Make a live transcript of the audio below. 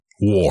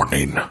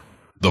Warning.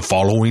 The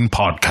following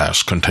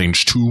podcast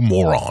contains two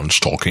morons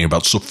talking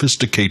about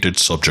sophisticated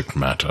subject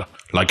matter,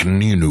 like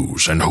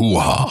news and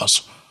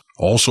hoo-has.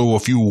 Also a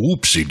few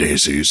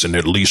whoopsie-daisies and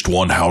at least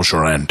one house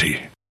or auntie.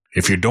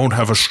 If you don't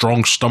have a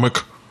strong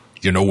stomach,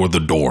 you know where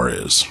the door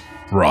is.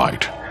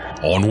 Right.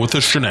 On with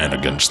the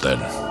shenanigans then.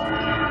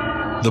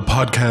 The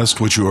podcast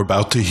which you are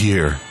about to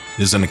hear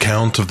is an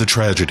account of the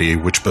tragedy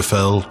which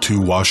befell two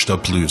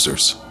washed-up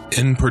losers.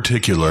 In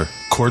particular,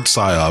 Court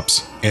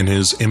Psyops and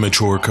his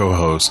immature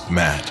co-host,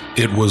 Matt.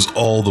 It was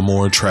all the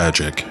more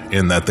tragic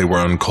in that they were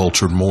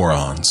uncultured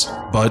morons.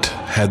 But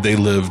had they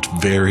lived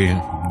very,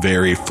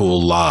 very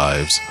full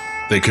lives,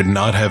 they could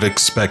not have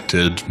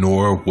expected,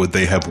 nor would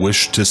they have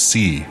wished to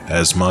see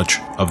as much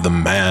of the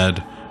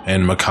mad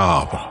and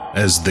macabre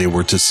as they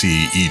were to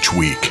see each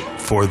week.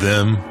 For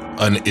them,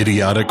 an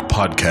idiotic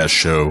podcast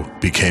show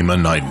became a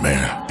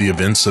nightmare. The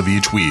events of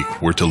each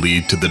week were to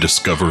lead to the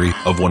discovery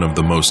of one of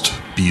the most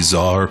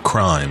bizarre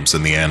crimes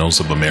in the annals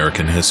of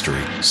American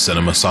history,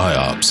 Cinema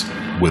Psyops,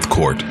 with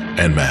Court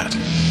and Matt.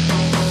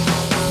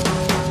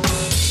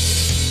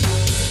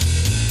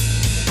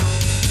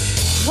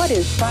 What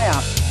is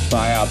PSYOPs?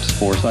 PSYOPs,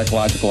 for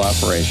psychological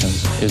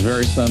operations, is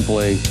very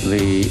simply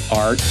the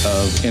art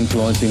of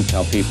influencing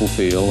how people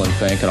feel and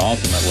think, and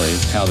ultimately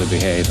how they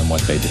behave and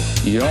what they do.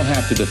 You don't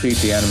have to defeat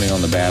the enemy on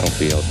the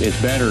battlefield. It's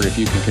better if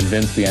you can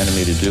convince the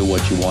enemy to do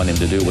what you want him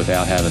to do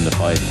without having to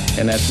fight him.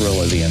 And that's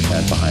really the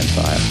intent behind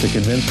PSYOPs, to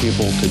convince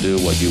people to do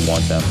what you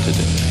want them to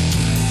do.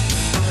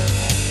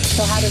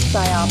 So how does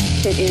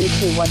PSYOPs fit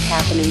into what's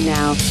happening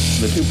now?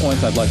 The 2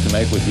 points I'd like to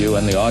make with you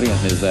and the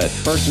audience is that,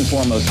 first and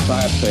foremost,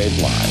 PSYOPs save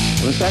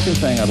lives. The second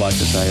thing I'd like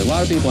to say, a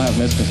lot of people have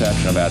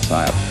misconception about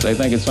PSYOPs. They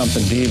think it's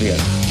something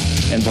devious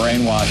and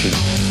brainwashing.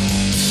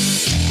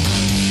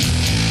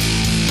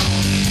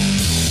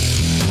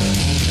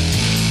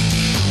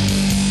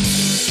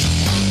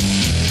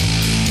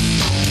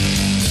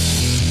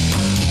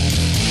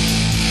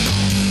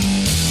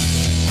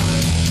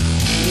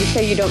 You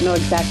say you don't know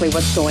exactly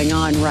what's going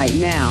on right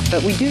now,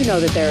 but we do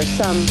know that there are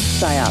some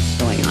PSYOPs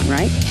going on,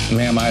 right?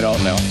 Ma'am, I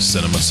don't know.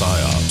 Cinema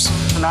Psyops.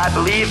 And I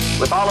believe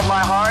with all of my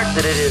heart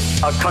that it is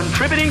a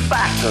contributing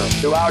factor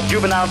to our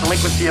juvenile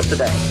delinquency of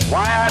today.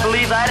 Why I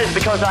believe that is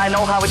because I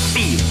know how it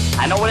feels.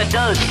 I know what it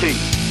does to you.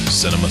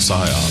 Cinema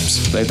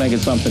Psyops. They think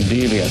it's something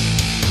devious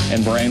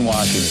and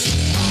brainwashing.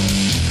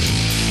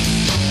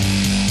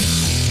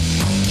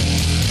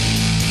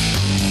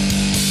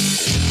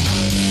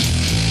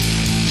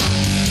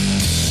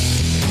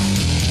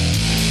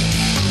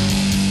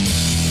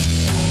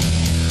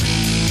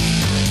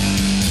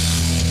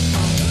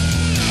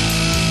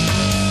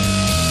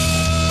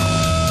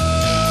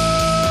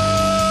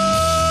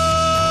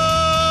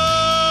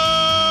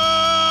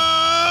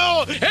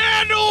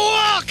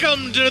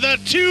 To the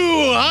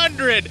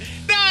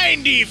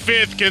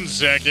 295th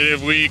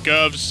consecutive week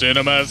of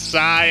Cinema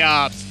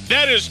Psyops.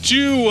 That is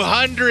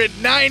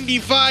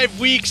 295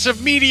 weeks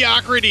of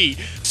mediocrity,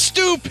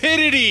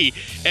 stupidity,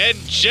 and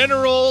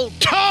general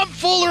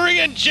tomfoolery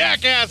and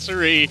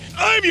jackassery.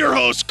 I'm your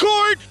host,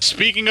 Court.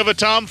 Speaking of a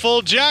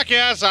tomfool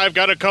jackass, I've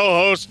got a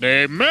co-host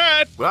named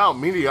Matt. Wow,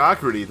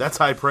 mediocrity. That's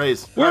high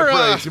praise. We're,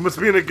 high praise. You must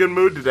be in a good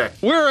mood today.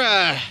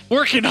 We're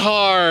working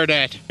hard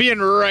at being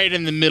right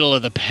in the middle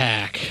of the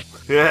pack.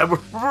 Yeah, we're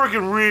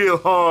working real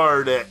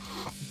hard at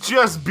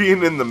just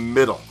being in the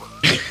middle.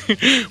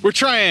 We're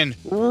trying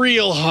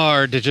real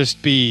hard to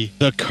just be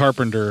the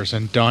Carpenters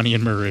and Donnie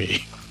and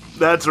Marie.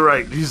 That's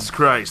right, Jesus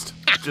Christ.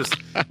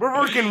 We're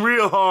working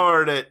real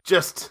hard at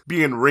just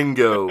being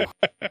Ringo.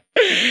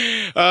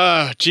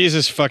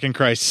 Jesus fucking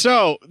Christ.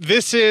 So,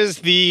 this is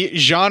the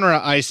genre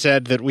I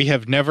said that we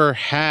have never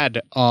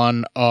had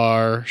on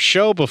our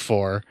show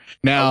before.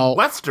 Now,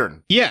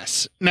 Western.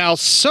 Yes. Now,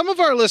 some of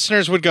our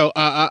listeners would go,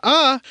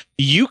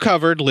 you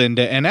covered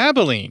Linda and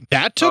Abilene.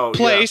 That took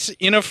place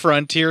in a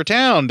frontier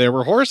town. There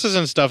were horses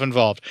and stuff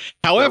involved.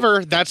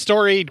 However, that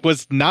story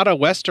was not a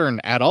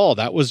Western at all.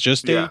 That was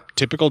just a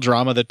typical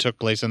drama that took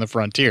place in the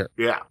frontier.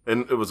 Yeah,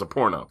 and it was a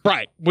porno.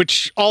 Right,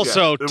 which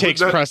also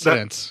takes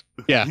precedence.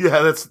 Yeah,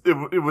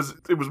 it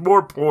was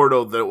more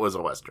porno than it was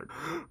a Western.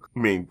 I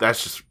mean,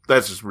 that's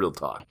just real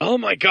talk. Oh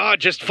my God,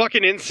 just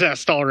fucking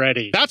incest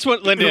already. That's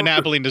what Linda and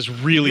Abilene is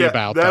really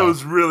about. That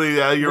was really,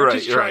 you're right. We're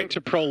just trying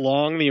to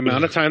prolong the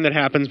amount of time that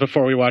happens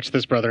before we watch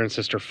this brother and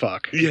sister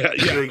fuck. Yeah,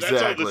 exactly.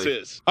 That's all this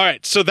is. All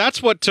right, so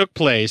that's what took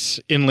place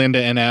in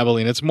Linda and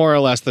Abilene. It's more or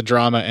less the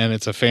drama, and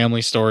it's a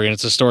family story, and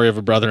it's a story of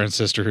a brother and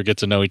sister who get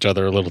to know each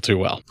other a little too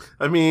well.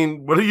 I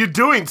mean, what are you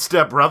doing,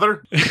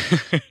 stepbrother?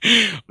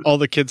 All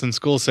the kids in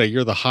school say,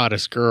 you're the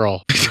hottest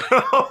girl.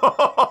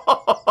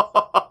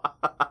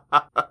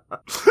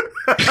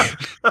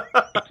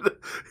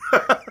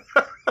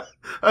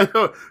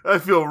 I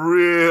feel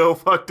real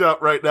fucked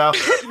up right now.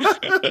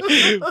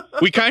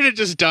 We kind of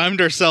just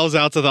dimed ourselves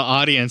out to the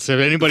audience. If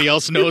anybody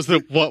else knows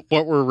that what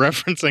we're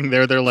referencing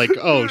there, they're like,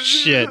 oh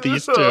shit,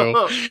 these two.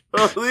 Oh,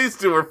 these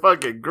two are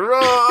fucking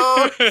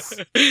gross.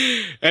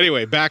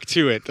 Anyway, back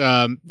to it.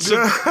 So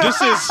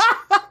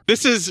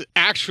This is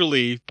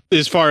actually,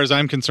 as far as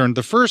I'm concerned,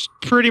 the first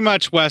pretty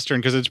much Western,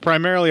 because it's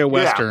primarily a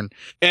Western.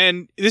 Yeah.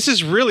 And this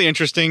is really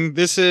interesting.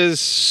 This is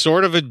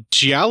sort of a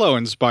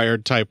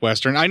Giallo-inspired type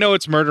Western. I know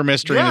it's murder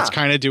mystery, and it's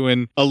kind of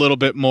doing a little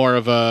bit more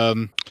of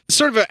a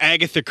sort of an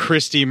Agatha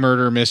Christie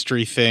murder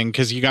mystery thing,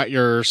 because you got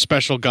your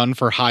special gun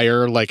for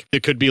hire, like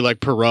it could be like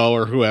Poirot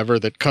or whoever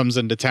that comes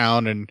into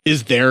town and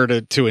is there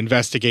to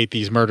investigate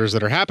these murders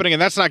that are happening.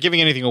 And that's not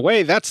giving anything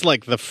away. That's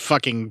like the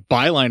fucking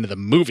byline of the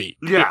movie.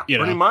 Yeah,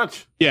 pretty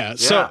much. Yeah.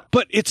 So,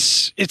 but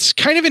it's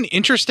kind of an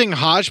interesting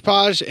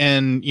hodgepodge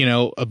and,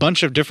 a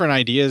bunch of different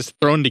ideas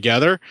thrown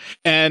together.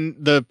 And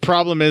the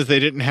problem is they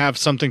didn't have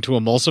something to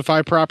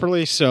emulsify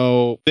properly.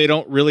 So they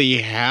don't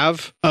really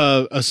have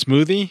a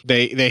smoothie.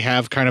 They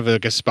have kind of a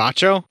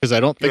gazpacho, because I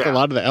don't think a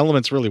lot of the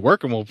elements really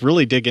work, and we'll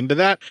really dig into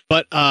that.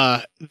 But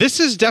this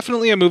is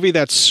definitely a movie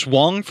that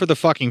swung for the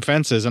fucking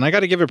fences. And I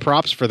got to give it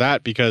props for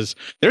that, because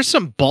there's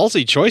some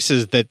ballsy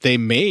choices that they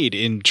made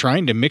in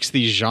trying to mix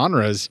these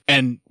genres.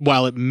 And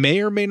while it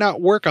may or may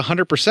not work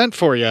 100%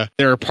 for you,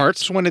 there are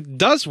parts when it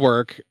does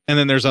work, and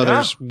then there's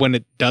others when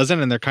it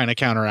doesn't, and they're kind of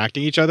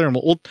counteracting each other. And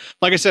we'll,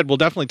 like I said, we'll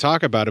definitely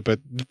talk about it, but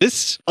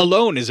this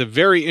alone is a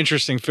very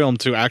interesting film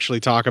to actually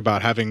talk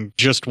about, having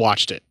just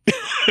watched it.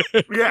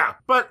 Yeah,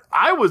 but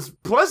I was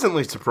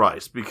pleasantly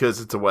surprised because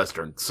it's a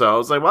Western. So I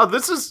was like, wow,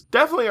 this is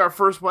definitely our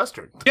first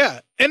Western. Yeah,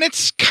 and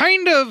it's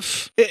kind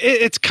of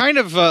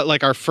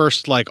like our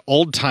first like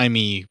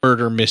old-timey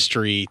murder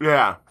mystery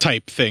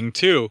type thing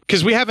too,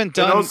 because we haven't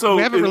done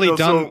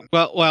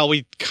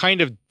we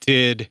kind of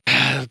did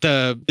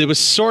it was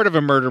sort of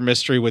a murder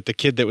mystery with the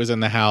kid that was in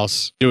the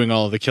house doing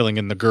all of the killing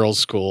in the girls'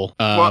 school,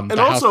 the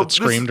house that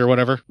screamed or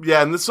whatever.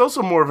 Yeah, and this is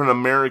also more of an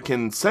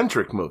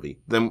American-centric movie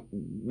than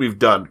we've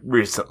done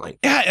recently.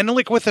 Yeah, and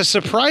like with a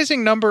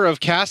surprising number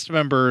of cast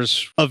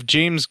members of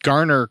James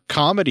Garner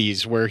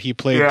comedies, where he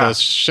played the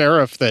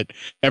sheriff that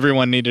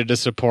everyone needed to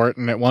support,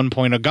 and at one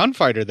point a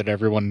gunfighter that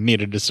everyone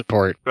needed to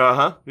support.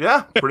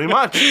 Yeah, pretty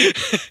much.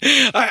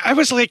 I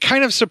was like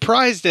kind of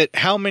surprised at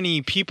how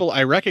many people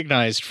I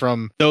recognized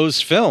from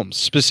those films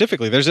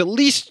specifically. There's at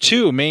least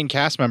 2 main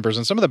cast members,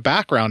 and some of the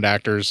background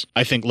actors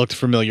I think looked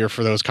familiar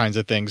for those kinds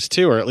of things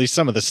too, or at least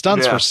some of the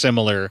stunts were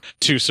similar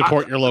to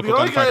support your local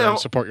gunfighter and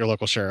support your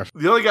local sheriff.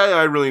 The only guy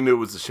I really knew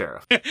was the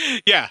sheriff.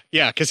 yeah,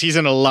 because he's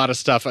in a lot of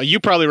stuff. You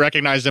probably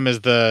recognized him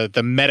as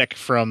the medic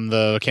from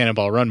the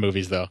Cannonball Run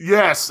movies, though.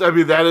 Yes, I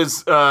mean that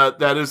is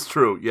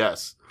true.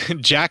 Yes.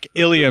 Jack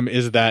Ilium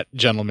is that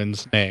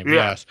gentleman's name.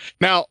 Yes.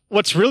 Now,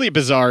 what's really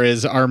bizarre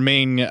is our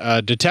main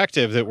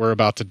detective that we're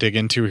about to dig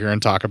into here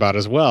and talk about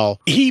as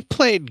well. He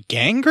played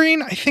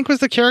Gangrene, I think was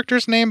the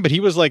character's name, but he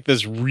was like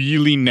this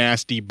really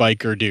nasty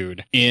biker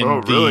dude in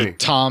the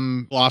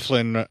Tom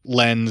Laughlin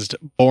lensed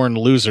Born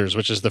Losers,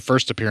 which is the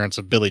first appearance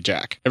of Billy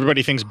Jack.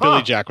 Everybody thinks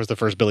Billy Jack was the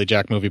first Billy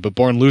Jack movie, but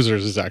Born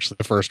Losers is actually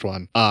the first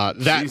one.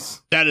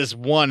 That is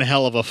one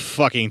hell of a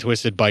fucking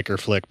twisted biker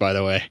flick, by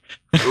the way.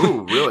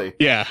 Ooh, really?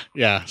 Yeah.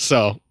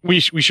 So we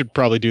should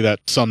probably do that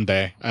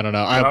someday. I don't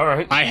know.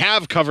 I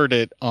have covered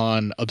it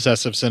on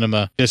Obsessive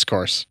Cinema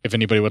Discourse, if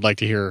anybody would like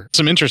to hear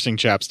some interesting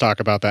chaps talk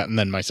about that, and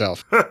then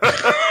myself.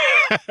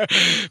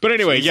 But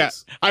anyway,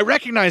 I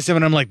recognized him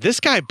and I'm like, this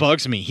guy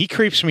bugs me. He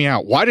creeps me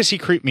out. Why does he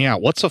creep me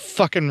out? What's so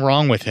fucking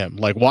wrong with him?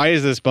 Like, why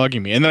is this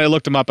bugging me? And then I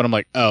looked him up and I'm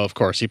like, oh, of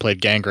course, he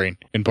played Gangrene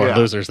in Born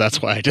Losers. That's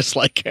why I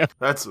dislike him.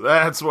 That's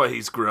why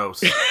he's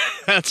gross.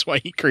 That's why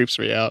he creeps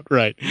me out.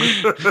 Right.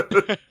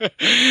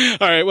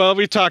 All right. Well,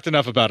 we've talked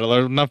enough about it.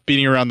 Enough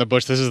beating around the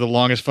bush. This is the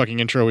longest fucking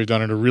intro we've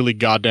done in a really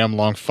goddamn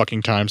long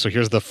fucking time. So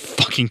here's the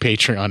fucking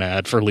Patreon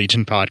ad for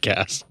Legion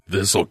Podcast.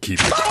 This'll keep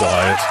it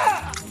quiet.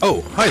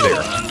 Oh, hi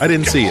there. I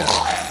didn't see you.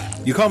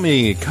 You caught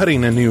me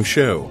cutting a new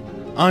show.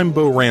 I'm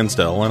Bo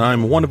Ransdell, and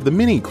I'm one of the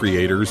many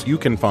creators you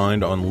can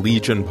find on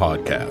Legion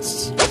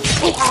Podcasts.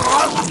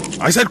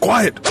 I said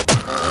quiet!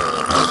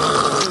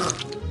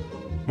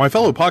 My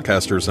fellow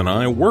podcasters and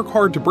I work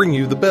hard to bring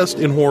you the best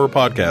in horror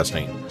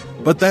podcasting,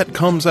 but that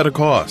comes at a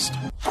cost.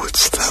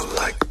 Wouldst thou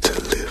like to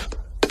live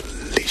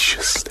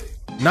deliciously?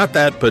 Not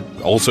that, but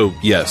also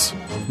yes.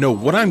 No,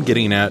 what I'm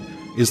getting at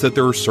is that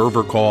there are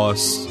server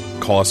costs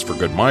for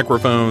good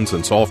microphones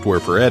and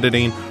software for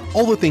editing,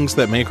 all the things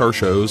that make our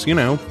shows,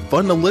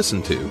 fun to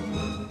listen to.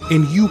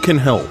 And you can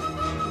help.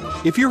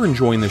 If you're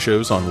enjoying the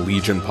shows on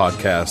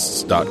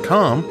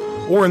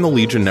legionpodcasts.com or in the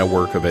Legion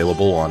Network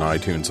available on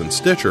iTunes and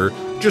Stitcher,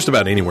 just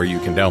about anywhere you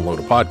can download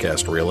a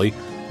podcast, really,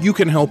 you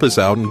can help us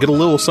out and get a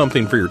little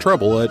something for your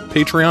trouble at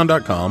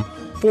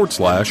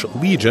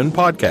patreon.com/Legion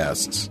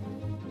Podcasts.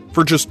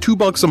 For just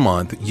 $2 a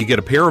month, you get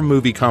a pair of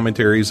movie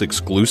commentaries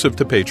exclusive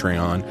to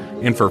Patreon,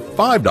 and for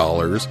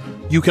 $5,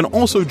 you can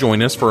also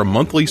join us for a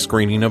monthly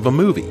screening of a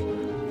movie.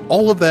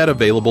 All of that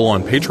available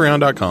on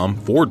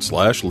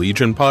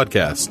patreon.com/Legion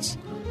Podcasts.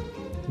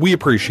 We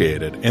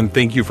appreciate it, and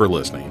thank you for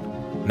listening.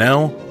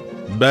 Now,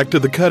 back to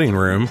the cutting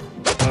room.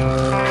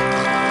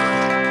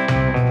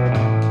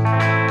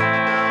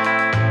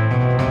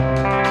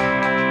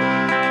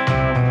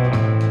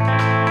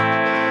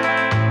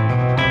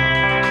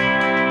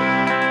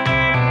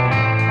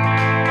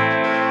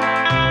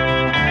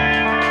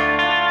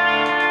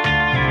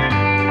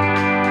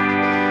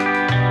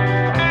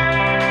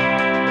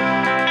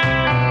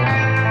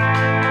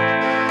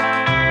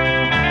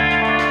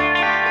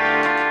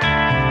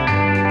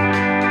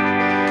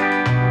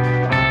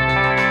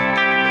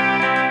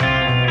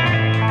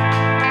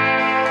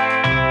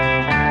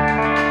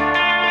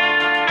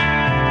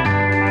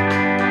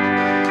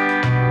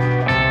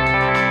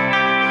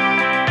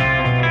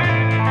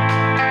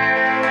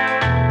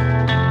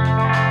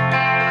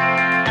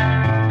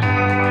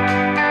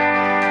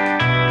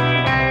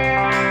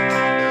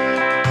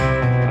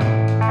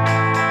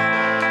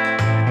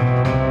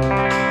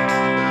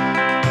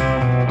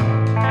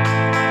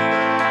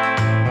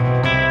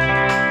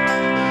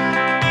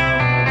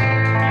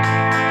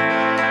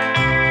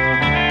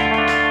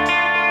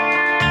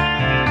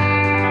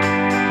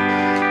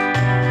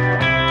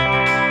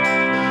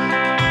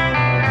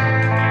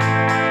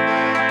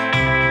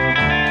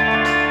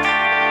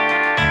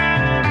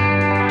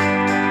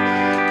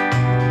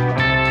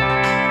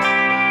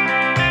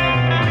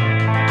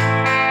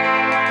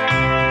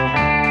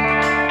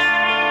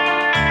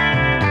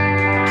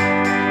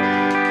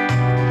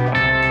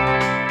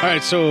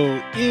 right, so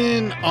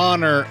in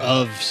honor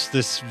of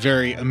this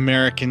very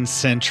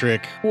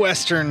American-centric,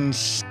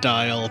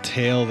 Western-style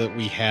tale that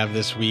we have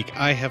this week,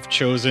 I have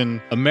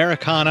chosen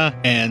Americana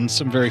and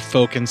some very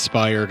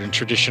folk-inspired and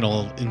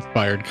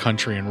traditional-inspired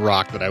country and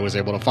rock that I was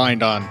able to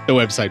find on the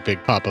website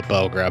Big Papa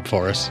Bo grabbed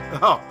for us.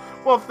 Oh,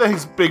 well,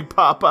 thanks, Big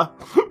Papa.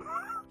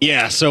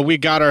 Yeah, so we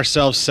got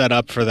ourselves set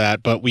up for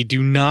that, but we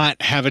do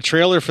not have a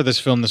trailer for this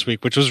film this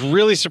week, which was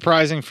really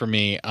surprising for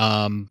me.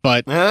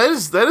 But yeah,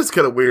 that is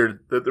kind of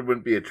weird that there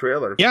wouldn't be a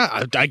trailer.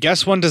 Yeah, I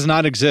guess one does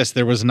not exist.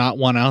 There was not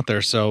one out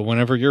there. So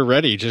whenever you're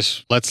ready,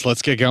 just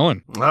let's get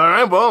going. All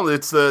right, well,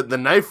 it's the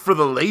Knife for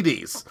the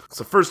Ladies. It's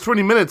the first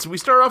 20 minutes. We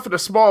start off in a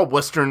small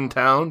western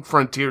town,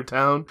 frontier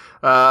town.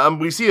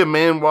 We see a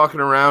man walking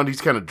around. He's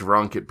kind of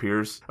drunk, it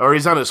appears. Or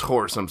he's on his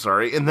horse, I'm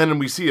sorry. And then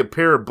we see a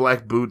pair of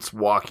black boots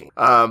walking.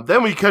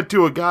 Then we cut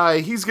to a guy.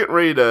 He's getting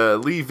ready to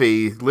leave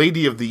a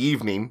lady of the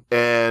evening.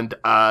 And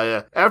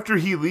after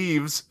he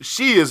leaves,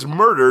 she is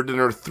murdered and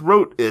her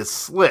throat is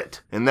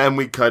slit. And then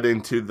we cut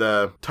into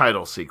the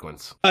title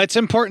sequence. It's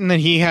important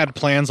that he had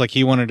plans, like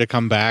he wanted to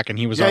come back and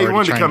he was already he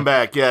wanted to come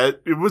back. Yeah,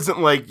 it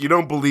wasn't like you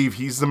don't believe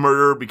he's the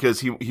murderer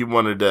because he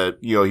wanted to,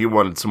 he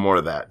wanted some more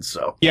of that.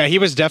 So yeah, he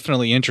was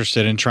definitely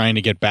interested in trying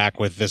to get back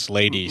with this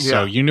lady.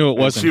 So you knew it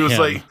wasn't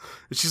him.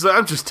 She's like,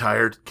 I'm just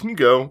tired. Can you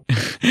go?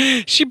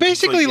 She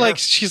basically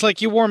she's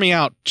like, you wore me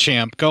out,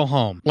 champ. Go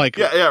home. Like,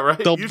 yeah, right.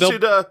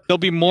 There'll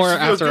be more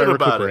after I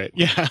recuperate.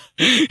 Yeah.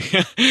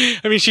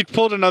 I mean, she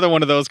pulled another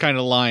one of those kind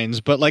of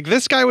lines, but like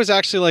this guy was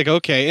actually like,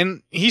 okay,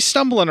 and he's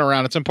stumbling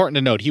around. It's important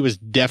to note he was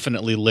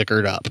definitely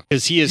liquored up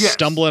because he is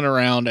stumbling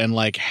around and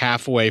like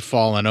halfway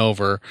falling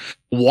over.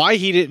 Why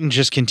he didn't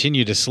just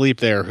continue to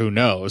sleep there, who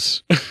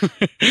knows?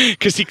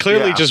 Because he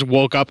clearly just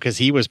woke up because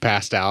he was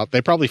passed out.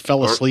 They probably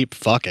fell asleep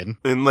fucking.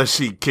 Unless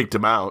she kicked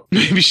him out.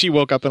 Maybe she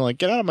woke up and like,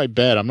 get out of my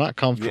bed. I'm not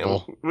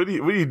comfortable. Yeah, what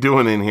are you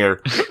doing in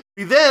here?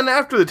 Then,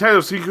 after the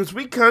title sequence,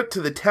 we cut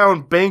to the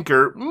town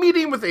banker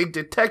meeting with a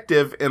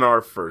detective in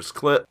our first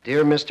clip.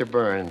 Dear Mr.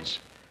 Burns,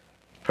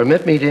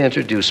 permit me to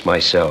introduce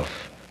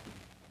myself.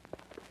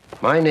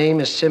 My name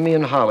is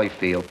Simeon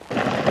Hollyfield,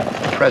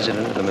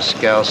 president of the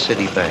Mescal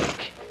City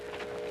Bank.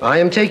 I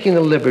am taking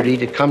the liberty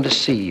to come to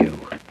see you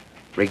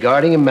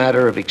regarding a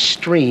matter of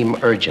extreme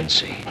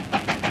urgency.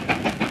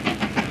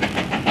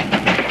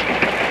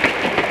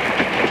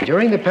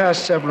 During the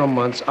past several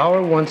months,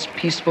 our once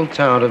peaceful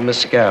town of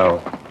Mescal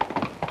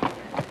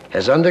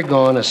has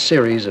undergone a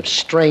series of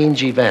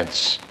strange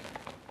events.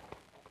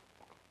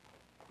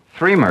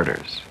 3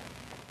 murders.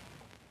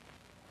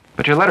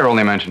 But your letter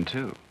only mentioned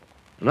 2.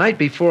 The night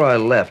before I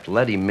left,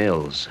 Letty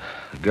Mills,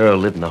 a girl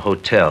lived in the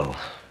hotel.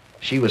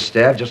 She was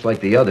stabbed just like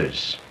the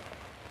others.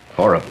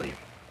 Horribly.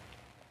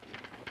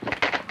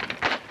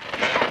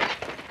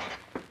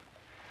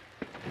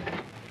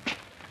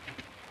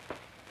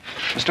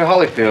 Mr.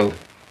 Hollyfield,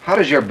 how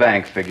does your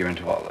bank figure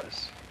into all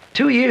this?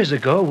 2 years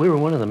ago, we were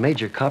one of the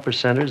major copper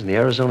centers in the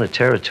Arizona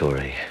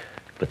Territory.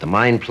 But the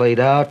mine played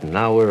out, and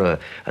now we're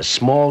a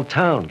small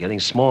town getting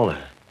smaller.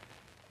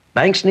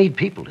 Banks need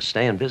people to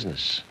stay in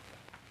business.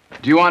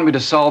 Do you want me to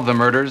solve the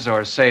murders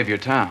or save your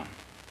town?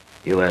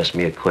 You asked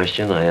me a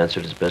question, I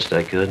answered as best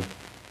I could.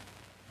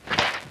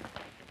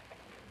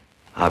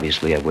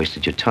 Obviously, I've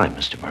wasted your time,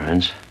 Mr.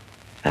 Burns.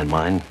 And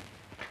mine.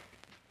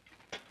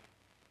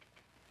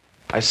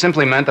 I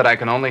simply meant that I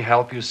can only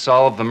help you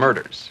solve the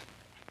murders.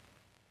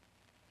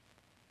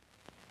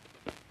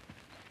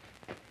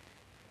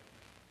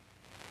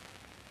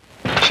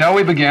 Shall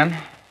we begin?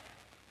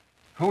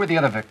 Who were the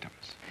other victims?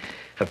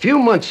 A few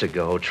months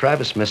ago,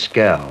 Travis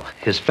Mescal,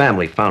 his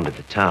family founded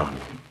the town,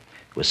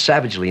 was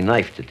savagely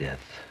knifed to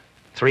death.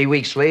 3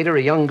 weeks later,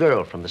 a young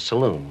girl from the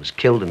saloon was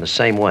killed in the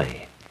same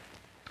way.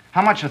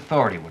 How much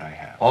authority would I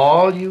have?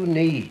 All you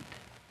need.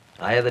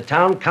 I have the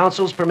town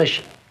council's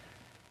permission.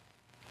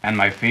 And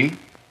my fee?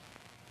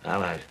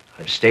 Well,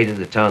 I've stated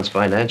the town's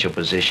financial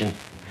position.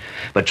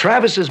 But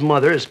Travis's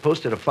mother has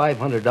posted a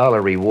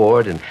 $500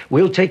 reward, and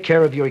we'll take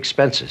care of your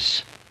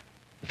expenses.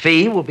 The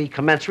fee will be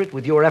commensurate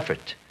with your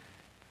effort.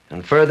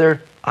 And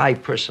further, I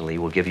personally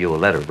will give you a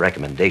letter of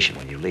recommendation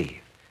when you leave.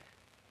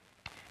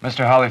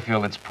 Mr.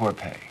 Hollyfield, it's poor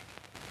pay,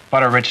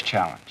 but a rich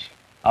challenge.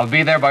 I'll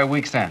be there by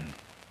week's end.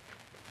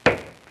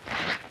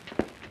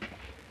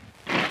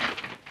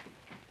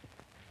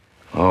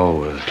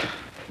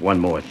 One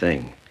more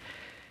thing.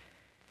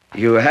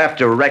 You have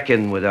to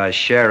reckon with our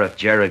Sheriff,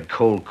 Jared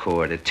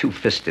Colcord, a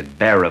two-fisted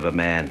bear of a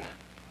man.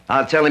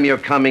 I'll tell him you're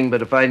coming,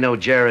 but if I know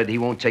Jared, he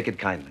won't take it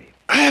kindly.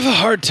 I have a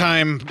hard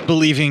time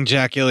believing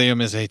Jack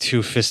Ilium is a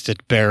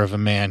two-fisted bear of a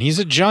man. He's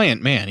a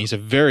giant man. He's a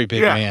very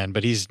big man,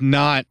 but he's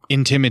not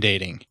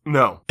intimidating.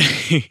 No,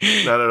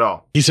 not at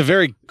all. He's a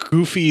very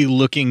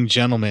goofy-looking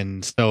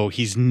gentleman, so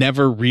he's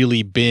never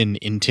really been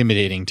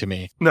intimidating to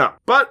me. No,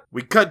 but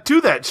we cut to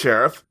that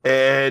sheriff,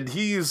 and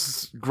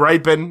he's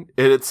griping,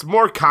 and it's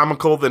more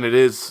comical than it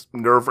is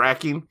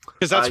nerve-wracking.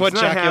 Because that's what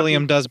Jack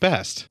Ilium does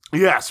best.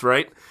 Yes,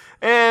 right?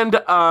 And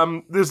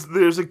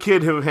there's a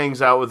kid who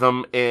hangs out with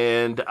him,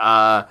 and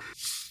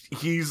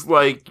he's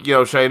like,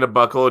 shining a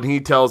buckle, and he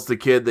tells the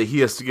kid that he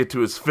has to get to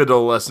his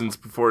fiddle lessons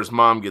before his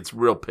mom gets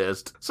real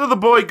pissed. So the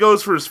boy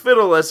goes for his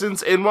fiddle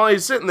lessons, and while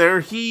he's sitting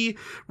there, he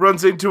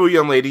runs into a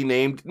young lady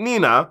named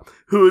Nina,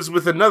 who is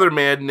with another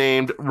man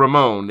named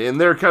Ramon, and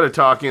they're kind of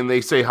talking.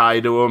 They say hi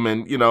to him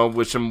and,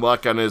 wish him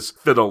luck on his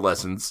fiddle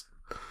lessons.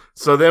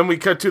 So then we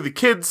cut to the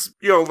kids,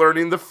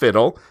 learning the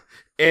fiddle.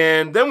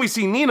 And then we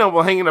see Nina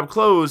while hanging up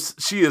clothes.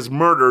 She is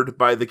murdered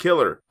by the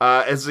killer.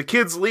 As the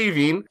kid's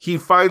leaving, he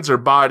finds her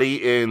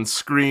body and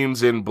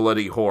screams in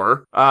bloody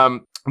horror.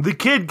 The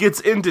kid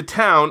gets into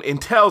town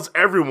and tells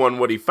everyone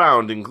what he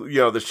found. And,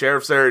 the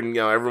sheriff's there and,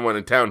 everyone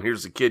in town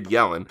hears the kid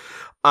yelling.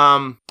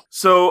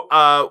 So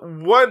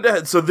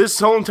this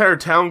whole entire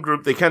town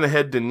group, they kind of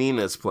head to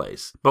Nina's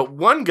place. But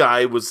one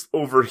guy was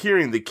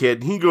overhearing the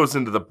kid, and he goes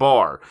into the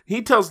bar.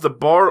 He tells the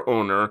bar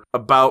owner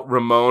about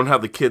Ramon, how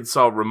the kid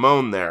saw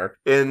Ramon there.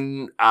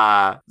 And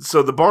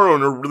so the bar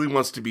owner really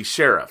wants to be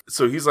sheriff.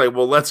 So he's like,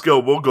 well, let's go.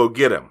 We'll go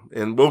get him,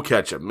 and we'll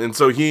catch him. And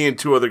so he and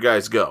two other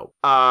guys go.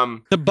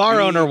 The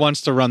bar owner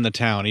wants to run the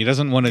town. He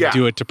doesn't want to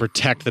do it to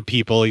protect the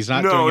people. He's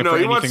not doing it for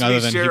anything other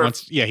than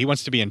he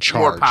wants to be in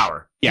charge. More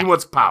power. Yeah. He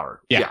wants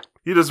power. Yeah.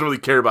 He doesn't really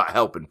care about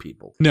helping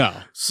people. No.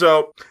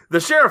 So the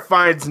sheriff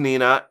finds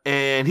Nina,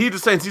 and he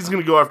decides he's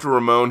going to go after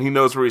Ramon. He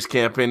knows where he's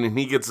camping, and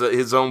he gets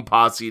his own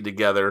posse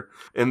together,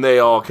 and they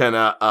all kind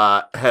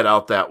of head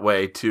out that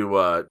way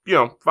to,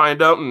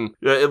 find out and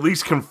at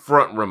least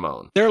confront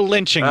Ramon. They're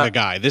lynching the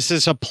guy. This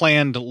is a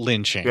planned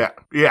lynching.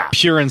 Yeah.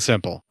 Pure and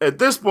simple. At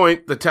this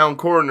point, the town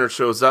coroner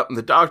shows up, and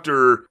the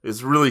doctor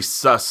is really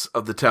sus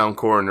of the town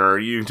coroner.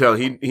 You can tell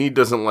he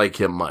doesn't like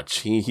him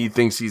much. He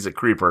thinks he's a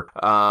creeper.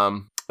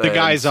 The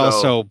guy's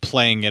also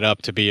playing it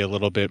up to be a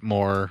little bit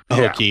more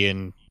hokey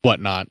and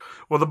whatnot.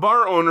 Well, the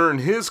bar owner and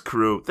his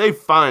crew, they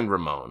find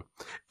Ramon.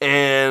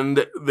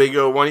 And they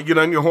go, why don't you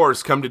get on your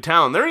horse, come to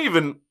town? They're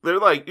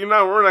like,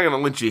 we're not going to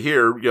lynch you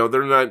here.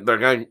 They're not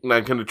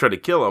going to try to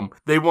kill him.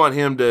 They want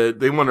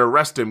to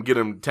arrest him, get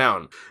him to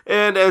town.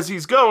 And as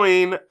he's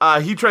going,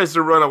 he tries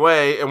to run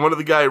away, and one of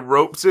the guys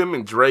ropes him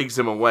and drags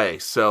him away.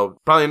 So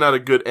probably not a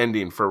good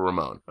ending for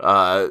Ramon.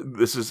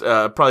 This is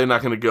probably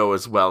not going to go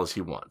as well as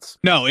he wants.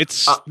 No,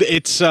 it's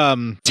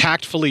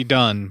tactfully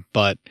done,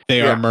 but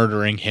they are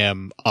murdering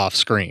him off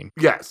screen.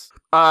 Yes.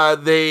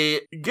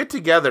 They get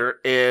together,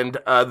 and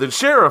the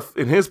sheriff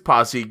and his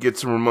posse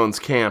gets to Ramon's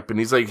camp, and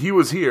he's like, he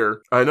was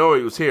here. I know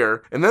he was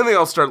here. And then they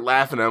all start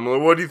laughing at him.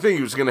 Like, what do you think?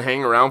 He was going to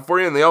hang around for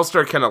you? And they all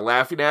start kind of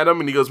laughing at him,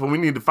 and he goes, well, we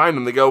need to find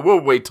him. They go,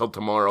 we'll wait till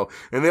tomorrow.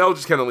 And they all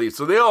just kind of leave.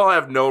 So they all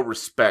have no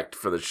respect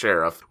for the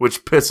sheriff,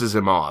 which pisses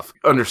him off,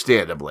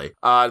 understandably.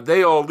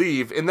 They all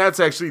leave, and that's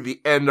actually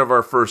the end of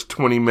our first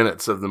 20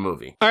 minutes of the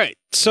movie. All right.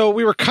 So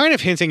we were kind of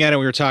hinting at it,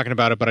 we were talking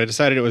about it, but I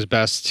decided it was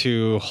best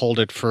to hold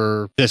it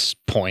for this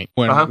point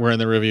when we're in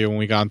the review, when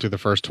we gone through the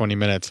first 20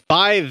 minutes.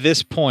 By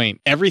this point,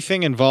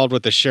 everything involved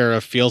with the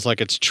sheriff feels like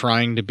it's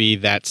trying to be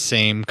that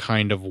same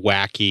kind of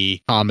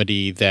wacky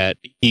comedy that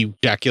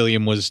Jack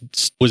Gilliam was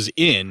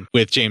in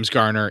with James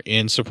Garner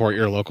in Support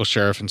Your Local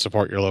Sheriff and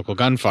Support Your Local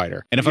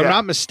Gunfighter. And if I'm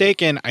not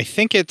mistaken, I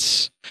think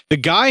it's the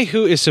guy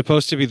who is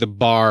supposed to be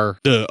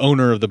the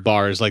owner of the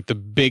bar is like the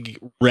big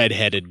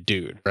redheaded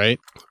dude, right?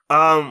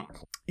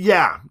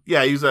 Yeah,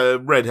 he's a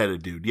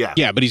redheaded dude.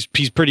 Yeah, but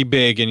he's pretty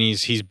big, and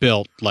he's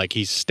built like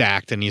he's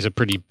stacked, and he's a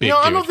pretty big dude.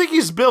 I don't think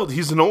he's built.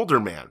 He's an older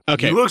man.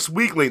 Okay, he looks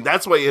weakling.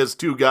 That's why he has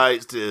two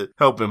guys to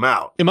help him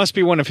out. It must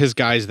be one of his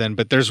guys then.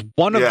 But there's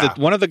one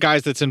of the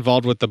guys that's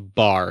involved with the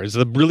bar is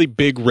the really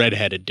big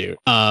redheaded dude.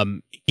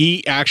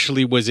 He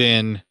actually was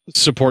in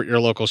Support Your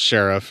Local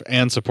Sheriff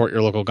and Support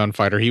Your Local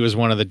Gunfighter. He was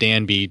one of the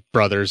Danby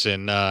brothers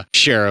in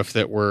Sheriff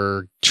that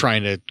were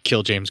trying to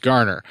kill James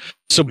Garner.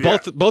 So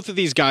both of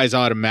these guys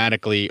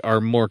automatically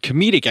are more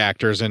comedic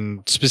actors,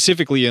 and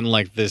specifically in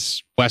like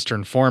this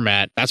Western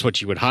format, that's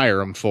what you would hire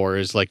them for,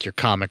 is like your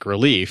comic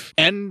relief.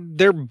 And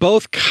they're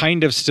both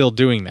kind of still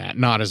doing that,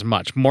 not as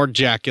much, more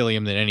Jack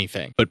Gilliam than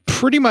anything. But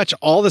pretty much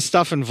all the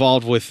stuff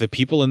involved with the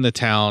people in the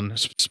town,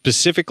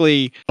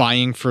 specifically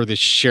vying for the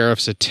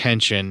sheriff's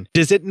attention,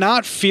 does it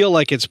not feel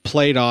like it's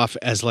played off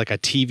as like a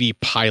TV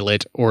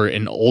pilot or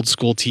an old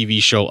school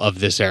TV show of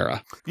this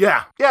era?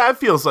 Yeah, it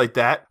feels like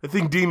that. I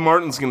think Dean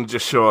Martin's going to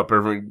just show up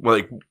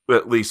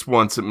at least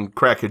once and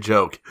crack a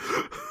joke.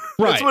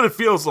 Right. That's what it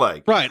feels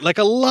like. Right. Like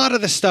a lot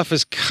of the stuff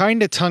is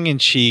kind of tongue in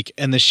cheek,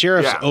 and the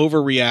sheriff's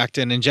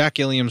overreacting, and Jack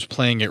Gilliam's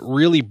playing it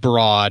really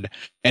broad,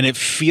 and it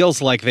feels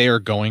like they are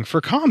going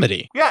for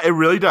comedy. Yeah, it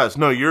really does.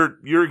 No,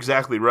 you're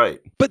exactly right.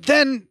 But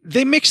then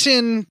they mix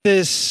in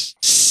this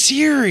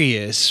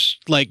serious,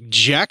 like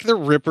Jack the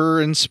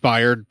Ripper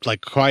inspired,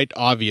 like quite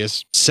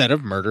obvious set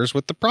of murders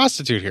with the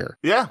prostitute here.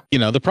 Yeah.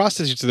 The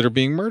prostitutes that are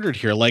being murdered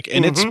here. Like,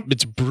 and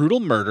it's brutal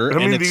murder.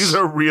 I mean, these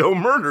are real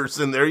murders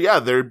in there. Yeah,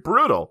 they're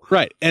brutal.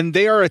 Right. And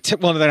they are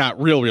well, they're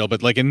not real,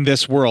 but like in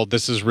this world,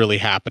 this is really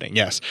happening.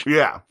 Yes.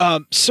 Yeah.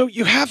 So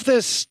you have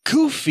this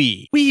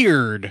goofy,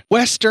 weird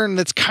Western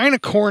that's it's kind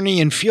of corny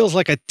and feels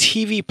like a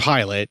TV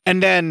pilot.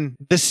 And then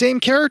the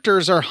same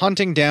characters are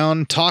hunting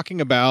down,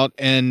 talking about,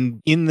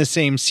 and in the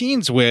same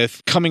scenes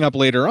with, coming up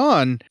later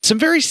on, some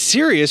very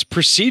serious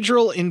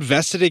procedural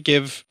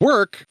investigative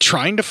work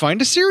trying to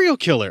find a serial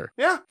killer.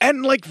 Yeah.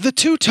 And like the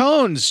two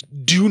tones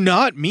do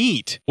not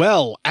meet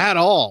well at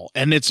all.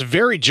 And it's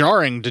very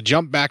jarring to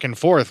jump back and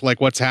forth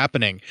like what's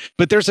happening.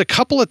 But there's a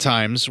couple of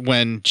times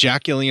when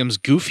Jack Gilliam's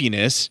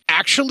goofiness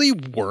actually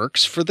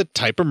works for the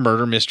type of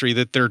murder mystery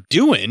that they're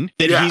doing,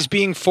 that he's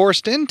being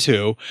forced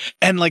into.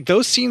 And like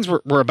those scenes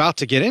we're about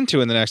to get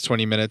into in the next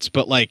 20 minutes,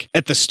 but like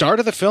at the start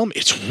of the film,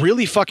 it's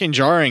really fucking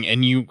jarring.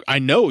 And I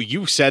know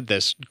you said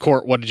this,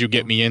 Court, what did you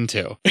get me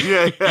into?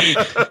 Yeah.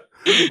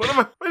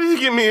 What did you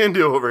get me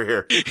into over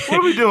here? What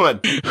are we doing?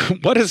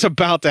 What is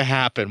about to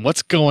happen?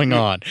 What's going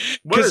on?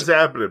 What is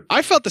happening?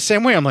 I felt the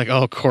same way. I'm like,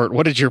 oh, Court,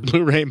 what did your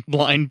Blu-ray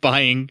blind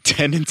buying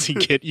tendency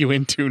get you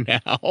into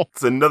now?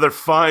 It's another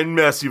fine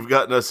mess you've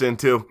gotten us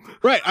into.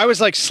 Right. I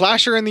was like,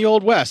 slasher in the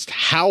Old West.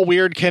 How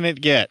weird can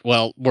it get?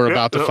 Well, we're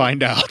about to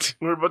find out.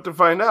 We're about to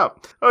find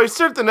out. Oh, we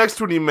start the next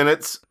 20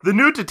 minutes. The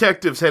new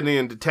detective's heading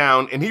into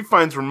town, and he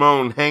finds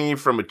Ramon hanging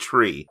from a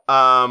tree.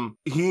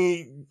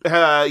 He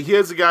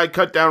has a guy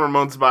cut down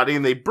Ramon's body,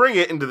 and they bring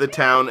it into the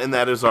town, and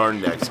that is our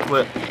next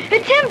clip.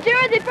 It's him,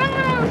 Jared. They brought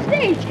him on the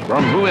stage.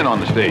 Brought who in on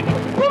the stage?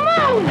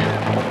 Ramon!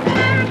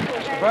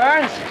 Mr.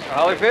 Burns, Mr.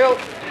 Holyfield,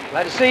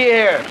 glad to see you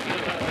here.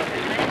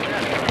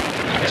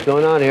 What's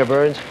going on here,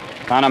 Burns?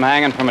 Found him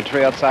hanging from a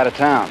tree outside of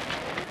town.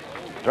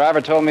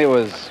 Driver told me it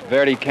was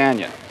Verde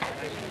Canyon.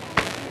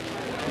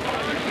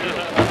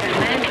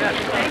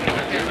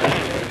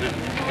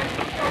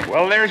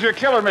 Well, there's your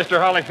killer, Mr.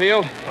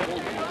 Holyfield.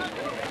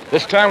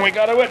 This time we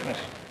got a witness.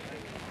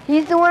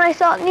 He's the one I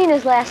saw at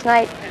Nina's last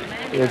night.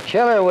 Your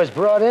killer was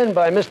brought in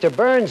by Mr.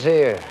 Burns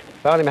here.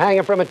 Found him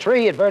hanging from a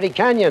tree at Verde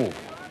Canyon.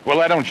 Well,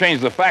 that don't change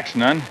the facts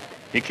none.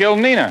 He killed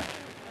Nina.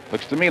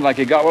 Looks to me like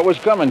he got what was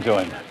coming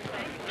to him.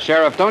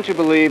 Sheriff, don't you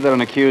believe that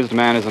an accused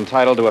man is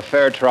entitled to a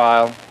fair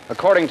trial,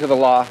 according to the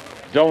law?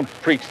 Don't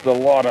preach the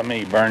law to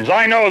me, Burns.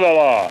 I know the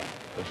law.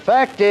 The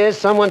fact is,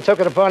 someone took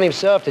it upon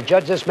himself to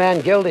judge this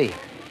man guilty.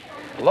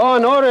 Law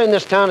and order in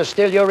this town is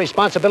still your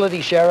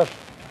responsibility, Sheriff.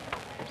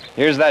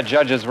 Here's that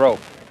judge's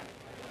rope.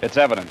 It's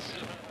evidence.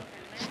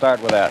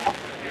 Start with that.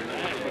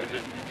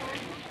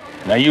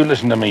 Now, you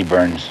listen to me,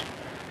 Burns.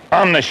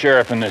 I'm the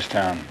sheriff in this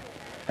town,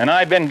 and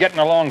I've been getting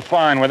along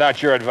fine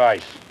without your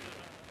advice.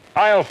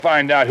 I'll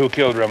find out who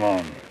killed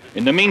Ramon.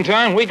 In the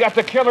meantime, we got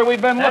the killer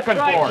we've been looking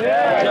for.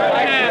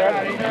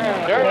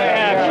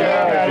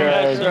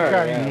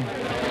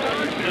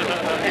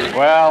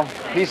 Well,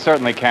 he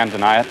certainly can't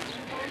deny it.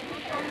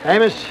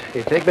 Amos,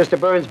 you take Mr.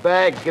 Burns'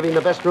 bags, give him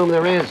the best room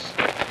there is.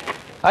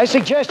 I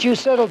suggest you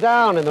settle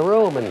down in the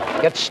room and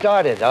get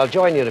started. I'll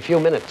join you in a few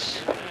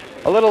minutes.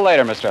 A little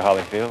later, Mr.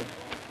 Holyfield.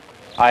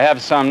 I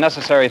have some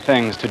necessary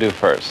things to do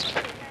first.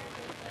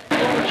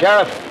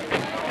 Sheriff.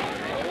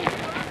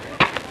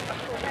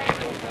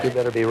 You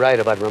better be right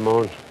about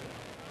Ramon.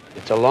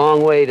 It's a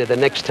long way to the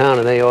next town,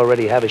 and they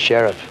already have a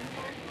sheriff.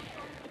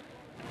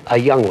 A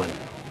young one.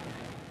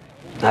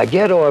 Now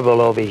get Orville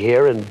over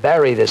here and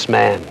bury this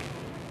man.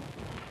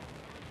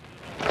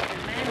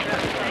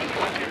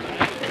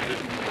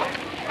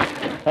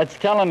 That's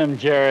telling him,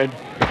 Jared.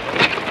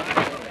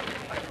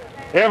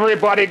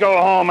 Everybody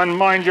go home and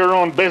mind your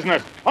own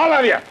business. All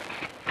of you.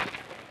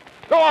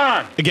 Go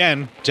on.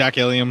 Again, Jack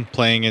Gilliam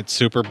playing it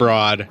super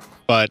broad,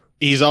 but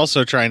he's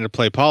also trying to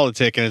play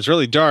politic, and it's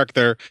really dark.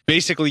 They're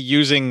basically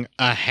using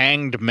a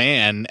hanged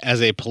man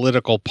as a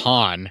political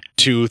pawn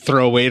to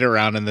throw weight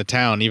around in the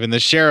town. Even the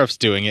sheriff's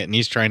doing it, and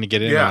he's trying to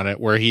get in on it,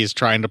 where he's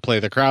trying to play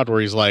the crowd,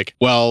 where he's like,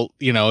 well,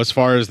 you know, as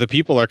far as the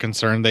people are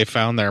concerned, they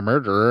found their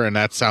murderer, and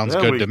that sounds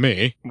good to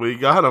me. We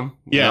got him.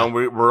 Yeah. You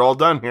know, we're all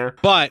done here.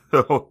 But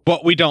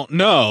what we don't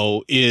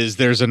know is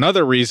there's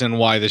another reason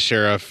why the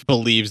sheriff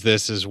believes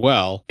this as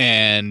well,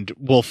 and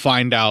we'll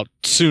find out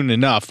soon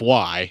enough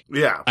why.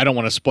 Yeah. I don't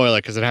want to spoil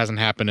it because it hasn't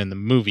happened in the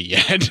movie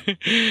yet.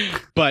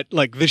 But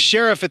like the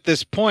sheriff at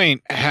this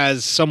point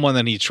has someone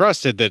that he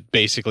trusted that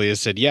basically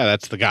has said, yeah,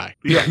 that's the guy.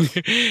 Yeah.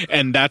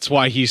 And that's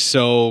why he's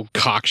so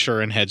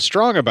cocksure and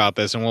headstrong about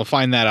this. And we'll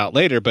find that out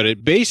later. But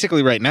it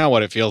basically right now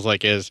what it feels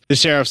like is the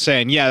sheriff's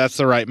saying, yeah, that's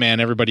the right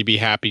man. Everybody be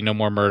happy. No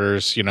more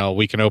murders. You know,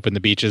 we can open the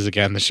beaches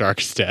again. The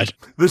shark's dead.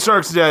 The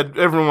shark's dead.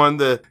 Everyone,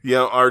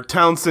 our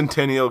town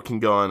centennial can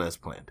go on as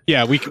planned.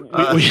 Yeah, we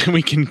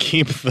can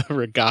keep the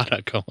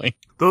regatta going.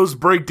 Those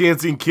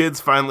breakdancing kids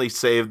finally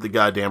saved the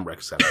goddamn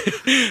rec center.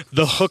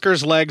 The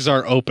hooker's legs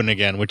are open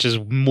again, which is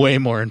way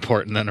more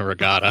important than a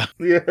regatta.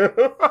 Yeah.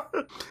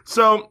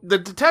 So the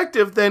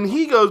detective then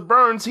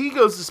Burns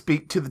goes to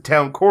speak to the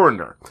town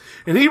coroner.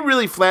 And he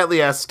really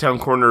flatly asks the town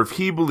coroner if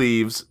he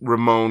believes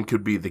Ramon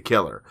could be the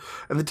killer.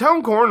 And the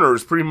town coroner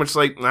is pretty much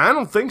like, I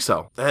don't think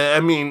so. I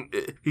mean,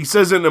 he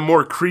says it in a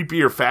more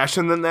creepier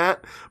fashion than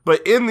that.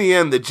 But in the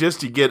end, the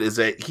gist you get is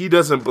that he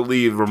doesn't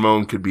believe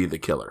Ramon could be the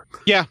killer.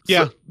 Yeah.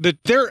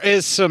 There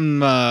is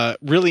some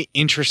really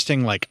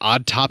interesting, like,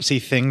 autopsy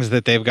things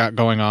that they've got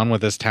going on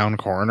with this town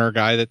coroner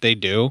guy that they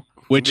do.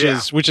 which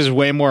is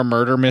way more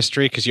murder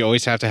mystery because you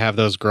always have to have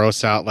those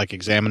gross out, like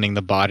examining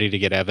the body to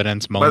get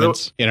evidence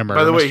moments in a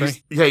murder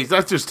mystery. He's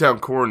not just town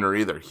coroner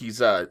either. He's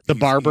the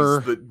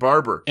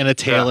barber and a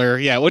tailor.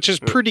 Yeah, which is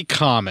pretty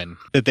common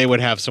that they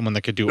would have someone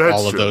that could do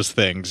all of those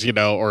things,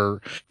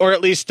 or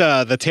at least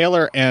the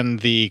tailor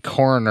and the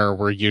coroner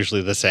were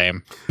usually the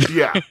same.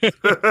 Yeah.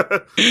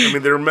 I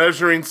mean, they're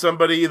measuring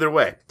somebody either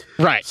way.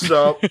 Right.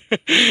 So,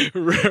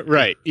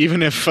 right.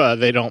 Even if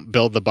they don't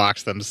build the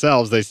box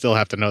themselves, they still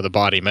have to know the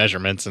body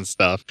measurements and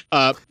stuff.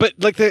 But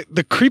like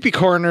the creepy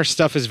coroner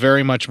stuff is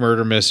very much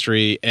murder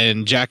mystery,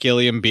 and Jack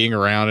Gilliam being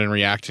around and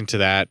reacting to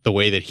that the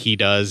way that he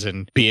does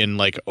and being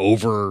like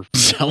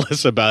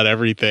overzealous about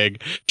everything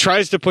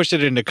tries to push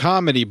it into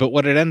comedy. But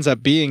what it ends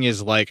up being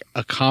is like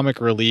a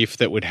comic relief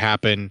that would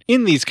happen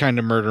in these kind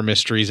of murder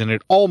mysteries, and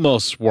it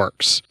almost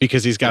works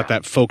because he's got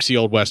that folksy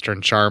old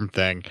Western charm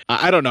thing.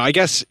 I don't know. I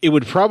guess it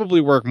would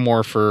probably work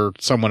more for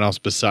someone else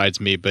besides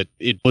me, but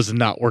it was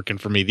not working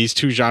for me. These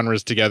two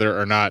genres together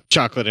are not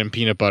chocolate and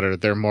peanut butter.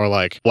 They're more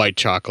like white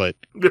chocolate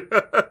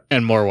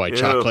and more white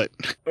chocolate.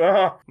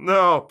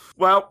 No.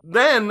 Well,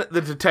 then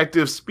the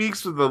detective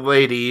speaks with the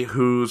lady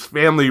whose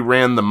family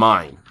ran the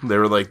mine. They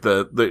were like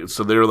they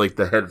were like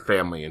the head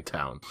family in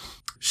town.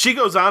 She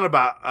goes on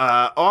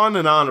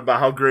and on about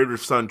how great her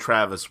son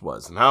Travis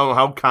was and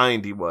how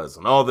kind he was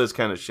and all this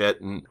kind of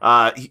shit. And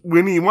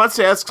when he wants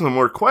to ask some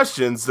more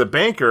questions, the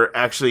banker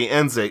actually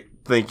ends it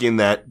thinking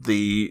that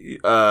the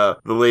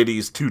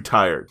lady's too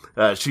tired.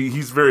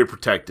 He's very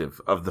protective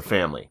of the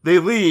family. They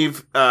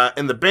leave,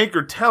 and the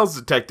banker tells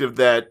the detective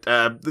that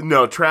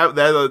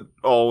that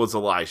all was a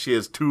lie. She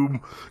has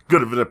too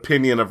good of an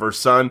opinion of her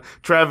son.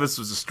 Travis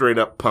was a straight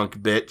up punk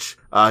bitch.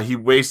 He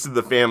wasted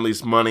the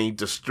family's money,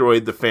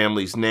 destroyed the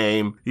family's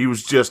name. He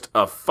was just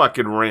a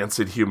fucking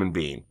rancid human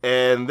being.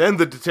 And then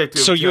the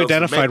detective. So you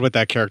identified with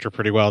that character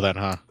pretty well, then,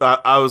 huh?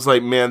 I was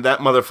like, man, that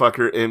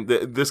motherfucker and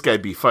this guy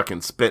be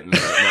fucking spitting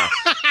right now.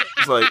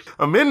 It's like,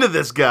 I'm into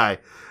this guy.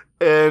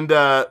 And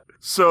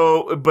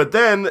but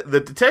then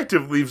the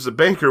detective leaves the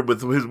banker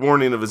with his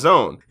warning of his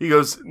own. He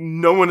goes,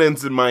 no one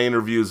ends in my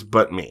interviews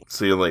but me.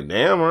 So you're like,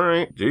 damn, all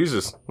right,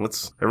 Jesus,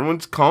 everyone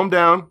just calm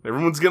down.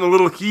 Everyone's getting a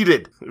little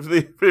heated.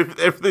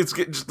 Everything's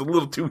getting just a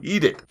little too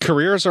heated.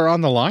 Careers are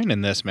on the line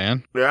in this,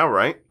 man. Yeah,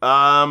 right.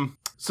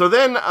 So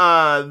then,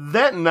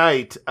 that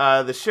night,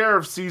 the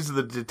sheriff sees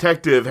the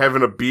detective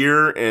having a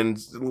beer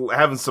and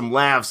having some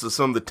laughs with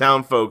some of the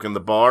town folk in the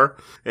bar,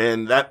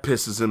 and that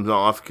pisses him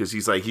off because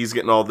he's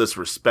getting all this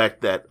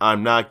respect that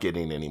I'm not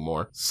getting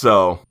anymore.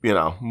 So,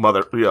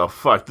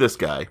 fuck this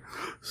guy.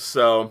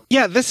 So.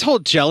 Yeah, this whole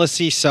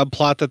jealousy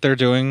subplot that they're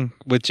doing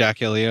with Jack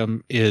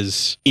Gilliam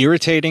is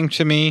irritating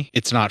to me.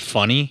 It's not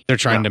funny. They're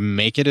trying to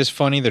make it as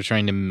funny. They're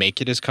trying to make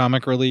it as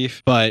comic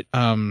relief. But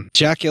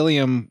Jack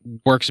Gilliam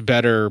works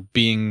better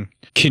being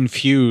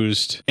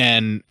confused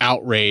and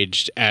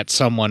outraged at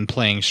someone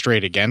playing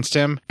straight against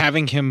him.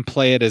 Having him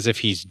play it as if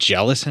he's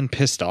jealous and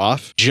pissed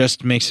off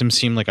just makes him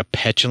seem like a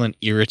petulant,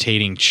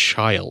 irritating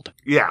child.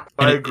 Yeah,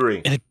 I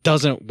agree. And it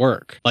doesn't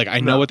work. Like, I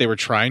know what they were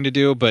trying to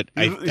do, but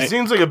he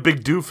seems like a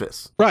big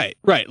doofus. Right.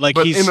 Like,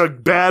 but he's in a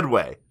bad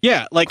way.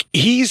 Yeah, like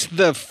he's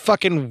the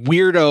fucking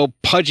weirdo,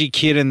 pudgy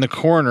kid in the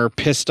corner,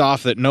 pissed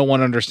off that no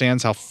one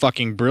understands how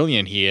fucking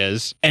brilliant he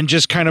is, and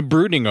just kind of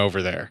brooding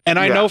over there. And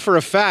I know for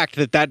a fact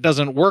that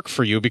doesn't work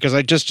for you because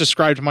I just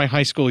described my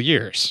high school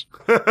years.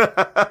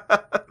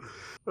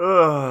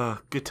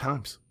 Good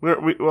times.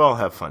 We all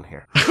have fun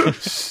here.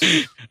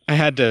 I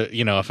had to,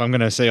 if I'm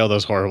going to say all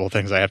those horrible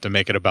things, I have to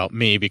make it about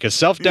me because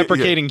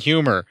self-deprecating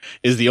humor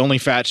is the only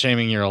fat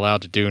shaming you're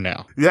allowed to do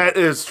now. That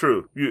is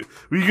true. You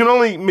can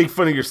only make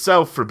fun of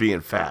yourself for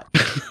being fat.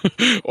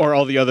 Or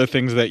all the other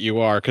things that you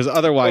are, because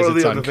otherwise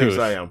it's uncouth. Things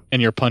I am.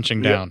 And you're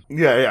punching down.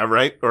 Yeah,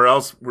 right? Or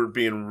else we're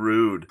being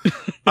rude.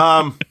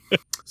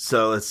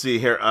 So let's see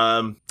here.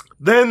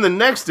 Then the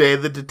next day,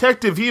 the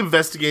detective, he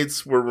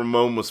investigates where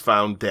Ramon was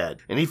found dead.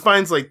 And he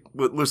finds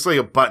what looks like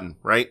a button,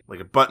 right? Like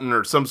a button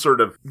or some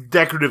sort of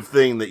decorative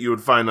thing that you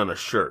would find on a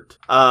shirt.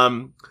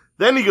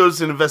 Then he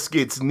goes and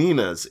investigates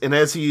Nina's. And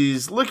as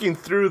he's looking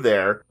through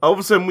there, all of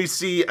a sudden we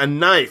see a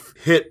knife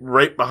hit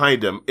right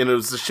behind him. And it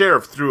was the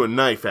sheriff threw a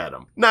knife at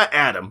him. Not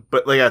at him,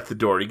 but at the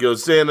door. He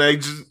goes, and I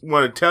just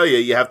want to tell you,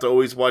 you have to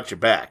always watch your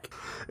back.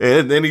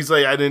 And then he's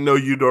like, I didn't know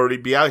you'd already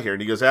be out here.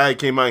 And he goes, I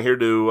came out here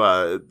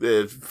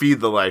to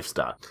feed the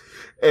livestock.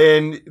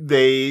 And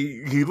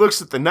he looks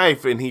at the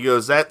knife and he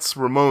goes, that's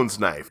Ramon's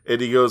knife.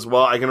 And he goes,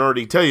 well, I can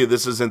already tell you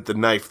this isn't the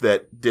knife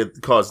that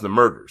did cause the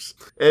murders.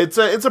 It's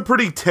a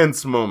pretty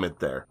tense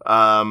moment there.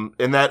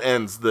 And that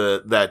ends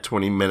that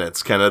 20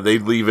 minutes. Kind of, they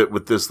leave it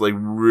with this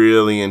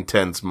really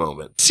intense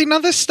moment. See, now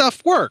this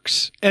stuff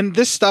works and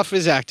this stuff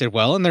is acted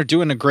well and they're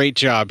doing a great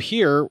job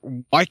here.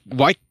 Why,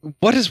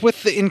 what is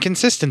with the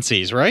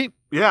inconsistencies, right?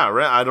 Yeah,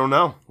 right. I don't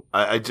know.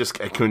 I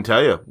couldn't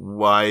tell you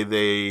why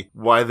they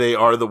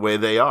are the way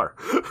they are.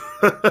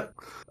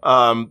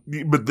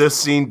 But this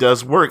scene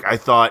does work. I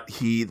thought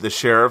the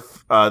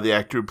sheriff, the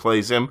actor who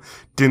plays him,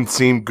 didn't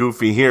seem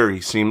goofy here. He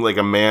seemed like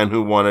a man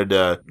who wanted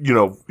to,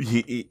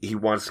 he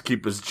wants to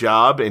keep his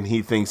job, and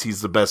he thinks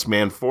he's the best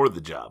man for the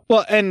job.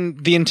 Well,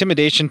 and the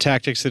intimidation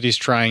tactics that he's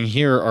trying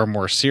here are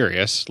more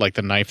serious, like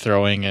the knife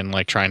throwing and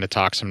like trying to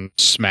talk some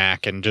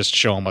smack and just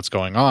show him what's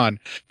going on.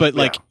 But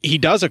like he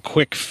does a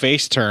quick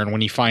face turn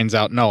when he finds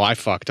out, no, I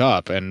fucked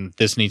up and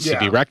this needs to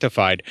be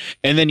rectified.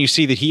 And then you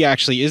see that he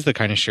actually is the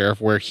kind of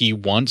sheriff where he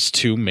wants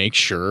to make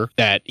sure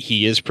that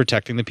he is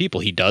protecting the people.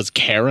 He does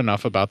care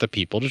enough about the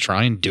people to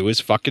try and do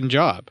his fucking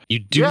job. You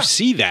do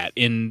see that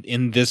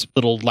in this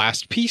little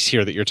last piece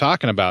here that you're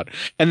talking about.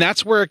 And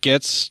that's where it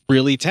gets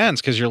really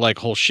tense, because you're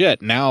like, oh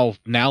shit, now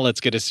let's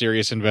get a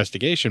serious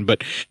investigation.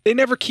 But they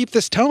never keep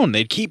this tone.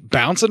 They keep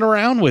bouncing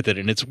around with it,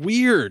 and it's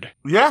weird.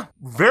 Yeah,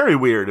 very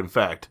weird, in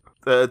fact.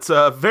 It's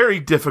very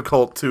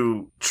difficult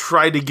to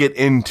try to get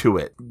into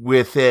it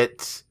with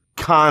it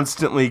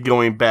constantly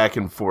going back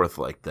and forth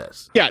like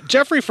this. Yeah,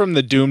 Jeffrey from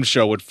the Doom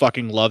Show would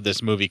fucking love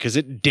this movie because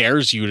it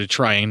dares you to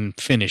try and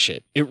finish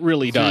it. It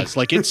really does.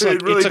 Like it's like,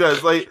 it really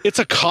does. Like it's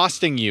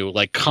accosting you,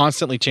 like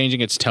constantly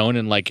changing its tone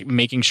and like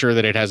making sure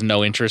that it has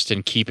no interest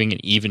in keeping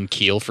an even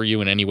keel for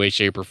you in any way,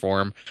 shape, or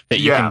form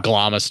that you can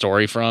glom a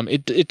story from.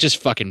 It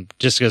just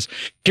goes,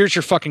 here's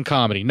your fucking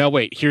comedy. No,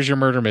 wait, here's your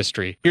murder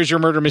mystery. Here's your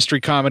murder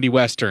mystery comedy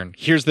western.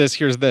 Here's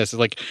this. It's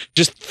like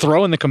just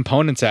throwing the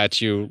components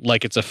at you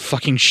like it's a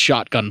fucking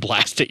shotgun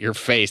blast at your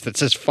face that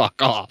says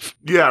fuck off.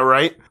 Yeah,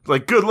 right?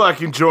 Like, good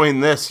luck enjoying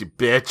this, you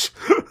bitch.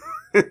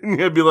 And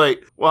you'd be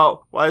like,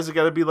 well, why is it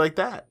got to be like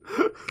that?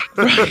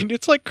 Right?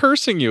 It's like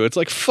cursing you. It's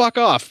like, fuck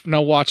off.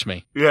 Now watch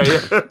me. Yeah.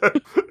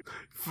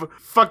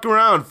 Fuck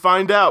around.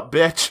 Find out,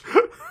 bitch.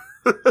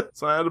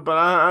 But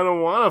I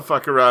don't want to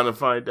fuck around and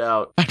find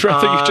out. I'd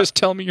rather you just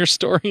tell me your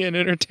story and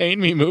entertain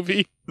me,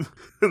 movie.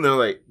 And they're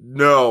like,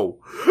 no.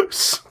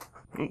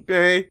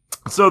 Okay.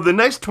 So the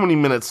next 20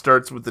 minutes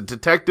starts with the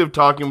detective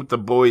talking with the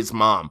boy's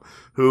mom,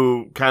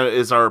 who kind of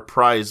is our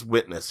prize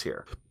witness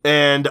here.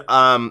 And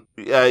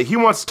he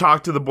wants to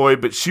talk to the boy,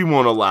 but she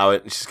won't allow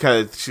it.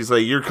 She's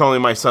like, you're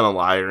calling my son a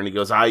liar. And he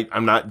goes,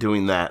 I'm not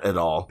doing that at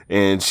all.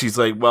 And she's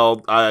like, well,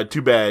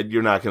 too bad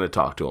you're not going to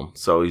talk to him.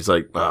 So he's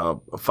like,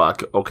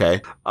 fuck.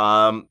 Okay.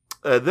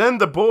 Then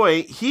the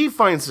boy, he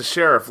finds the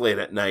sheriff late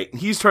at night,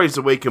 and he tries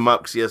to wake him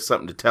up because he has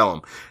something to tell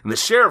him. And the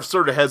sheriff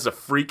sort of has a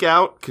freak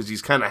out because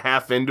he's kind of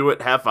half into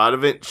it, half out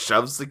of it,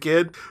 shoves the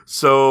kid.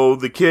 So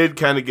the kid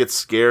kind of gets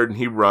scared and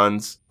he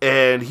runs.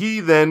 And he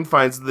then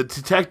finds the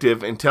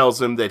detective and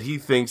tells him that he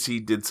thinks he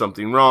did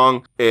something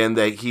wrong and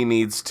that he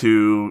needs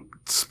to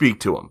speak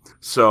to him.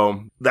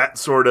 So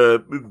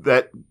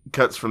that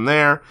cuts from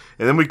there.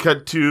 And then we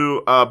cut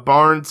to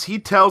Barnes. He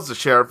tells the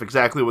sheriff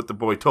exactly what the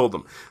boy told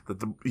him,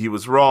 that he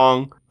was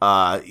wrong.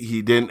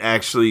 He didn't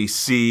actually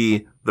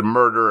see the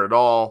murder at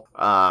all.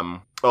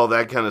 All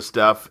that kind of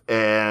stuff.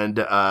 And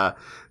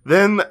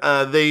then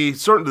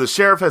the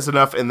sheriff has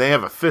enough and they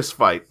have a fist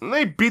fight. And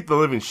they beat the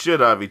living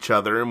shit out of each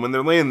other. And when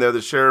they're laying there,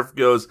 the sheriff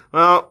goes,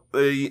 well,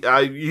 the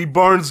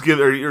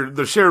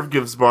sheriff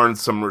gives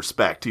Barnes some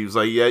respect. He was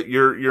like, yeah,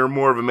 you're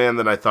more of a man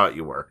than I thought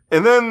you were.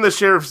 And then the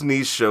sheriff's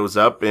niece shows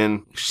up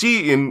and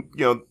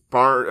the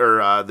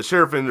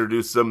sheriff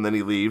introduces him, then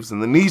he leaves,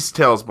 and the niece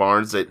tells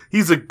Barnes that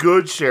he's a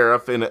good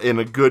sheriff and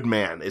a good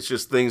man. It's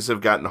just things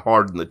have gotten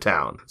hard in the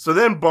town. So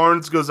then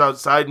Barnes goes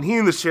outside, and he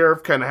and the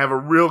sheriff kind of have a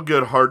real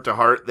good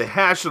heart-to-heart. They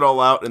hash it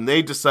all out, and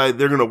they decide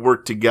they're going to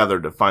work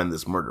together to find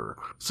this murderer.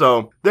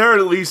 So there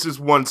at least is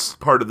one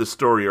part of the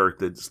story arc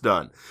that's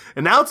done.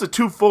 And now it's a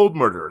twofold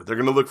murderer. They're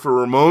going to look for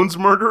Ramon's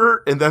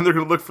murderer, and then they're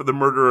going to look for the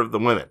murderer of the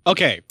women.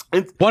 Okay.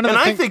 I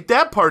think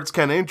that part's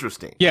kind of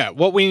interesting. Yeah,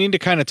 what we need to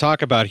kind of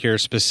talk about here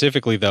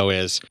specifically, though,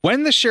 is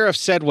when the sheriff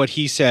said what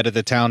he said at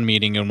the town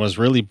meeting and was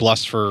really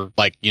bluster,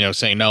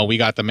 saying, no, we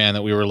got the man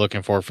that we were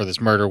looking for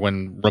this murder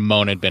when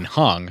Ramon had been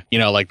hung.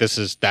 This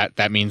is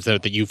that means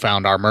that you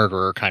found our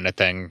murderer kind of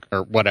thing,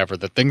 or whatever,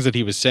 the things that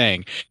he was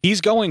saying.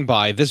 He's going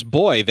by this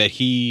boy that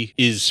he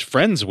is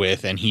friends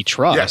with and he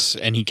trusts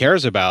and he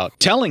cares about,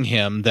 telling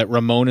him that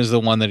Ramon is the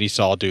one that he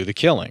saw do the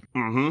killing.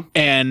 Mm-hmm.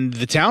 And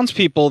the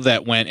townspeople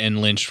that went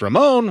and lynched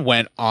Ramon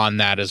went on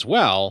that as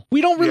well.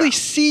 We don't really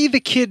see the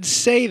kid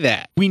say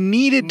that. We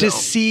needed to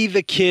see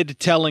the kid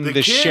telling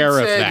the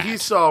sheriff said that. He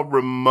saw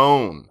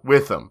Ramon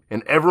with him,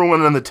 and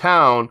everyone in the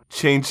town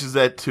changes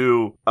that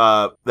to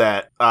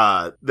that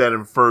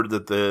inferred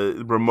that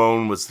the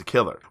Ramon was the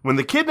killer. When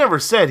the kid never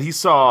said he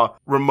saw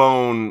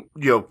Ramon,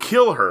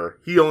 kill her,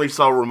 he only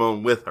saw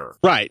Ramon with her.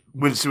 Right.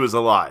 When she was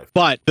alive.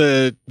 But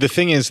the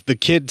thing is, the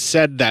kid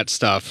said that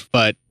stuff,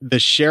 but the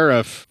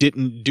sheriff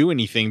didn't do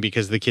anything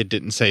because the kid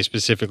didn't say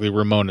specifically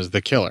Ramon is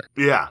the killer.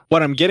 Yeah.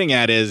 What I'm getting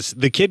at is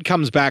the kid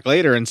comes back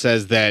later and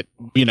says that,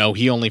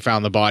 he only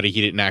found the body.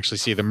 He didn't actually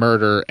see the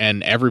murder.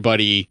 And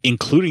everybody,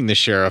 including the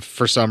sheriff,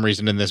 for some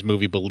reason in this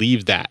movie,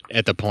 believed that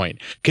at the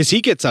point. Because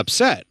he gets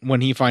upset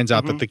when he finds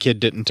out that the kid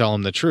didn't tell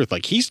him the truth.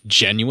 Like, he's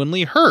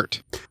genuinely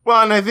hurt.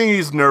 Well, and I think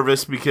he's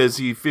nervous because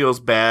he feels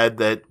bad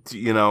that,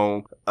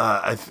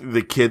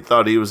 the kid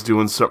thought he was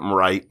doing something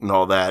right and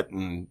all that.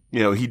 And,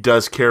 he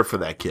does care for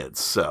that kid.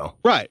 So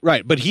Right.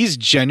 But he's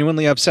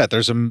genuinely upset.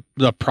 There's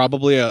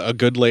probably a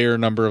good layer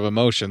number of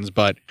emotions,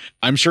 but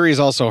I'm sure he's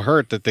also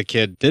hurt that the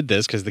kid did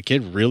this because the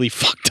kid really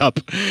fucked up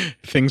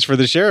things for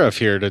the sheriff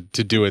here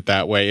to do it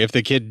that way. If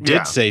the kid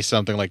did say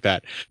something like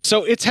that.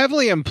 So it's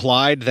heavily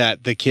implied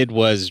that the kid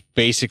was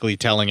basically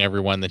telling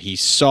everyone that he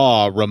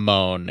saw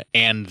Ramon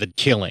and the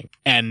killing.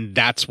 And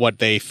that's what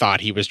they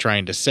thought he was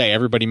trying to say.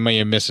 Everybody may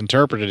have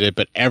misinterpreted it,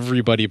 but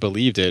everybody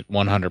believed it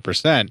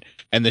 100%.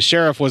 And the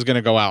sheriff was going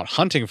to go out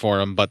hunting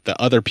for him, but the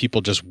other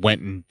people just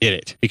went and did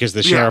it because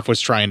the sheriff was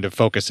trying to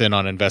focus in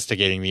on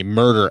investigating the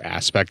murder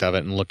aspect of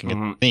it and looking at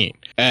the scene.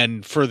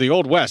 And for the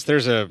Old West,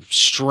 there's a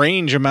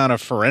strange amount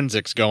of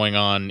forensics going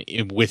on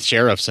with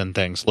sheriffs and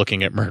things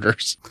looking at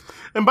murders.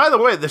 And by the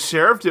way, the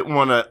sheriff didn't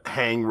want to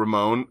hang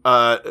Ramon.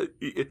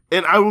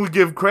 And I will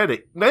give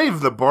credit. Not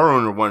even the bar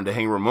owner wanted to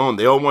hang Ramon.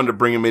 They all wanted to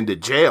bring him into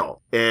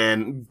jail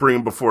and bring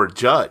him before a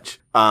judge.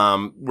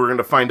 We're going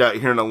to find out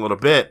here in a little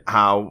bit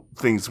how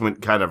things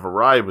went kind of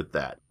awry with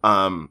that.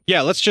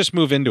 Let's just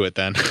move into it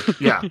then.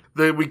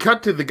 We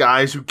cut to the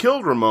guys who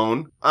killed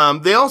Ramon.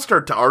 They all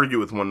start to argue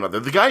with one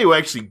another. The guy who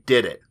actually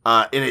did it.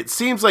 And it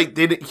seems like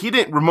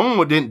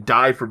Ramon didn't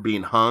die for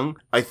being hung.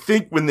 I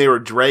think when they were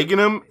dragging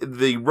him,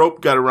 the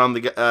rope got around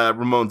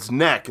Ramon's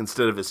neck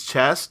instead of his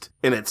chest,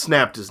 and it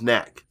snapped his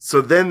neck. So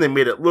then they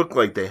made it look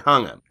like they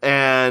hung him.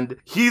 And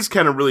he's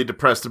kind of really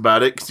depressed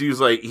about it because he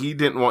was like,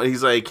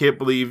 I can't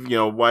believe,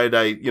 why did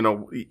I,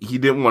 he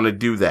didn't want to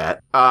do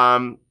that.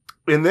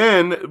 And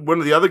then one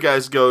of the other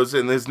guys goes,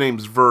 and his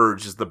name's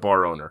Verge, is the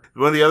bar owner.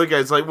 One of the other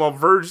guys like, well,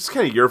 Verge, it's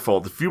kind of your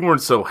fault. If you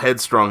weren't so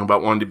headstrong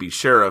about wanting to be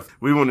sheriff,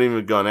 we wouldn't even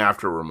have gone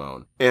after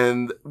Ramon.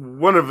 And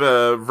one of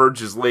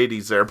Verge's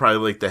ladies there,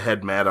 probably like the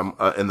head madam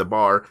in the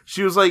bar,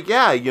 she was like,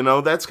 yeah,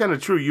 that's kind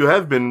of true. You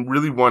have been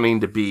really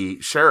wanting to be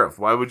sheriff.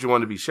 Why would you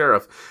want to be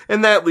sheriff?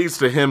 And that leads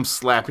to him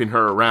slapping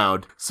her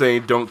around,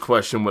 saying, don't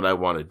question what I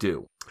want to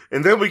do.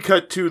 And then we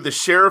cut to the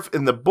sheriff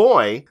and the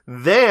boy.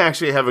 They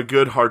actually have a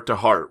good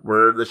heart-to-heart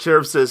where the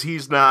sheriff says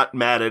he's not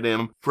mad at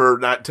him for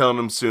not telling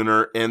him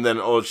sooner. And then,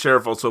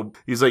 sheriff also,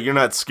 he's like, you're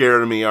not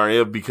scared of me, are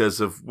you?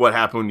 Because of what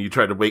happened when you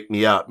tried to wake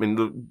me up. And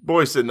the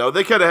boy said, no,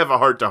 they kind of have a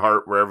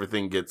heart-to-heart where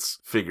everything gets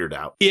figured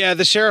out. Yeah,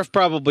 the sheriff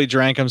probably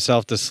drank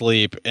himself to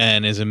sleep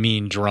and is a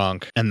mean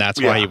drunk. And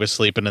that's why he was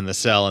sleeping in the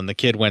cell. And the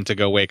kid went to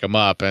go wake him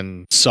up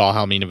and saw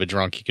how mean of a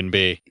drunk he can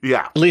be.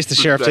 Yeah. At least the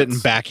sheriff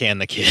didn't backhand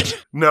the kid.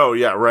 No,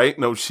 yeah, right?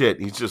 No shit.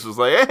 He just was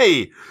like,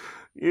 hey,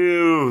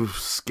 you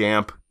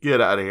scamp, get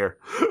out of here.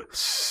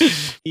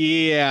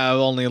 Yeah,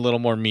 only a little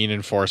more mean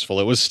and forceful.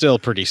 It was still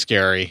pretty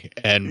scary.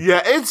 And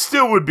yeah, it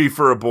still would be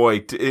for a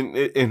boy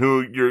in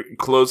who you're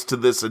close to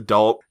this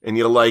adult and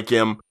you like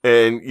him.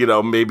 And,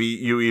 maybe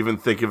you even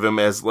think of him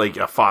as like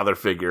a father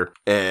figure.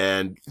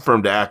 And for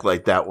him to act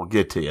like that will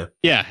get to you.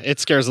 Yeah,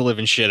 it scares the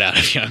living shit out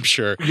of you, I'm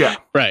sure. Yeah.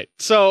 Right.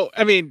 So,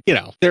 I mean,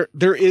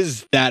 there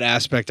is that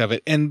aspect of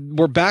it. And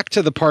we're back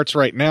to the parts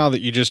right now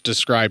that you just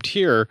described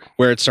here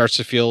where it starts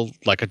to feel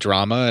like a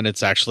drama and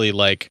it's actually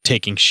like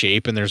taking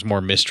shape and there's more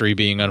mystery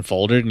being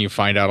unfolded and you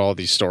find out all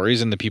these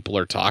stories and the people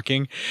are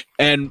talking.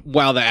 And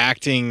while the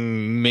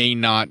acting may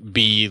not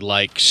be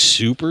like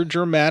super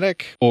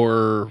dramatic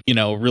or,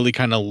 really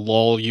kind of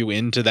lull you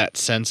into that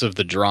sense of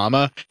the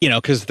drama,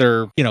 because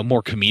they're,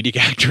 more comedic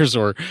actors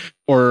or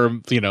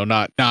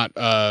not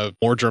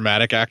more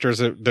dramatic actors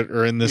that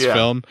are in this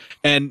film.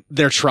 And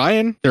they're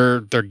trying,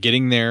 they're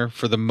getting there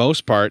for the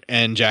most part.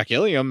 And Jack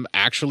Illiam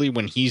actually,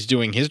 when he's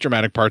doing his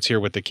dramatic parts here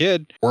with the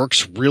kid,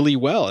 works really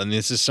well. And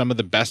this is some of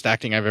the best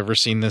acting I've ever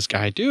seen this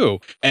guy do.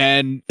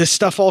 And this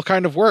stuff all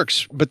kind of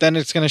works, but then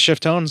it's going to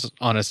shift tones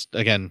on us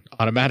again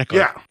automatically.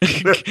 Yeah.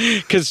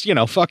 Because,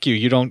 fuck you.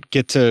 You don't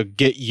get to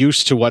get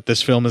used to what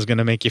this film is going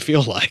to make you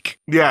feel like.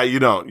 Yeah, you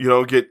don't. You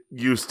don't get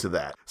used to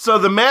that. So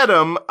the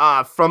madam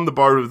from the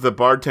bar with the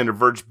bartender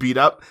Verge beat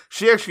up,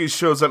 she actually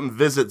shows up and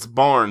visits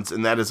Barnes,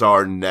 and that is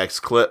our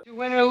next clip. You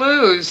win or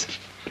lose?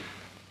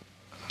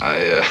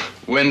 I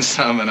win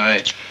some and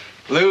I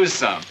lose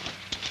some.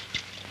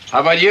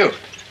 How about you?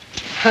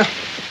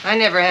 I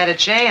never had a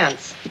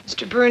chance.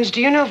 Mr. Burns,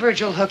 do you know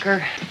Virgil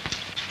Hooker?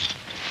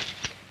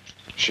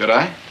 Should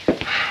I?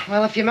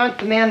 Well, if you meant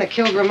the man that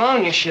killed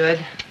Ramon, you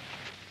should.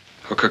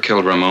 Hooker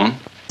killed Ramon?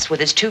 It's with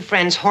his two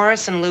friends,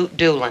 Horace and Lute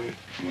Doolin.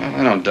 Well,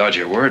 I don't dodge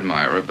your word,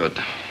 Myra, but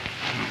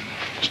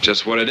it's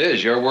just what it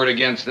is. Your word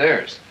against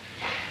theirs.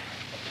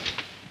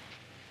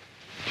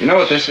 Do you know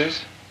what this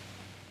is?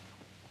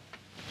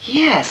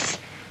 Yes.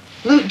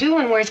 Lute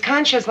Doolin wears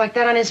conchas like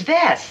that on his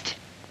vest.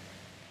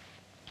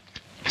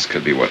 This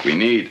could be what we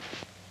need.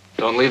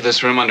 Don't leave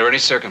this room under any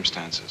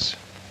circumstances.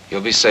 You'll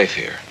be safe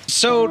here.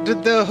 So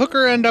did the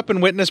hooker end up in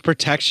witness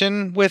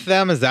protection with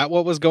them? Is that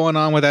what was going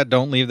on with that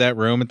don't leave that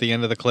room at the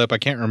end of the clip? I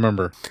can't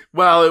remember.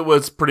 Well, it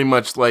was pretty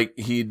much like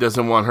he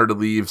doesn't want her to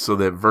leave so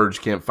that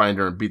Verge can't find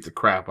her and beat the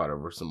crap out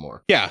of her some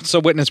more. Yeah, so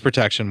witness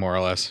protection, more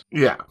or less.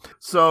 Yeah.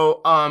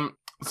 So,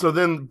 So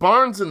then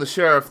Barnes and the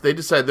sheriff, they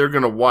decide they're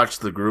going to watch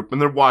the group,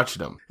 and they're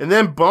watching them. And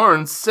then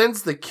Barnes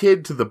sends the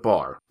kid to the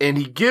bar, and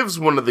he gives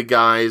one of the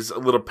guys a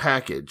little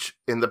package.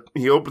 And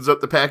he opens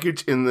up the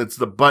package, and it's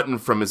the button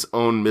from his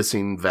own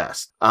missing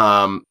vest.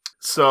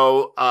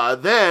 So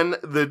then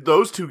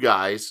those two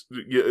guys,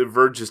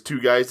 Verge's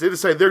two guys, they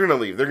decide they're going to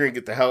leave. They're going to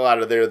get the hell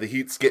out of there. The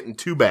heat's getting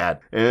too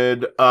bad.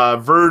 And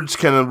Verge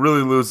kind of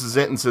really loses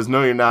it and says,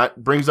 no, you're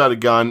not. Brings out a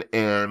gun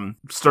and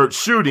starts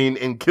shooting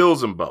and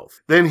kills them both.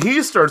 Then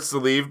he starts to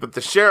leave, but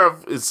the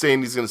sheriff is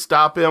saying he's going to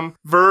stop him.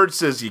 Verge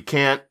says you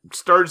can't.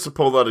 Starts to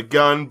pull out a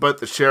gun, but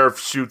the sheriff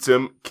shoots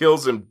him,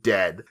 kills him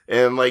dead.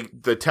 And like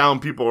the town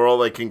people are all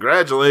like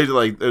congratulating,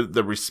 like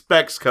the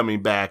respect's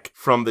coming back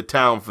from the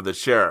town for the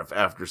sheriff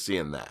after seeing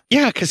that.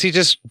 Yeah, because he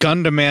just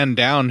gunned a man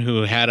down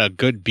who had a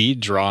good bead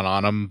drawn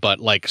on him, but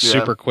like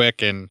super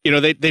quick. And, you know,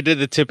 they did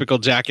the typical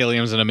Jack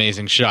Illiam's an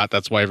amazing shot.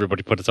 That's why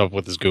everybody puts up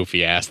with his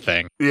goofy ass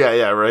thing.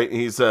 Yeah, right.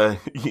 He's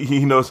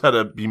he knows how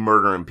to be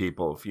murdering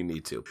people if you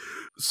need to.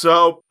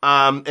 So,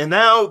 and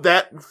now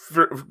that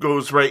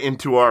goes right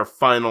into our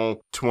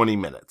final 20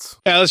 minutes.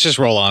 Yeah, let's just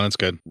roll on. It's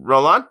good.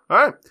 Roll on? All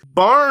right.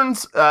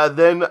 Barnes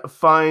then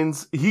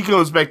he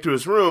goes back to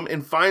his room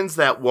and finds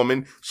that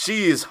woman.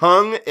 She is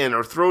hung and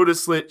her throat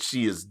is slit.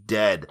 She is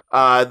dead.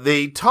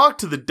 They talk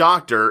to the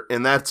doctor,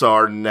 and that's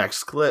our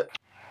next clip.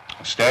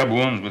 Stab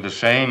wounds were the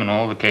same in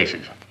all the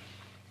cases.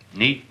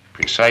 Neat,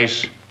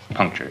 precise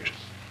punctures.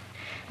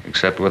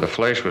 Except where the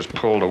flesh was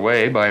pulled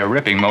away by a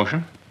ripping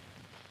motion.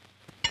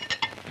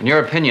 In your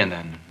opinion,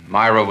 then,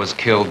 Myra was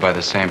killed by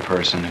the same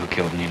person who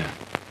killed Nina?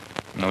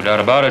 No doubt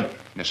about it.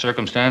 The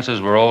circumstances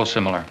were all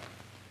similar.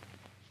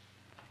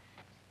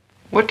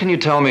 What can you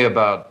tell me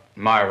about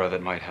Myra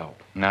that might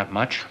help? Not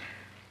much.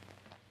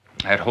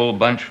 That whole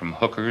bunch from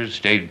hookers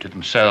stayed to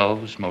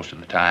themselves most of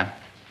the time.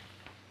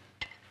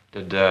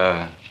 Did,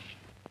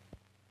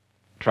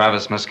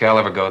 Travis Mescal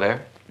ever go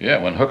there? Yeah,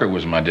 when Hooker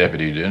was my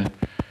deputy, he did.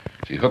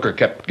 See, Hooker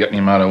kept getting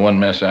him out of one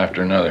mess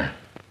after another.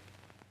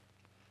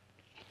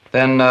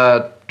 Then,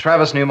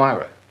 Travis knew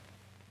Myra?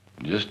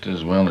 Just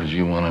as well as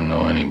you want to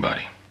know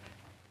anybody.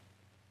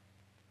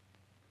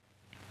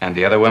 And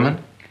the other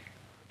women?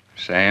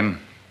 Same.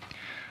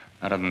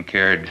 None of them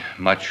cared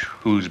much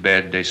whose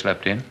bed they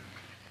slept in.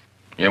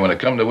 Yeah, when it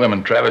come to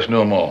women, Travis knew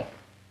them all.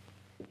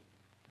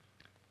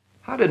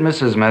 How did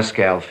Mrs.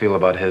 Mescal feel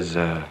about his,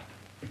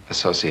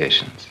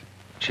 associations?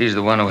 She's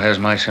the one who has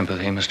my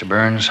sympathy, Mr.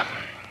 Burns.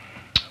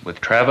 With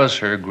Travis,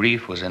 her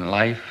grief was in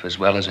life as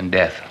well as in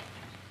death.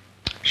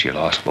 She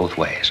lost both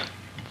ways.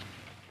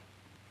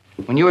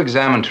 When you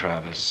examined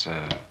Travis,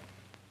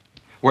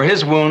 were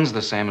his wounds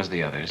the same as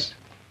the others?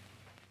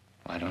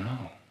 I don't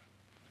know.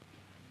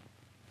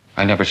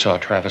 I never saw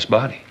Travis'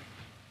 body.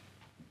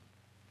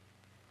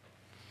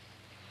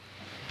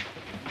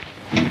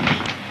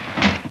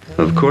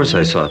 Of course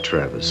I saw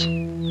Travis.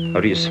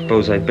 How do you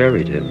suppose I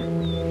buried him?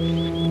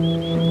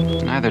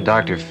 Neither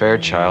Dr.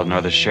 Fairchild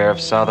nor the sheriff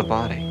saw the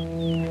body.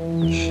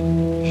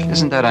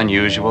 Isn't that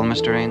unusual,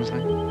 Mr.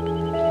 Ainsley?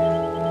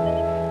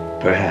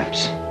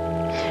 Perhaps.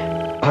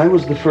 I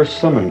was the first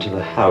summoned to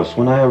the house.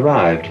 When I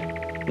arrived,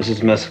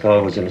 Mrs.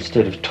 Mescal was in a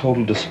state of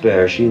total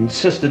despair. She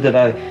insisted that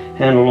I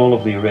handle all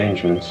of the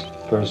arrangements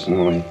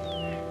personally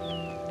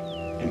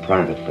and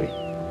privately.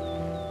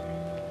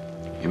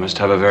 You must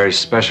have a very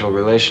special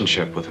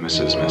relationship with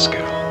Mrs.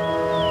 Mescal.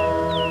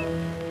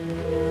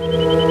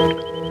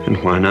 And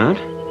why not?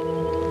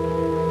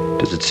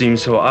 Does it seem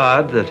so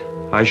odd that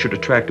I should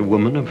attract a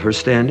woman of her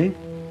standing?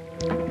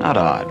 Not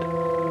odd.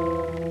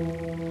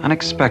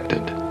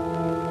 Unexpected.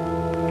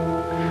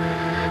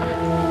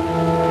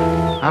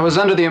 I was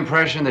under the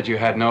impression that you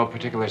had no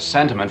particular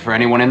sentiment for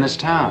anyone in this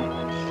town.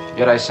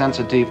 Yet I sense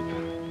a deep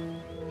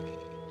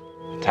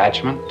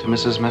attachment to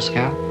Mrs.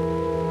 Mescal.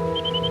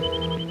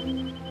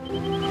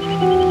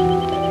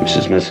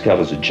 Mrs. Mescal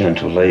is a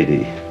gentle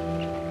lady.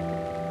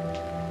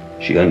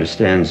 She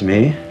understands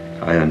me.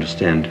 I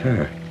understand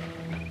her.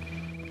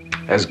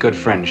 As good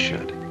friends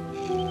should.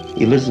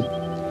 Elizabeth.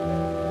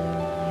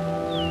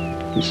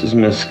 Mrs.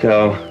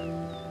 Mescal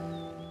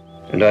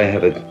and I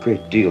have a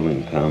great deal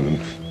in common.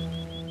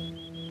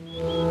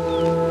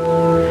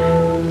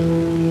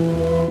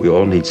 We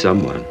all need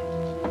someone.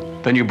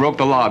 Then you broke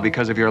the law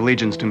because of your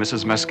allegiance to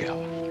Mrs. Mescal.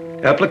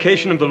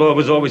 Application of the law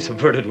was always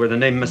subverted where the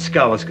name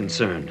Mescal is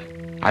concerned.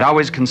 I'd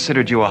always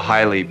considered you a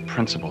highly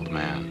principled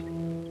man.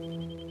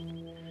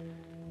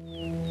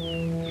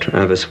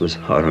 Travis was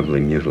horribly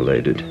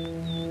mutilated.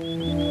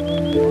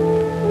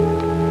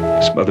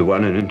 His mother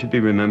wanted him to be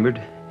remembered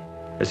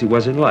as he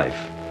was in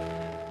life,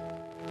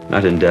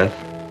 not in death.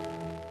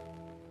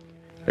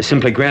 I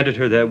simply granted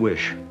her that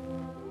wish.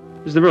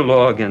 Is there a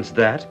law against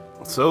that?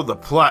 So the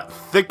plot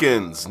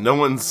thickens. No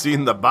one's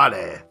seen the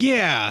body.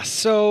 Yeah,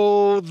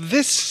 so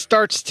this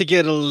starts to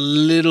get a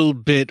little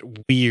bit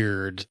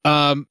weird.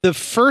 The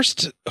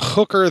first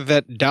hooker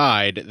that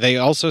died, they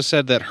also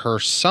said that her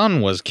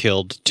son was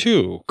killed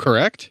too,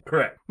 correct?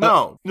 Correct.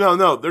 No.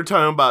 They're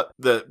talking about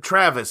the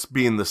Travis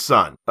being the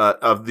son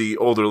of the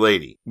older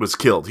lady was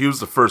killed. He was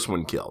the first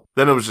one killed.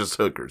 Then it was just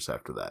hookers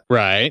after that.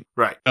 Right.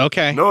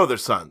 Okay. No other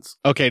sons.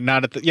 Okay,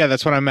 not at the... Yeah,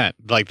 that's what I meant.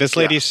 Like, this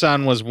lady's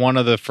son was one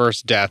of the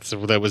first deaths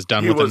that was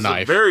done with a knife. He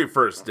was the very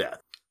first death.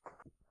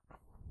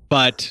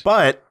 But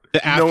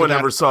no one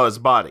ever saw his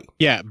body.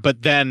 Yeah,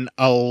 but then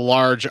a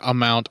large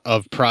amount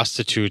of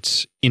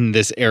prostitutes in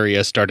this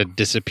area started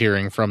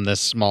disappearing from this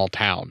small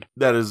town.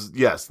 That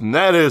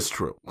is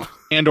true.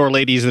 And or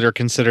ladies that are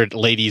considered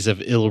ladies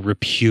of ill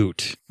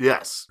repute.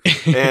 Yes.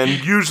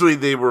 And usually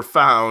they were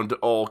found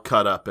all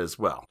cut up as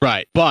well.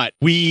 Right. But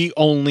we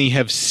only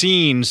have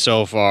seen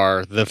so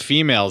far the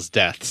female's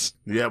deaths.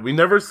 Yeah, we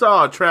never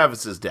saw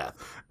Travis's death.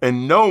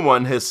 And no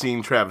one has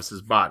seen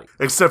Travis's body,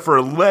 except for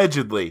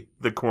allegedly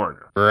the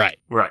coroner. Right.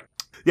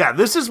 Yeah,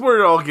 this is where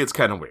it all gets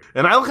kind of weird.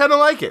 And I kind of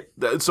like it.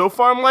 So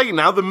far, I'm liking it.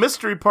 Now the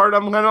mystery part,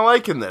 I'm kind of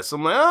liking this.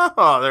 I'm like,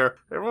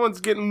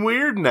 everyone's getting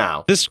weird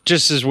now. This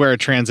just is where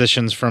it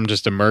transitions from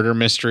just a murder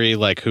mystery,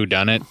 like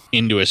whodunit,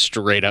 into a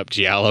straight-up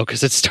giallo,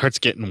 because it starts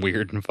getting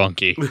weird and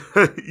funky.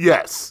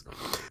 Yes.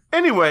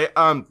 Anyway,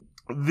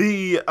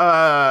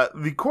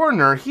 the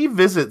coroner, he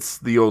visits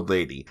the old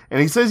lady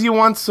and he says he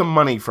wants some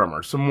money from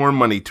her, some more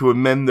money to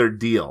amend their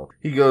deal.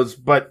 He goes,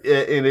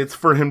 and it's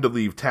for him to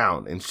leave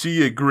town. And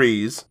she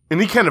agrees. And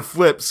he kind of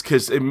flips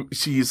because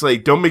she's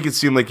like, don't make it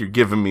seem like you're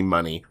giving me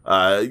money.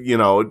 He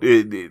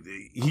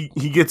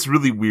gets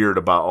really weird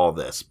about all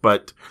this,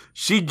 but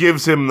she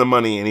gives him the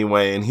money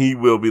anyway, and he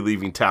will be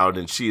leaving town,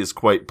 and she is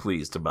quite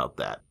pleased about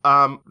that.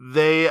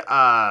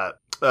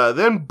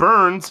 Then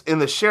Burns and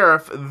the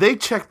sheriff, they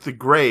check the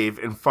grave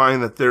and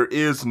find that there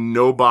is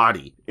no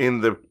body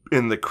in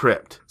the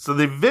crypt. So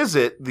they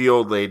visit the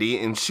old lady,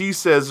 and she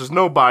says there's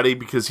no body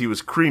because he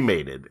was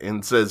cremated,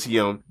 and says,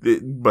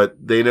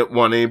 but they didn't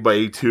want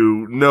anybody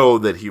to know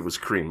that he was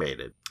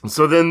cremated.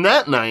 So then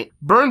that night,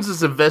 Burns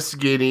is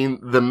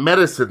investigating the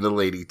medicine the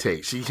lady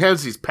takes. She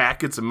has these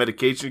packets of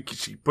medication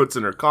she puts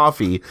in her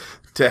coffee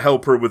to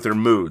help her with her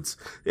moods.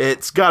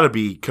 It's got to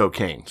be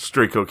cocaine,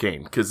 straight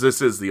cocaine, because this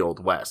is the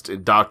Old West,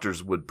 and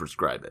doctors would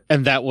prescribe it.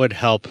 And that would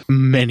help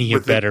many a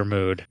better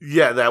mood.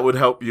 Yeah, that would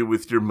help you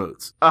with your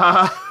moods.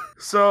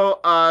 So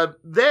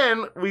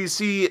then we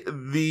see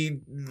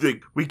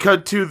we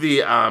cut to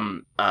the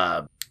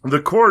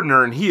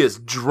coroner, and he is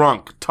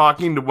drunk,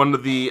 talking to one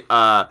of the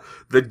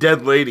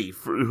dead lady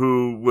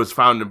who was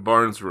found in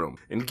Barnes' room.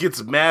 And he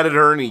gets mad at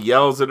her, and he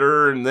yells at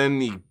her, and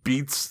then he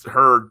beats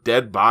her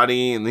dead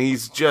body, and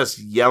he's just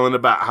yelling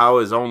about how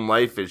his own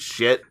life is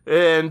shit.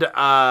 And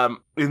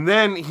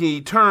then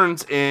he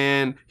turns,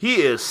 and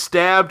he is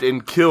stabbed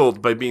and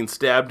killed by being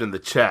stabbed in the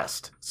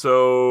chest.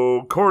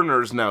 So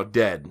coroner's now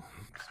dead.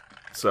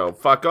 So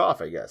fuck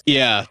off, I guess.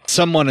 Yeah,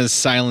 someone is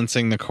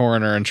silencing the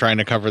coroner and trying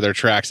to cover their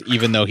tracks,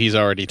 even though he's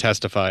already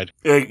testified.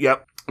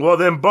 Yep. Well,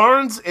 then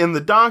Barnes and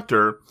the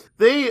doctor,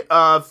 they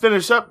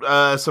finish up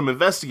some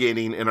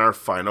investigating in our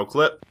final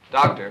clip.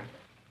 Doctor,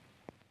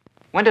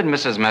 when did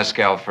Mrs.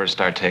 Mescal first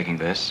start taking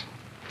this?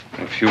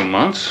 A few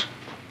months.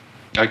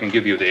 I can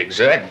give you the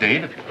exact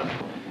date if you like.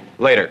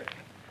 Later.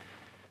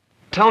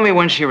 Tell me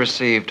when she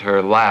received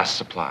her last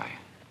supply.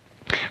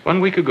 1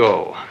 week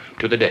ago,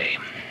 to the day.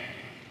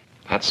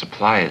 That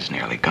supply is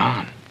nearly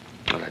gone.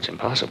 Well, that's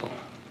impossible.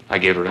 I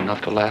gave her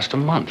enough to last a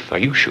month. Are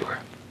you sure?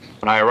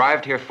 When I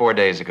arrived here 4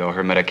 days ago,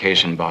 her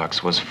medication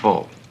box was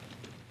full.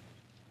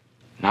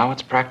 Now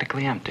it's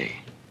practically empty.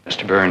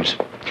 Mr. Burns,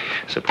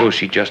 suppose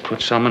she just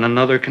put some in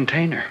another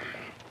container.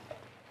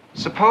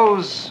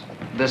 Suppose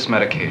this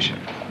medication,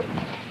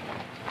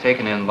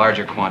 taken in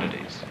larger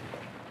quantities,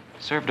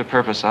 served a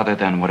purpose other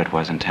than what it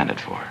was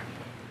intended for.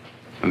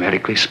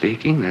 Medically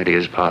speaking, that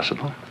is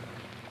possible.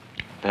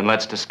 Then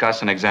let's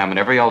discuss and examine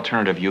every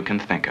alternative you can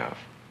think of.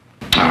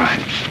 All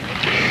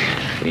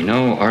right. We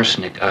know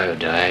arsenic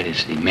iodide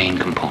is the main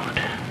component.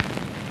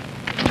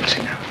 Let's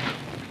see now.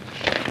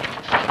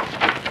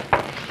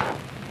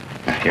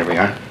 Here we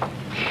are.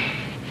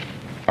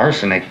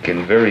 Arsenic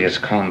in various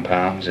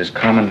compounds is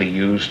commonly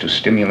used to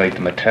stimulate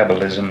the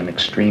metabolism in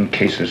extreme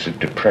cases of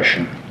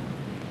depression.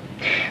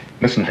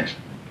 Listen to this.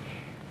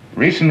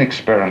 Recent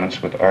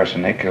experiments with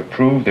arsenic have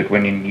proved that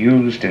when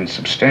used in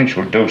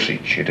substantial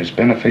dosage, it is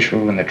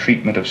beneficial in the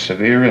treatment of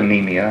severe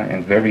anemia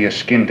and various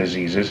skin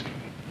diseases,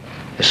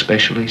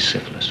 especially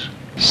syphilis.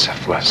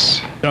 Syphilis.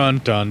 Dun,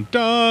 dun,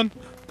 dun.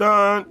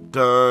 Dun,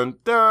 dun,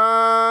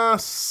 dun.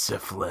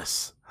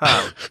 Syphilis.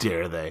 How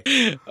dare they?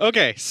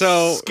 Okay,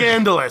 so...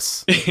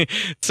 Scandalous.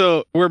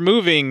 So we're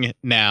moving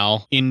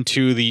now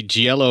into the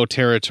giallo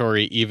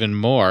territory even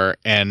more,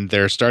 and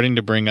they're starting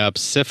to bring up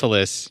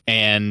syphilis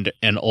and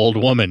an old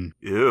woman.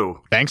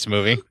 Ew. Thanks,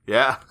 movie.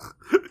 Yeah.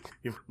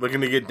 You looking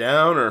to get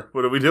down, or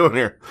what are we doing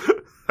here?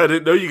 I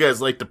didn't know you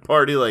guys like to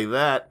party like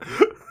that.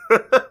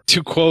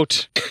 To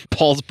quote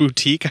Paul's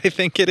Boutique, I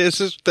think it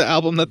is the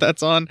album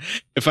that's on.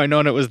 If I'd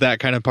known it was that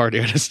kind of party,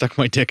 I'd have stuck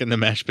my dick in the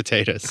mashed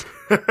potatoes.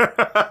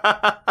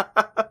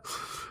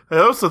 I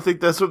also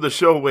think that's from the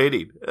show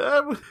Waiting.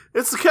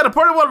 It's the kind of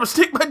party I want to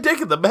stick my dick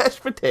in the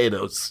mashed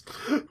potatoes.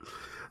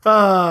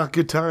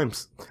 Good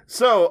times.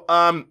 So,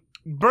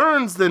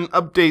 Barnes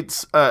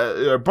updates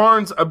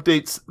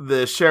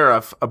the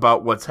sheriff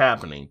about what's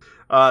happening.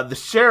 The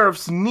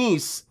sheriff's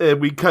niece,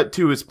 we cut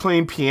to, is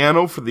playing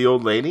piano for the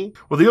old lady.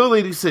 Well, the old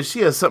lady says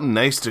she has something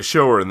nice to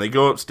show her, and they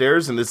go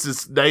upstairs, and it's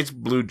this nice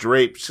blue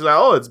drape. She's like,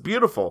 oh, it's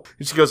beautiful.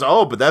 And she goes,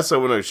 oh, but that's what I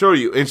want to show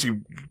you. And she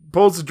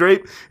pulls the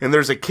drape, and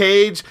there's a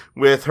cage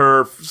with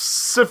her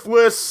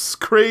syphilis,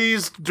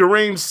 crazed,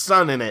 deranged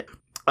son in it.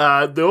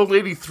 The old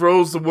lady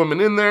throws the woman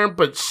in there,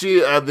 but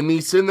the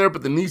niece in there,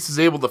 but the niece is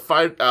able to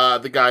fight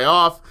the guy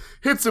off,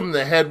 hits him in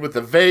the head with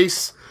a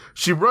vase.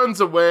 She runs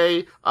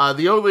away.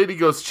 The old lady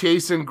goes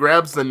chasing,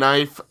 grabs the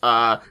knife.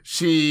 The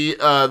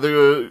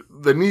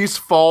niece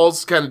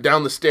falls kind of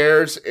down the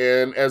stairs,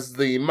 and as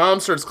the mom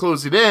starts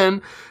closing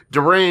in,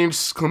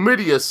 deranged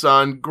chlamydia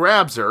son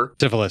grabs her.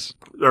 Syphilis.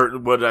 Or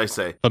what did I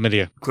say?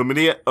 Chlamydia.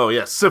 Chlamydia? Oh,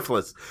 yeah,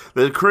 syphilis.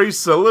 The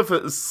crazed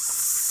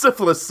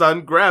syphilis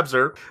son grabs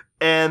her.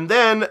 And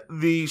then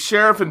the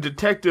sheriff and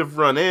detective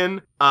run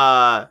in.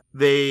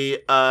 They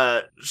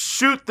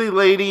shoot the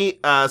lady,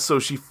 so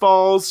she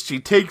falls. She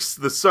takes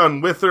the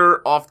son with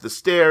her off the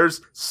stairs,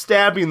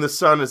 stabbing the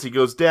son as he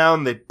goes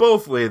down. They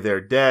both lay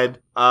there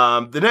dead.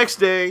 The next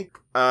day,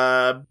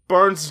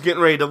 Barnes is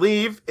getting ready to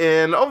leave,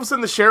 and all of a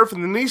sudden the sheriff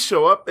and the niece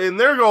show up, and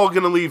they're all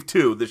gonna leave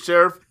too. The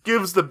sheriff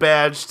gives the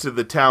badge to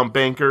the town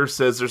banker,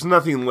 says there's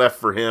nothing left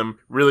for him,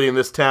 really, in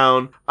this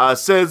town,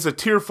 says a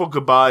tearful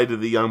goodbye to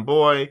the young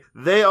boy.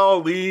 They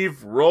all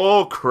leave,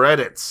 roll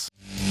credits.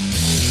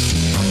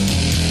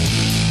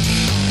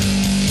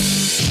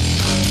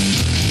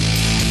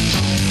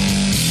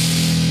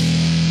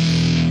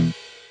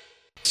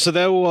 So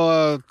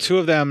though two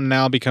of them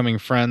now becoming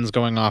friends,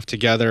 going off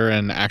together,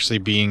 and actually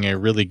being a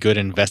really good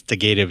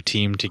investigative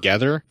team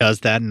together, does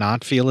that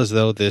not feel as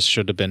though this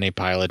should have been a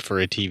pilot for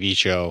a TV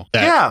show?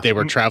 That they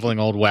were traveling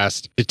Old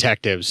West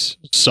detectives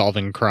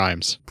solving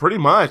crimes. Pretty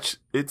much.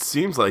 It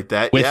seems like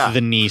that, with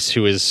the niece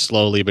who is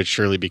slowly but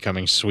surely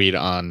becoming sweet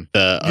on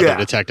the other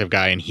detective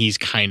guy, and he's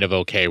kind of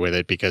okay with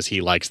it because he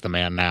likes the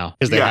man now.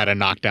 Because they had a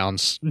knockdown,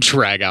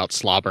 drag-out,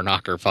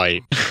 slobber-knocker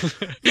fight.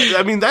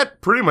 I mean, that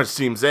pretty much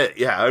seems it.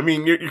 Yeah, I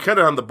mean, you're kind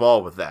of on the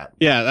ball with that.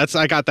 Yeah,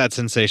 I got that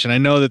sensation. I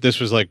know that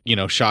this was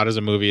shot as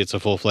a movie. It's a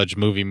full-fledged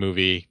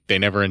movie. They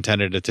never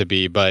intended it to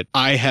be, but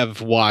I have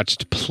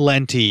watched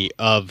plenty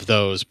of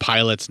those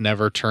pilots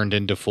never turned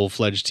into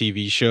full-fledged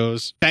TV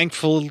shows.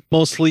 Thankful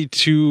mostly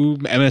to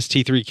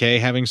MST3K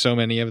having so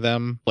many of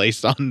them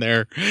placed on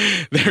their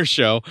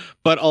show,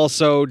 but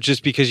also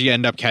just because you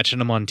end up catching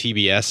them on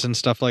TBS and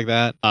stuff like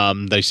that.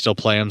 They still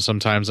play them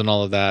sometimes and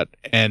all of that.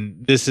 And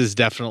this is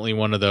definitely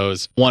one of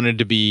those wanted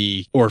to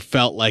be or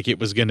felt like it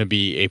was going to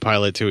be a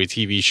pilot to a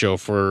TV show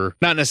for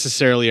not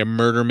necessarily a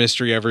murder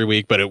mystery every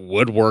week, but it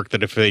would work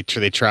that if they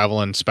travel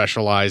and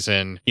specialize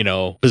in,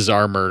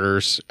 bizarre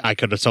murders. I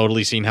could have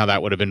totally seen how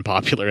that would have been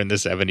popular in the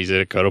 70s and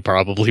it could have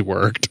probably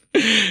worked.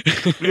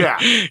 Yeah.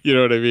 You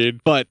know what I mean?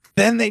 But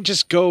then they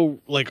just go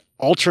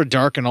ultra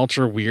dark and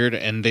ultra weird,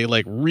 and they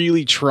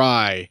really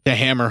try to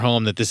hammer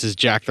home that this is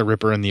Jack the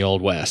Ripper in the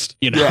Old West.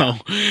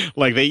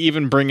 They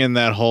even bring in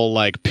that whole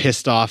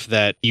pissed off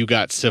that you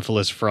got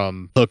syphilis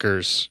from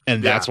hookers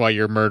and that's why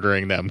you're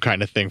murdering them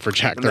kind of thing for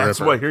Jack the Ripper. That's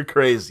why you're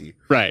crazy.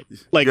 Right.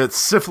 You got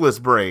syphilis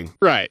brain.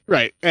 Right.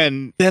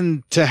 And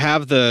then to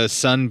have the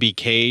son be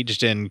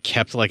caged and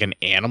kept like an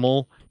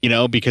animal,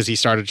 because he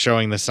started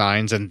showing the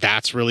signs, and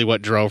that's really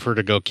what drove her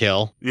to go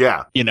kill.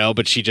 Yeah.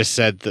 But she just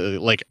said,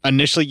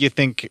 initially you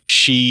think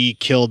she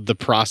killed the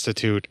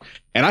prostitute.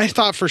 And I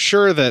thought for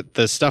sure that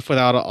the stuff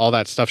without all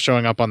that stuff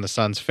showing up on the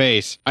son's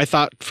face, I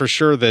thought for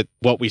sure that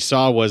what we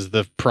saw was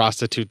the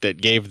prostitute that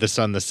gave the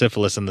son the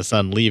syphilis and the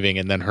son leaving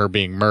and then her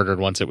being murdered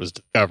once it was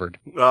discovered.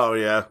 Oh,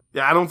 yeah.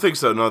 Yeah, I don't think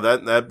so. No,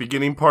 that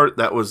beginning part,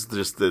 that was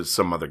just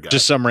some other guy.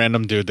 Just some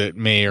random dude that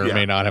may or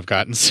may not have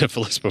gotten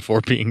syphilis before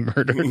being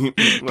murdered.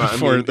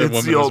 The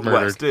woman the Old was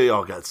murdered. West. They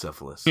all got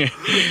syphilis.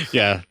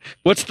 Yeah.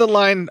 What's the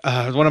line?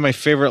 One of my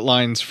favorite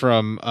lines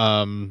from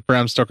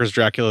Bram Stoker's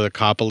Dracula that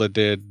Coppola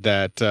did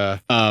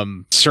that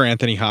Sir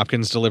Anthony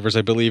Hopkins delivers.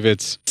 I believe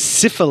it's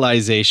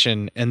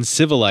syphilization and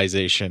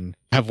civilization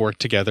have worked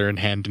together in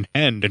hand,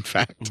 in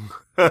fact.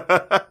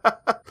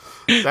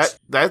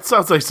 That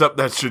sounds like something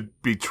that should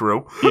be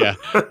true. Yeah.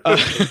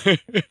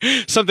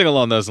 Something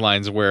along those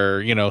lines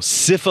where,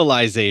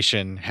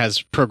 civilization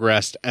has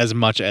progressed as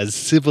much as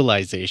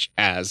civilization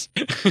has.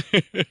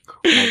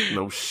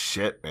 No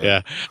shit,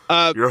 man.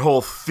 Yeah. Your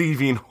whole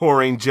thieving,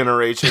 whoring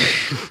generation.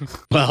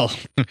 Well,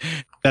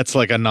 that's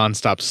like a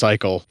nonstop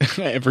cycle.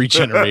 Every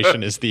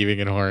generation is thieving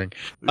and whoring.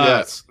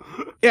 Yes.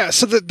 Yeah,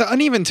 so the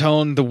uneven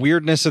tone, the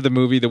weirdness of the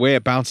movie, the way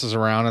it bounces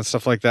around and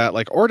stuff like that,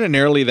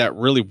 ordinarily that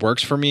really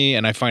works for me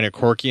and I find it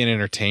quirky and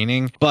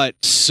entertaining. But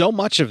so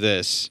much of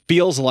this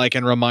feels like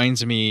and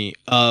reminds me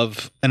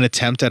of an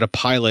attempt at a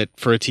pilot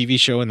for a TV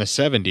show in the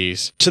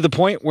 70s, to the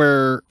point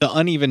where the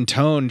uneven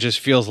tone just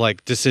feels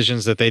like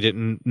decisions that they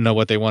didn't know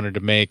what they wanted to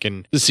make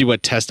and to see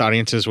what test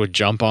audiences would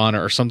jump on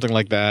or something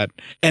like that.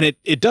 And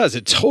it does.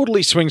 It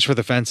totally swings for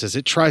the fences.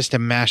 It tries to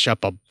mash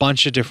up a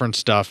bunch of different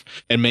stuff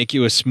and make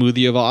you a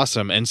smoothie of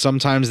awesome. And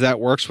sometimes that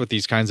works with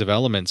these kinds of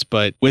elements.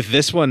 But with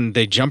this one,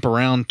 they jump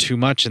around too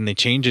much and they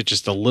change it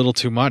just a little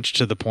too much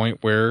to the point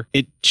where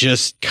it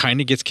just kind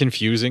of gets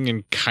confusing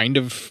and kind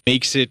of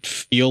makes it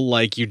feel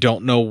like you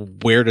don't know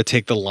where to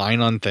take the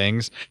line on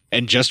things.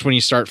 And just when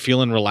you start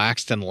feeling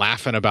relaxed and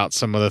laughing about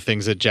some of the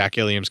things that Jack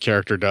Gilliam's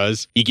character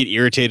does, you get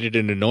irritated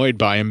and annoyed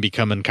by him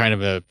becoming kind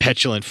of a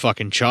petulant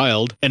fucking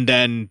child. And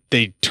then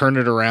they turn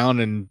it around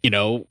and, you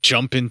know,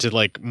 jump into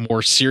like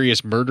more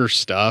serious murder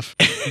stuff.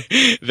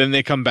 Then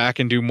they come back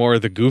and do more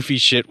of the goofy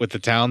shit with the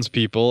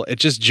townspeople. It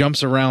just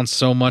jumps around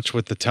so much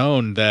with the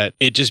tone that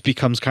it just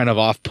becomes kind of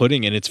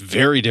off-putting, and it's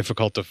very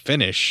difficult to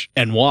finish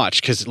and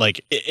watch because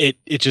like it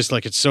just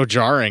like it's so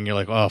jarring. You're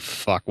like, oh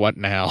fuck, what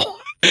now?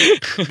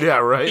 Yeah,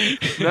 right.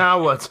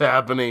 Now what's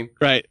happening?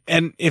 Right.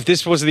 And if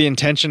this was the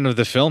intention of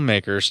the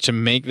filmmakers to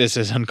make this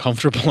as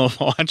uncomfortable a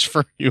watch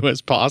for you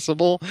as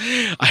possible,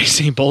 I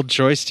say bold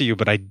choice to you,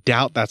 but I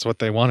doubt that's what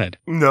they wanted.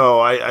 No,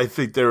 I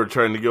think they were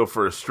trying to go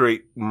for a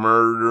straight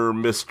murder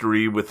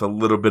mystery with a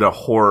little bit of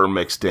horror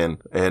mixed in.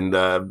 And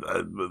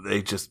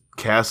they just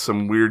cast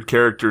some weird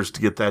characters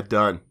to get that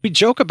done. We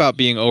joke about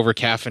being over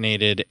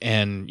caffeinated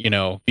and, you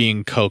know,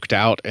 being coked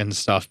out and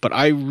stuff, but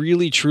I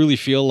really truly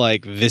feel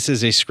like this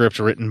is a script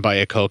written by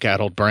a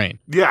coke-addled brain.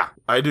 Yeah,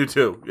 I do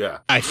too. Yeah.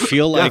 I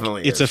feel like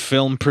Definitely it's is. a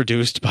film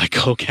produced by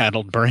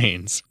coke-addled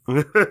brains.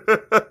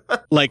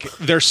 Like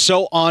they're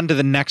so on to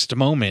the next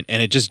moment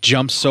and it just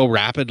jumps so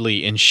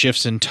rapidly and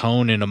shifts in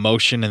tone and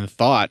emotion and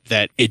thought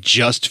that it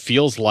just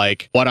feels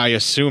like what I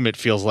assume it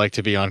feels like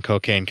to be on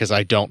cocaine because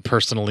I don't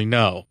personally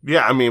know.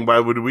 Yeah, I mean, why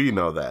would we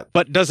know that?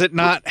 But does it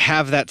not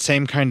have that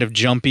same kind of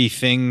jumpy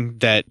thing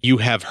that you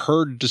have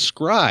heard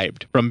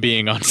described from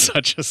being on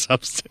such a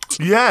substance?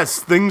 Yes,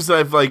 things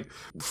I've like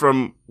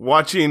from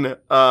watching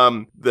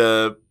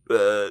the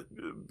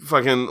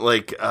fucking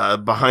like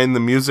behind the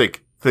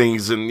music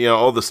things, and you know,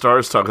 all the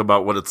stars talk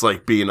about what it's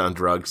like being on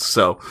drugs.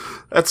 So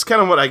that's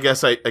kind of what I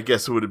guess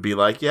it would be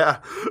like. Yeah.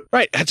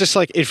 Right. It's just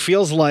like, it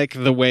feels like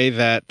the way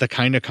that the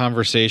kind of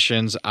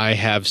conversations I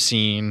have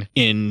seen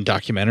in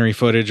documentary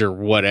footage or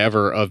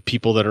whatever of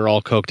people that are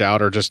all coked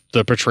out, or just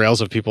the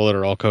portrayals of people that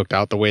are all coked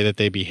out, the way that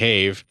they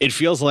behave. It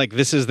feels like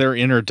this is their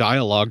inner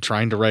dialogue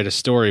trying to write a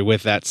story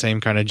with that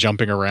same kind of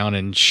jumping around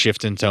and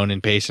shift in tone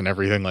and pace and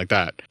everything like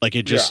that. Like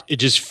it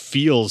just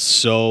feels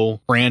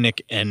so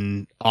frantic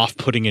and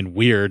off-putting and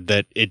weird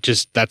that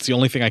that's the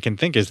only thing I can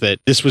think is that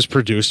this was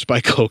produced by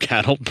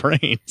coke-addled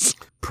brains.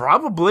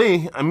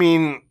 Probably. I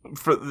mean,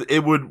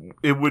 it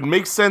would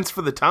make sense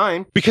for the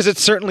time. Because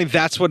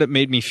that's what it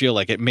made me feel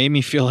like. It made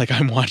me feel like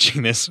I'm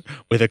watching this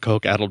with a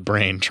coke-addled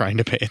brain trying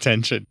to pay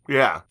attention.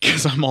 Yeah.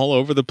 Because I'm all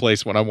over the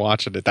place when I'm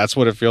watching it. That's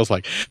what it feels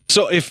like.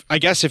 So if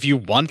you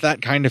want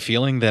that kind of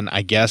feeling, then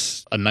I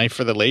guess A Knife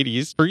for the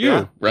Ladies for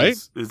you, right?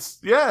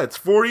 It's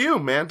for you,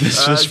 man.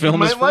 This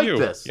film is for like you.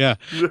 This. Yeah.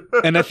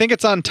 And I think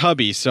it's on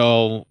Tubi,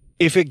 so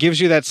if it gives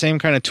you that same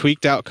kind of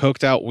tweaked out,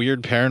 coked out,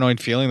 weird, paranoid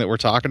feeling that we're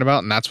talking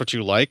about, and that's what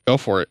you like, go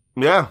for it.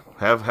 Yeah,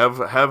 have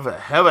a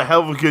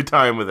hell of a good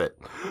time with it.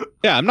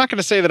 Yeah, I'm not going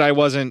to say that I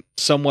wasn't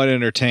somewhat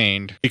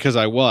entertained, because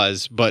I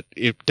was, but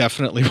it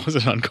definitely was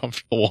an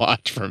uncomfortable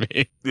watch for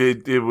me.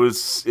 It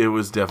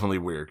was definitely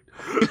weird.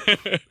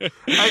 And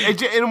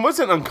it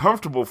wasn't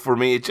uncomfortable for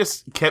me. It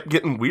just kept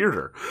getting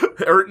weirder,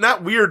 or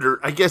not weirder.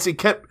 I guess it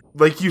kept,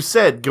 like you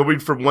said, going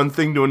from one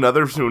thing to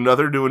another to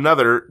another to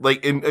another.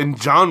 Like in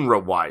genre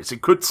wise,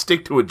 it couldn't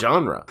stick to a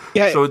genre.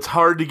 Yeah, so it's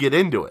hard to get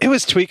into it. It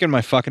was tweaking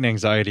my fucking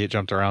anxiety. It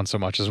jumped around so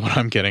much, is what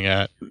I'm getting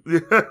at.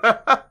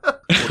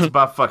 It's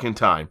about fucking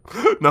time.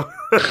 No.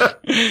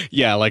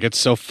 Yeah, like it's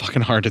so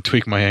fucking hard to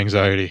tweak my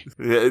anxiety.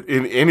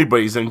 In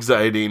anybody's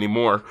anxiety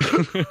anymore.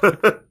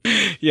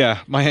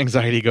 Yeah, my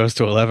anxiety goes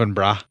to 11,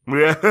 brah.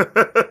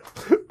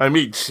 Yeah. I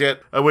mean,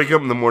 shit. I wake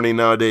up in the morning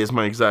nowadays,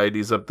 my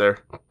anxiety's up there.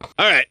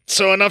 All right,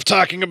 so enough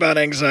talking about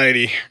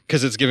anxiety,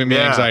 because it's giving me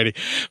anxiety.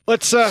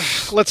 Let's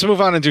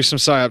move on and do some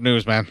PSYOP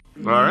news, man.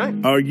 All right.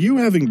 Are you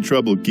having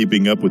trouble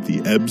keeping up with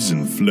the ebbs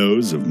and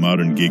flows of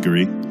modern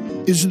geekery?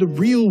 Is the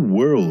real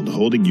world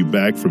holding you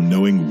back from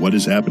knowing what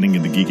is happening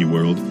in the geeky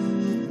world?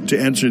 To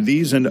answer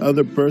these and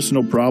other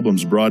personal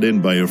problems brought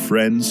in by your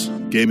friends,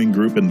 gaming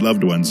group, and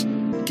loved ones,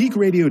 Geek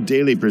Radio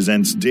Daily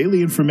presents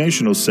daily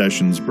informational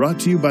sessions brought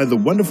to you by the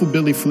wonderful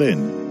Billy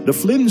Flynn, the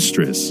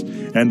Flynnstress,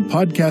 and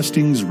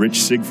podcasting's Rich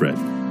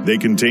Sigfred. They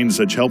contain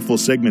such helpful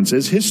segments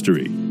as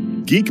history,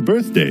 geek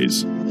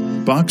birthdays,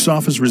 box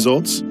office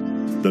results,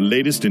 the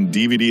latest in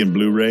DVD and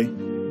Blu-ray,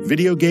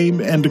 video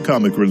game and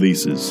comic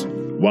releases.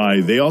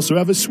 Why, they also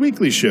have a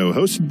Sweekly show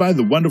hosted by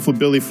the wonderful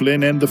Billy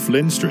Flynn and the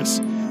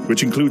Flynnstress,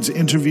 which includes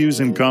interviews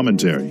and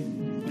commentary.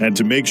 And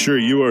to make sure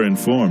you are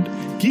informed,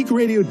 Geek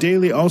Radio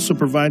Daily also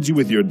provides you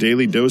with your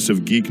daily dose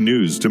of geek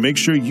news to make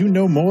sure you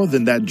know more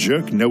than that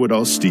jerk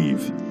know-it-all Steve.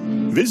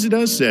 Visit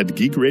us at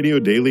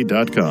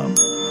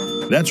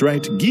geekradiodaily.com. That's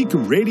right, Geek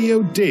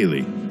Radio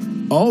Daily.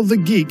 All the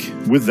geek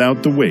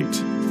without the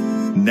weight.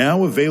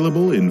 Now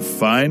available in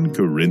fine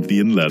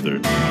Corinthian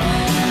leather.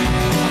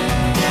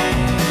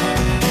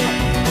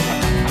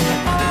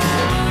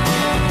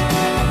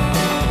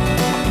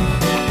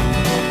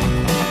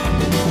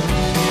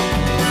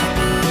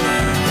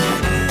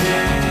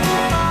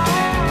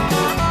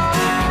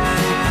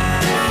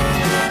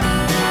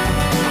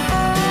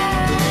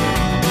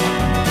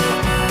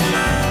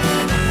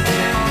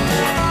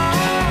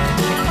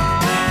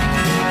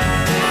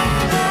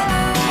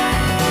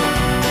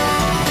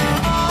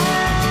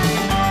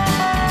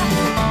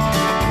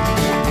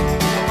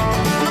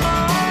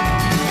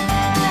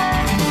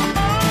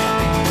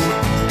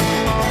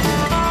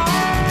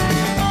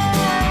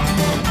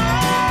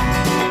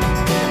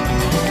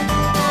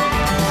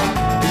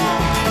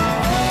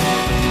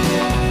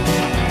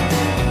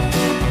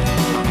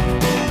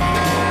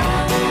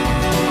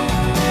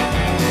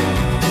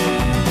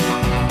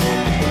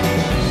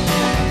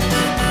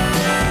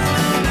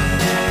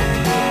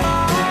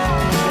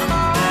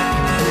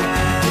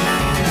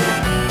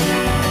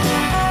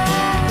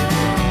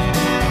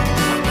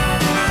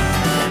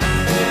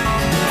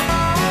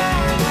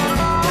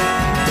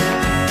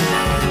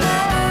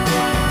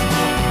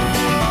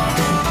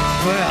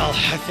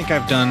 think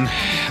I've done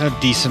a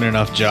decent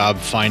enough job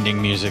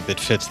finding music that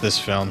fits this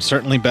film.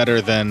 Certainly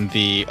better than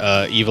the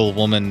Evil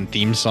Woman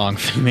theme song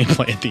thing they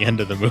play at the end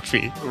of the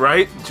movie.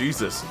 Right?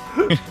 Jesus.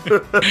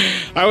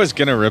 I was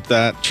going to rip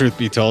that, truth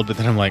be told, but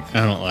then I'm like,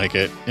 I don't like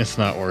it. It's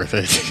not worth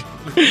it.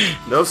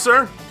 No,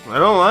 sir. I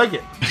don't like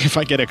it. If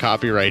I get a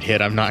copyright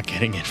hit, I'm not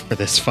getting it for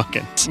this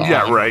fucking song.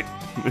 Yeah, right.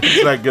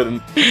 It's not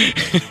good.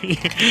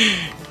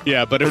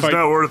 Yeah, but it's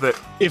not worth it.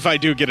 If I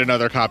do get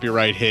another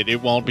copyright hit,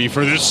 it won't be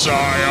for the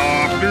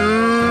PSYOP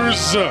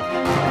News.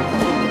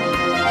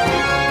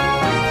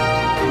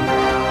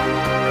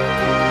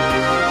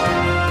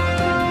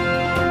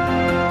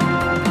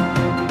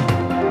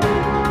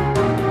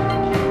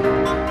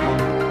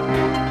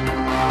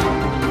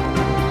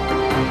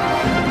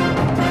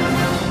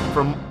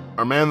 From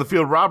our man in the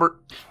field, Robert.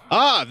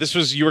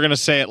 You were going to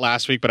say it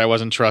last week, but I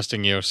wasn't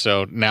trusting you,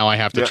 so now I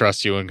have to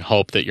trust you and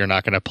hope that you're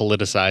not going to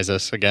politicize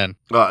us again.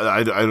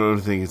 I don't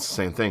think it's the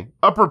same thing.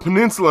 Upper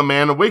Peninsula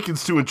man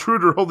awakens to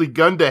intruder holding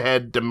gun to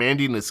head,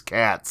 demanding his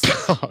cats.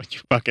 Oh, you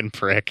fucking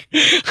prick.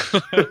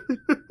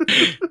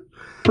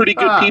 Pretty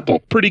good people.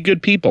 Pretty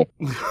good people.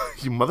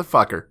 You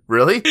motherfucker.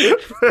 Really?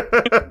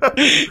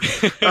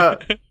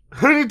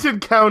 Huntington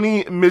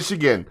County,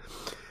 Michigan.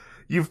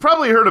 You've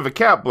probably heard of a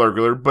cat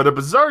burglar, but a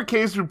bizarre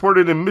case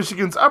reported in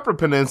Michigan's Upper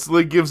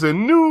Peninsula gives a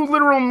new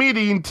literal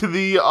meaning to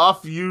the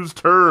oft-used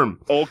term.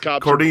 Old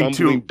cops are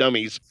bumbling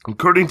dummies.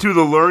 According to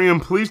the Lorien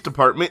Police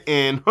Department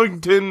in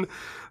Huntington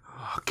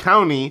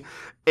County,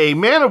 a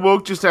man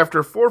awoke just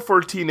after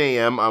 4:14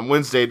 a.m. on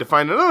Wednesday to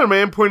find another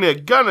man pointing a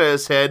gun at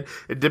his head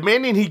and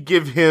demanding he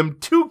give him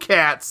 2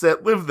 cats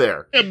that live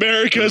there.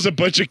 America is a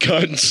bunch of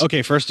cunts.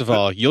 Okay, first of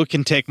all, you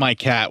can take my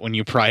cat when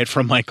you pry it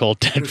from my cold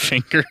dead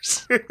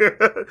fingers.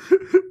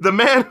 The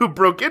man who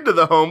broke into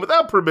the home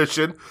without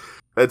permission.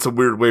 That's a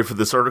weird way for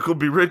this article to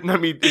be written. I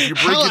mean, if you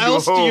break into a home... How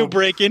else do you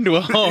break into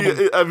a home?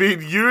 I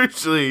mean,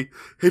 usually,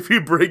 if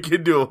you break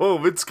into a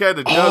home, it's kind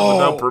of done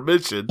without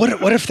permission.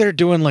 What if they're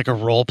doing like a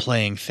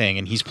role-playing thing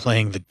and he's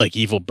playing the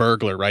evil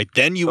burglar, right?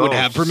 Then you would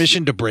have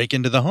permission to break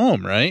into the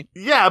home, right?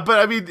 Yeah, but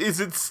I mean,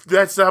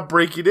 that's not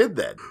breaking in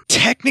then?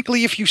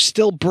 Technically, if you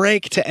still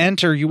break to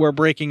enter, you are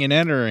breaking and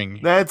entering.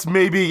 That's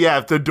maybe,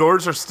 if the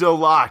doors are still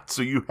locked,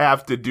 so you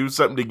have to do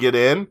something to get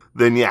in,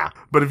 then yeah.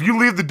 But if you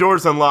leave the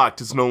doors unlocked,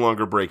 it's no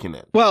longer breaking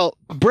in. Well,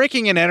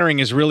 breaking and entering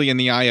is really in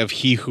the eye of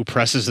he who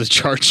presses the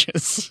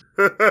charges.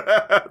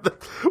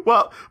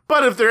 Well,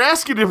 but if they're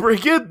asking to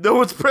break in, no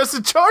one's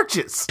pressing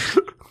charges.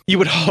 You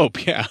would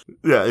hope, yeah.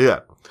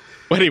 Yeah.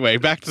 Well, anyway,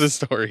 back to the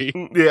story.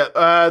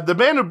 Yeah, the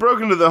man who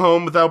broke into the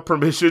home without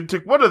permission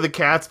took one of the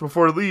cats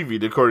before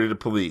leaving, according to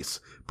police.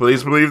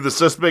 Police believe the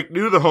suspect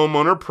knew the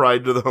homeowner prior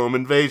to the home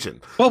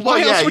invasion. Well,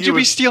 why else would you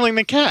be stealing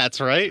the cats,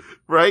 right?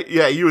 Right?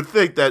 Yeah, you would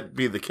think that'd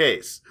be the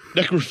case.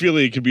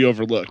 Necrophilia could be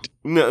overlooked.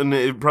 No,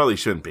 it probably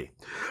shouldn't be.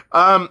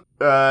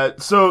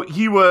 So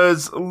he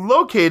was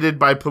located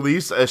by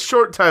police a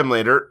short time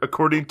later,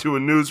 according to a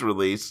news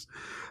release.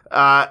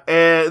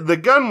 And the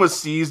gun was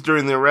seized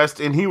during the arrest,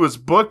 and he was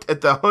booked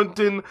at the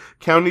Huntington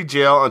County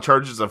Jail on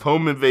charges of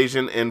home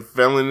invasion and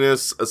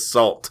felonious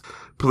assault.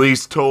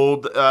 Police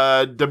told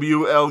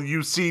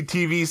WLUC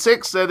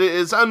TV6 that it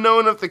is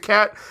unknown if the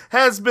cat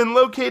has been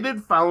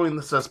located following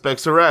the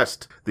suspect's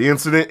arrest. The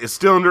incident is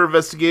still under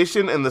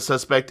investigation, and the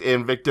suspect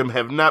and victim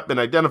have not been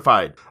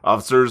identified.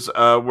 Officers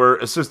were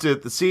assisted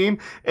at the scene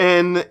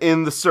and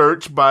in the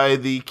search by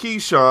the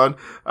Keyshawn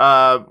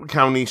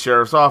County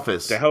Sheriff's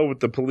Office. To hell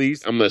with the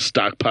police. I'm going to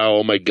stockpile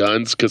all my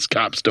guns because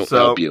cops don't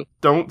help you.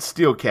 Don't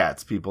steal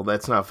cats, people.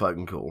 That's not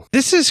fucking cool.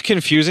 This is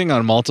confusing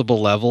on multiple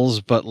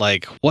levels, but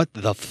what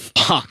the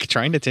fuck?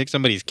 Trying to take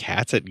somebody's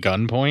cats at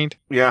gunpoint?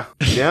 Yeah.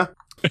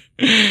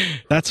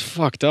 That's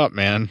fucked up,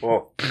 man.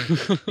 Well,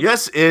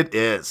 yes, it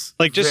is.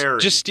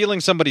 Just stealing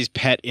somebody's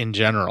pet in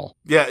general.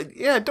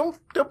 Yeah. Don't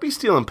be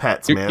stealing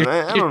pets, man.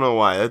 I don't know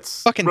why.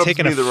 That's fucking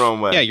taking me the wrong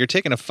way. Yeah, you're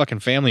taking a fucking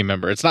family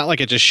member. It's not like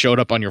it just showed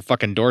up on your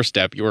fucking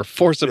doorstep. You were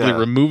forcibly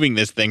removing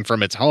this thing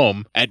from its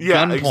home at gunpoint.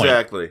 Yeah,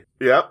 exactly.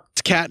 Yep.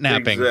 It's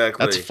catnapping.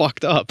 Exactly. That's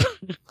fucked up.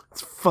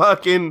 It's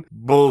fucking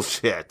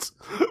bullshit.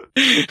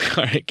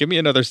 All right, give me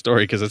another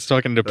story because it's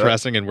fucking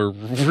depressing and we're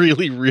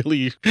really,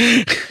 really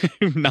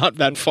not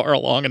that far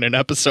along in an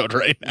episode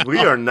right now. We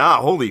are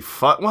not. Holy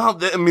fuck. Well,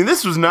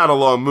 this was not a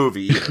long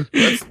movie.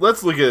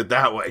 Let's look at it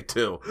that way,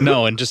 too.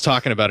 No, and just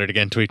talking about it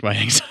again tweaked my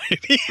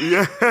anxiety.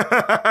 Yeah.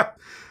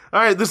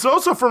 All right, this is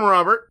also from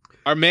Robert.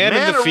 Our man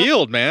in the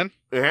field, man.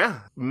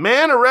 Yeah.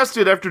 Man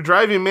arrested after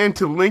driving man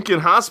to Lincoln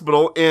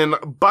Hospital in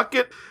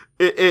bucket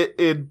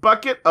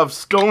of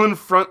stolen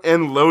front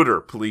end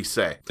loader, police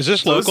say. Is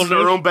this local news? This is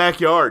their own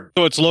backyard.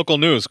 So it's local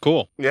news.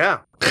 Cool. Yeah.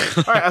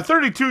 All right, a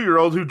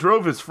 32-year-old who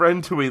drove his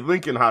friend to a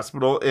Lincoln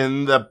hospital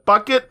in the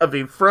bucket of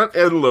a front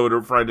end loader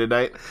Friday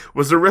night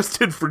was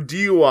arrested for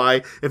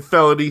DUI and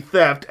felony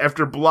theft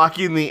after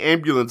blocking the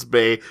ambulance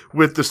bay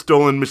with the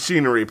stolen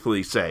machinery,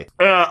 police say.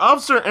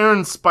 Officer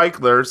Aaron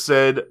Spikler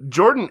said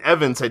Jordan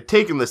Evans had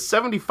taken the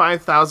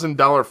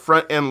 $75,000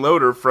 front end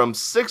loader from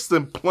 6th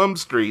and Plum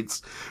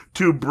Streets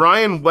to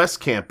Bryan West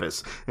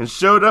Campus and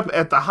showed up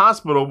at the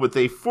hospital with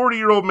a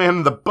 40-year-old man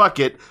in the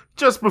bucket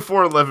just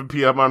before 11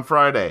 p.m. on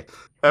Friday.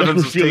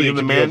 Evans was taking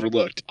the man.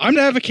 Overlooked. I'm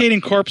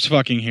advocating corpse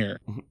fucking here.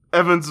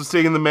 Evans was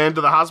taking the man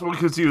to the hospital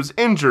because he was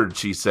injured,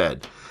 she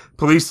said.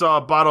 Police saw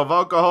a bottle of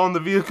alcohol in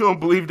the vehicle and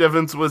believed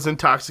Evans was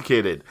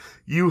intoxicated.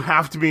 You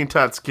have to be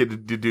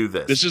intoxicated to do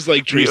this. This is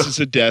like Traces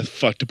of Death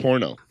fucked a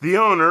porno. The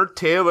owner,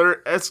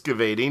 Taylor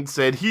Excavating,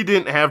 said he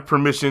didn't have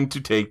permission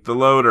to take the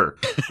loader.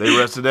 They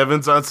arrested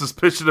Evans on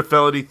suspicion of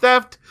felony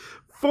theft,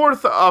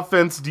 fourth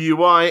offense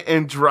DUI,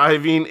 and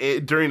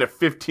driving during a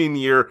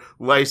 15-year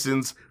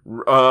license.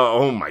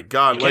 Oh my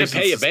God! Can't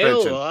license pay a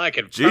suspension. bill? I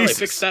could probably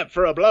fix that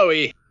for a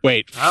blowy.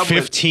 Wait,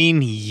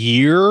 15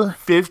 year?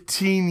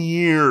 15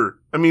 year.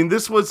 I mean,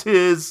 this was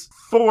his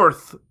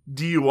fourth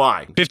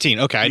DUI. 15.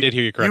 Okay, I did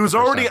hear you correctly. He was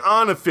already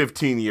on a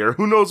 15 year.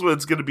 Who knows what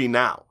it's going to be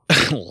now?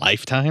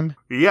 Lifetime?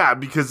 Yeah,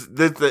 because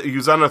he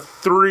was on a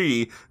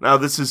 3. Now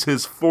this is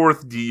his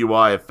fourth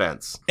DUI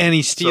offense. And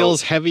he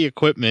steals heavy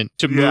equipment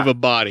to move a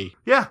body.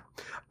 Yeah.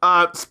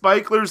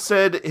 Spikler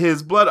said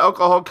his blood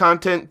alcohol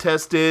content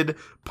tested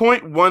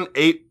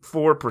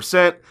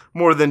 0.184%,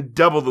 more than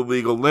double the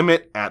legal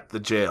limit at the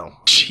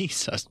jail.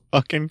 Jesus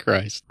fucking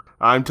Christ.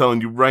 I'm telling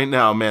you right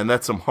now, man,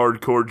 that's some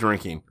hardcore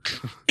drinking.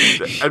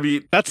 I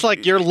mean, that's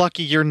like you're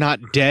lucky you're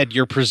not dead.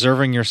 You're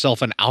preserving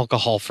yourself in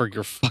alcohol for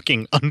your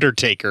fucking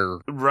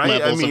Undertaker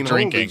levels of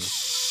drinking. Holy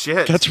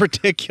shit. That's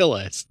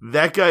ridiculous.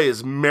 That guy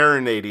is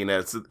marinating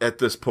at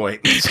this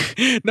point.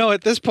 No,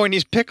 at this point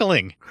he's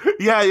pickling.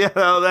 Yeah,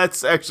 no,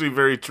 that's actually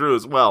very true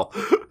as well.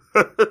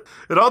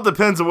 It all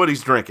depends on what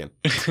he's drinking.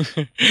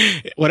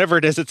 Whatever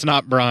it is, it's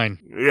not brine.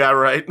 Yeah,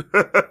 right.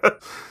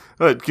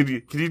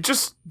 Can you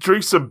just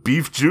drink some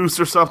beef juice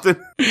or something?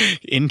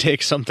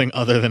 Intake something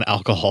other than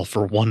alcohol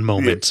for one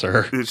moment,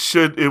 sir.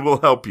 It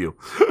will help you.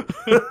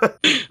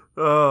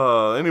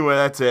 Anyway,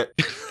 that's it.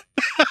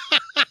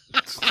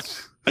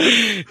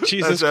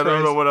 Jesus Christ. I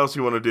don't know what else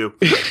you want to do.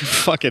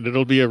 Fuck it.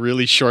 It'll be a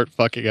really short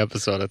fucking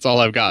episode. That's all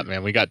I've got,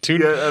 man. We got two.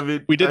 Yeah, I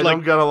mean,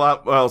 don't got a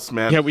lot else,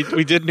 man. Yeah, we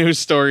did news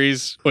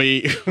stories.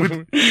 We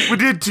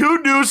did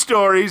 2 news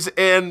stories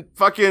and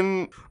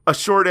fucking a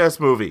short ass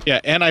movie. Yeah,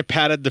 and I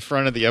padded the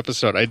front of the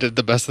episode. I did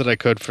the best that I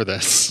could for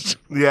this.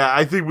 Yeah,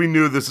 I think we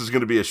knew this was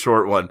going to be a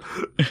short one.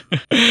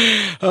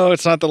 Oh,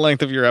 it's not the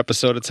length of your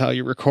episode. It's how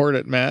you record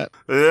it, Matt.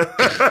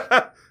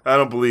 I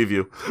don't believe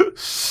you.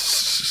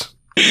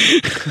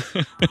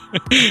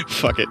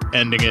 Fuck it.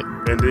 Ending it.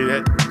 Ending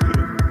it.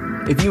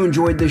 If you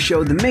enjoyed this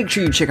show, then make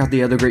sure you check out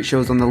the other great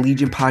shows on the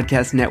Legion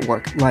Podcast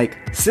Network, like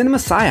Cinema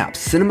Psyops,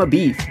 Cinema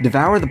Beef,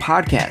 Devour the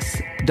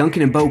Podcast,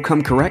 Duncan and Bo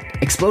Come Correct,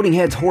 Exploding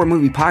Heads Horror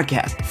Movie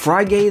Podcast,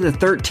 Friday the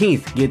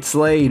 13th, Get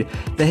Slayed,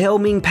 The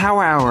Helming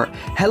Power Hour,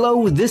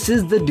 Hello, This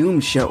is the Doom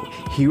Show,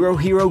 Hero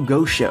Hero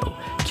Go Show,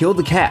 Kill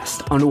the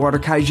Cast, Underwater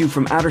Kaiju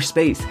from Outer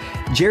Space,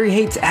 Jerry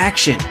Hates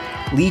Action,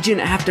 Legion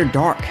After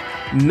Dark,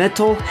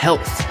 Mental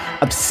Health,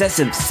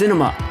 Obsessive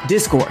Cinema,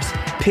 Discourse,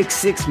 Pick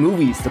 6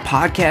 Movies, the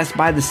podcast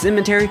by The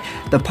Cemetery,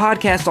 the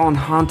podcast on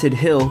Haunted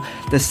Hill,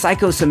 the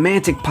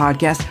Psychosemantic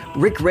Podcast,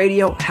 Rick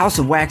Radio, House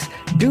of Wax,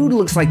 Dude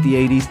Looks Like the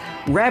 80s,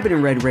 Rabbit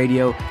and Red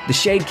Radio, the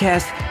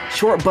Shadecast,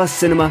 Short Bus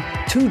Cinema,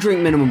 2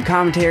 Drink Minimum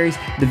Commentaries,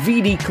 the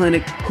VD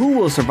Clinic, Who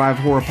Will Survive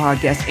Horror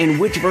Podcast, and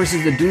Witch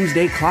vs. the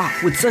Doomsday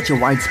Clock. With such a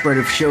widespread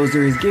of shows,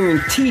 there is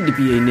guaranteed to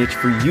be a niche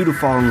for you to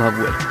fall in love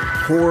with.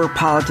 Horror,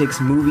 politics,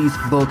 movies,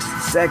 books,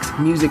 sex,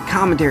 music,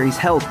 commentaries,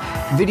 health,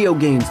 video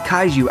games,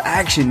 kaiju,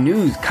 action,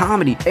 news,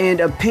 comedy, and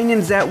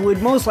opinions that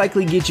would most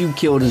likely get you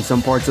killed in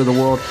some parts of the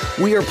world.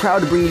 We are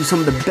proud to bring you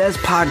some of the best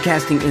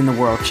podcasting in the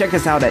world. Check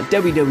us out at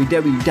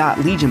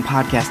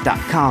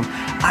www.legionpodcast.com,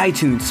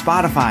 iTunes,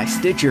 Spotify,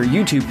 Stitcher,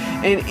 YouTube,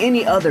 and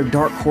any other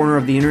dark corner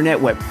of the internet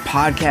where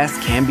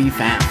podcasts can be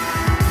found.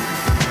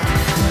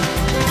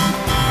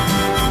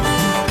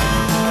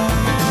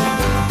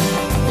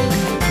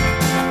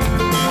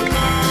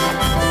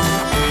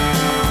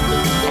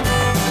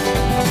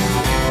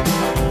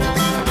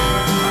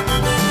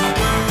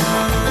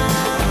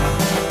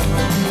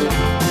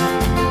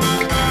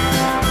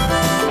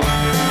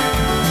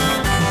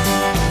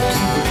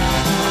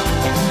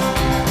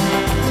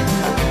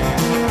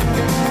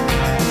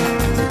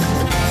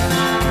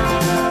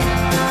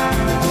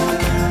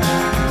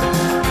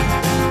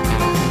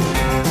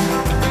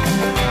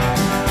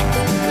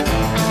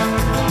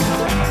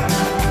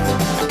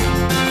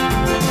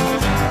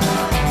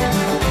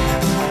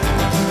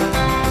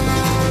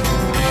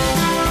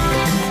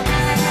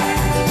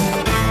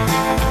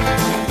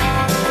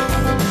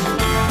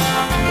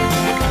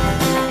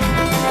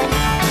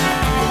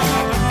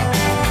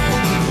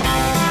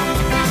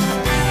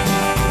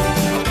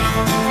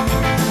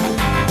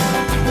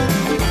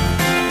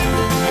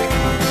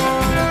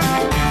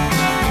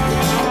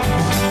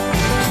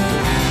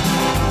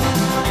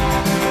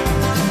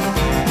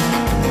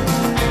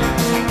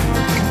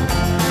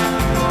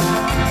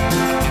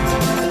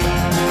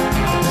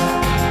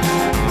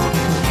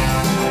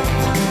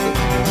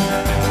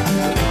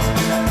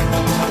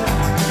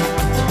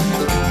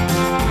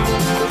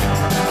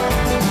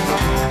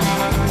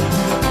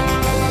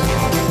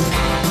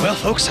 Well,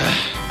 folks,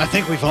 I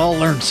think we've all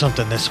learned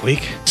something this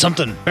week.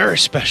 Something very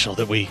special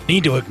that we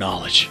need to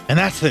acknowledge. And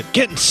that's that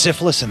getting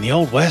syphilis in the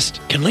Old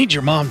West can lead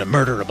your mom to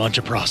murder a bunch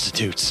of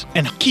prostitutes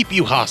and keep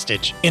you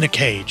hostage in a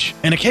cage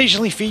and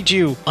occasionally feed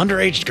you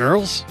underage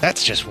girls.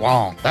 That's just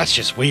wrong. That's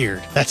just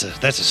weird. That's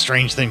a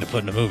strange thing to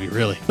put in a movie,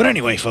 really. But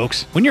anyway,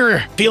 folks, when you're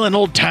feeling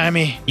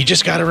old-timey, you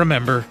just got to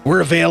remember, we're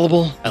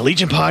available at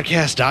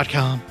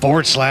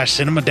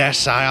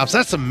legionpodcast.com/cinema-psyops.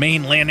 That's the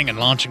main landing and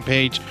launching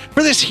page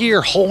for this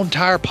here whole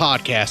entire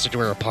podcast that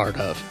we're a part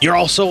of. You're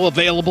also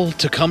available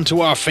to come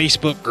to our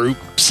Facebook group,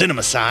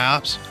 Cinema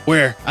Psyops,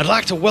 where I'd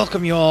like to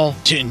welcome you all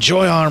to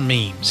enjoy our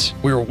memes.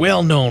 We're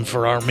well known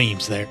for our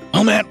memes there.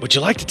 Oh, Matt, would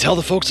you like to tell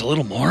the folks a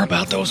little more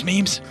about those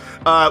memes?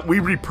 We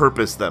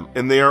repurpose them,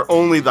 and they are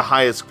only the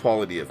highest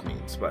quality of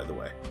memes, by the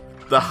way.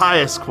 The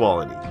highest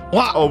quality.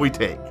 Wow. All we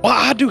take. Well,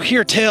 I do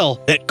hear tell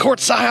that Court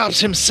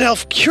Psyops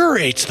himself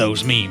curates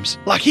those memes.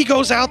 Like he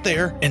goes out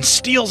there and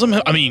steals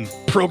them,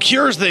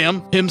 procures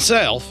them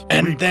himself,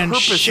 and then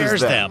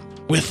shares them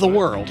with the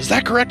world. Is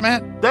that correct,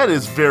 Matt? That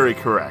is very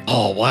correct.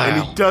 Oh, wow.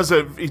 And he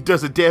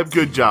does a damn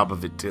good job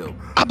of it, too.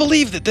 I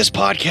believe that this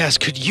podcast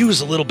could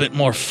use a little bit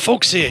more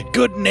folksy,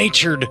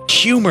 good-natured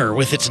humor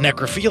with its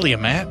necrophilia,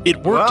 Matt. It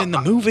worked in the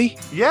movie.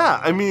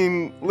 Yeah,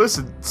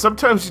 listen,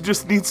 sometimes you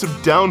just need some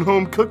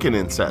down-home cooking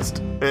incest.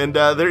 And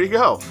there you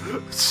go.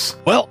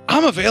 Well,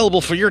 I'm available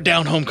for your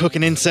down-home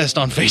cooking incest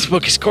on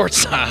Facebook as Court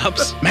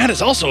Psyops. Matt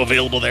is also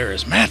available there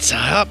as Matt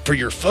Psyop for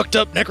your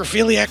fucked-up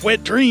necrophiliac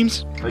wet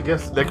dreams. I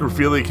guess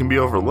necrophilia can be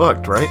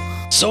overlooked, right?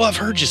 So I've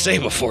heard you say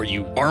before,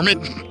 you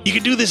varmint. You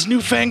can do this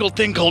newfangled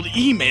thing called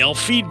email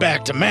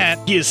feedback to Matt.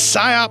 He is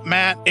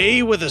psyopmatt,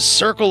 A with a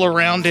circle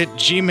around it,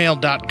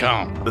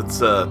 gmail.com.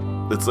 It's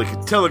like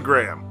a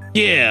telegram.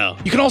 Yeah.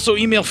 You can also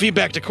email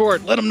feedback to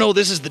Court. Let him know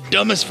this is the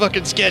dumbest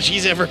fucking sketch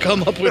he's ever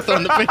come up with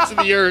on the face of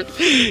the earth.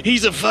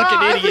 He's a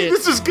fucking idiot. I think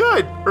this is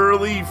good.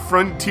 Early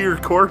frontier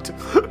Court.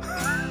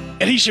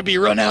 And he should be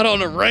run out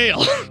on a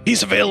rail.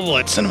 He's available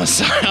at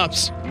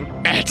cinemapsyops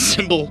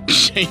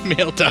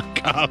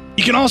 @gmail.com.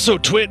 You can also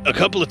twit a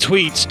couple of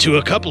tweets to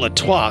a couple of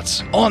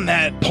twats on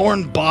that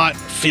porn bot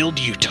filled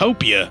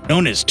utopia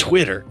known as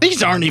Twitter.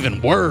 These aren't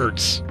even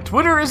words.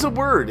 Twitter is a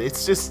word.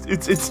 It's just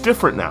it's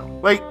different now.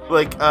 Like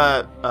what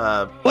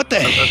the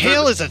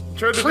hell is a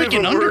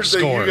freaking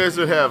underscore? That you guys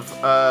would have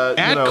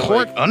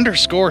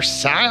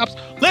 @court_psyops.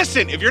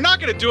 Listen, if you're not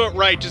gonna do it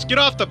right, just get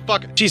off the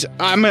fuck. Jeez,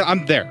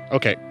 I'm there.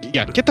 Okay,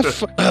 yeah, get the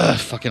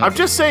fucking. I'm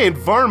just saying,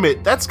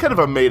 varmint. That's kind of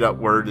a made up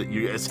word that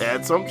you guys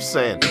had. So I'm just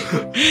saying.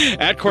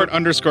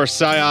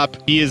 @court_psyop.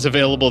 He is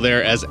available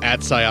there as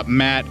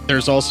 @psyopmatt.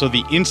 There's also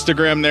the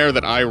Instagram there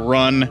that I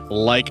run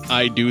like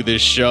I do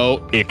this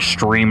show.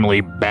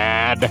 Extremely bad.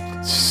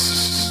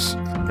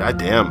 God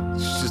damn.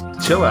 Just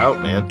chill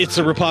out, man. It's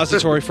a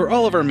repository for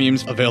all of our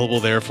memes available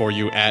there for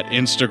you at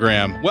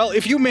Instagram. Well,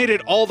 if you made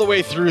it all the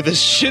way through this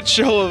shit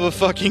show of a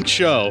fucking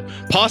show,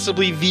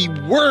 possibly the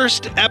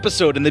worst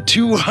episode in the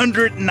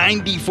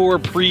 294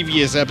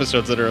 previous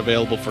episodes that are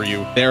available for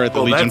you there at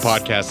the Legion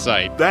Podcast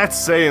site. That's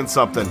saying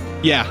something.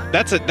 Yeah,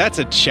 that's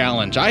a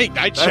challenge.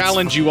 I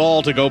challenge you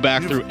all to go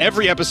back through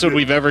every episode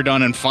we've ever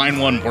done and find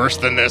one worse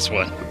than this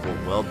one.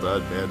 Well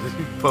done, man.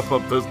 Pump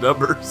up those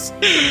numbers.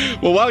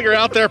 Well, while you're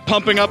out there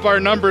pumping up our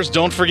numbers,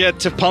 don't forget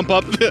to pump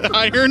up the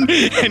iron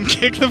and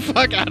kick the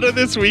fuck out of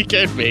this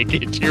weekend. Make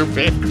it your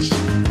bitch.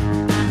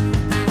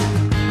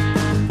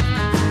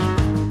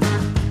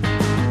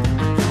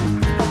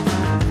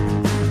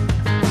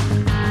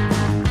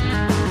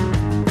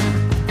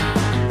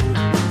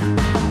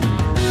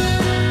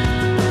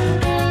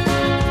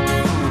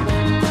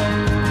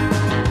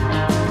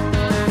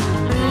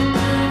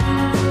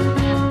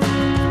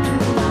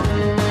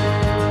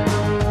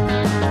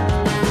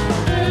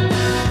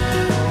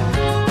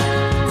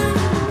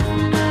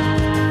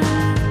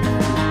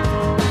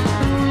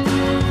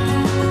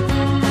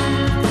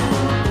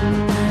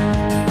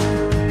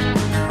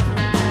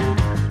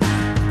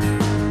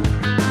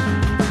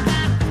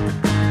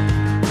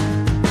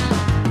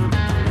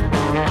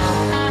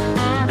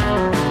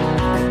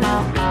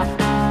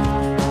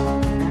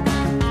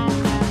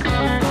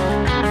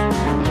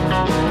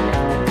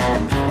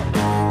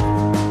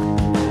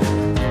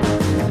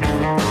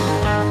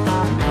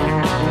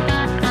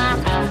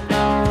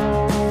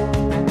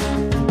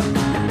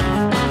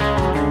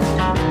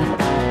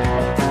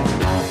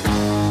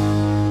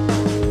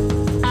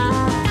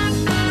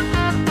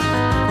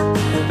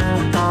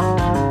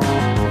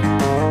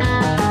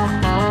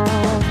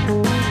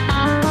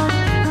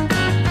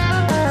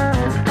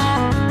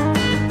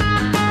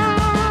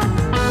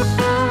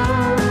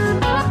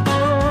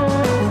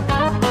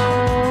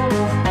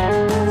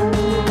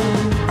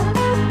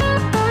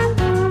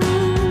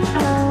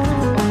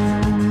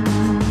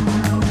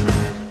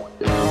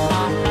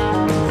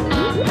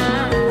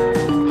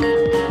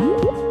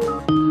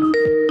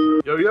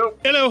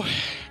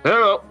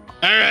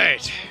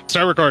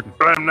 Start recording.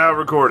 I'm now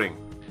recording.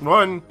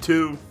 1,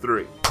 2,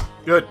 3.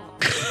 Good.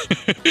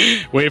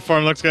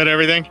 Waveform looks good,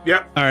 everything?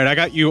 Yep. All right, I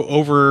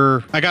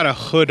got a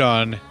hood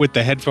on with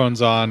the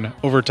headphones on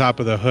over top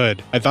of the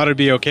hood. I thought it'd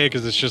be okay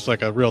because it's just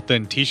like a real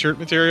thin t-shirt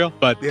material,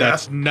 but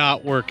that's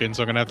not working,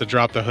 so I'm going to have to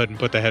drop the hood and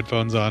put the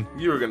headphones on.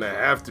 You are going to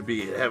have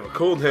a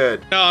cold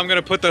head. No, I'm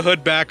going to put the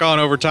hood back on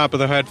over top of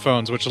the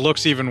headphones, which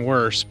looks even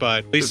worse,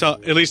 but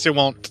at least it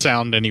won't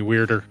sound any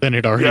weirder than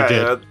it already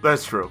did. Yeah,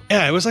 that's true.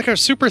 Yeah, it was like a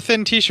super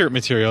thin t-shirt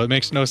material. It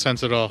makes no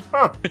sense at all.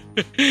 Huh.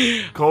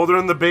 Colder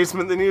in the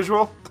basement than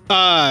usual?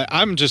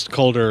 I'm just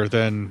colder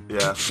than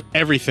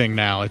everything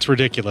now. It's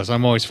ridiculous.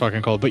 I'm always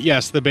fucking cold. But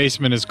yes, the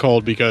basement is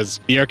cold because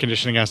the air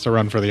conditioning has to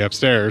run for the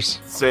upstairs.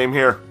 Same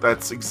here.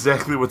 That's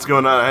exactly what's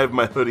going on. I have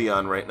my hoodie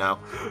on right now.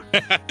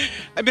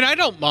 I mean, I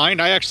don't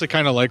mind. I actually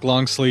kind of like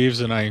long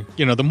sleeves, and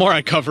the more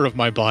I cover of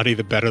my body,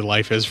 the better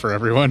life is for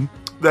everyone.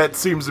 That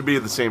seems to be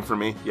the same for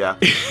me, yeah.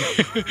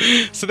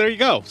 So there you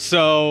go.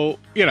 So,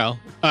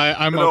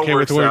 I'm okay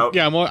with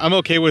I'm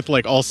okay with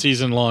like all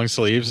season long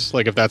sleeves.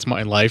 Like if that's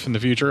my life in the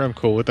future, I'm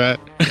cool with that.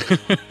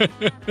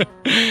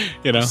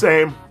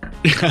 Same.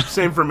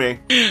 Same for me.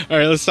 All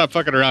right, let's stop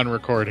fucking around and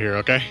record here,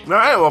 okay? All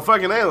right,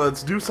 well,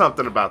 let's do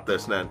something about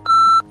this then.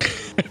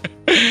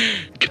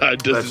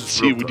 God doesn't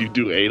see when you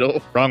do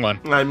anal. Wrong one.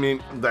 I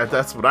mean,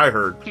 that's what I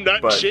heard.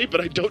 Not shape,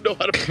 but I don't know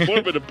how to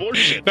perform an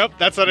abortion. Nope,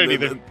 that's not it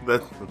either.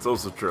 That's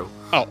also true.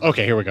 Oh,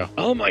 okay, here we go.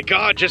 Oh my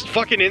God, just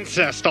fucking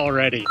incest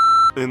already.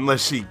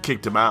 Unless she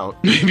kicked him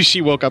out. Maybe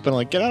she woke up and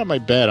like, get out of my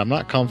bed. I'm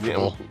not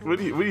comfortable. Yeah, what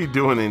are you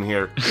doing in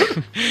here?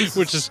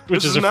 Which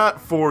is not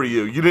for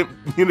you. You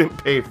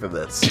didn't pay for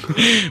this.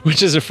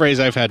 Which is a phrase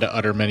I've had to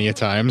utter many a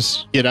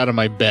times. Get out of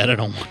my bed. I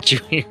don't want you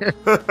here.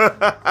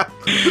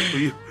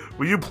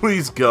 Will you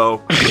please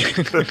go?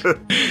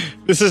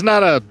 This is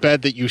not a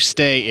bed that you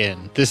stay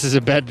in. This is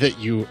a bed that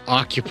you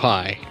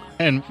occupy.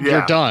 And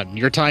you're done.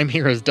 Your time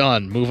here is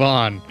done. Move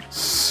on.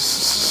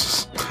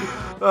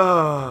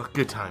 Oh,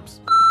 good times.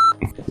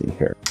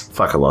 Here.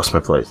 Fuck, I lost my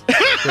place.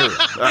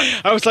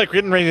 I was like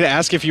getting ready to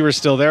ask if you were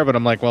still there, but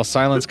I'm like, well,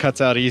 silence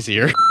cuts out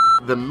easier.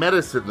 The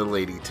medicine the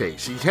lady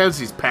takes. She has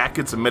these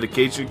packets of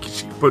medication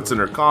she puts in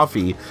her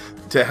coffee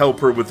to help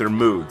her with her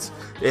moods.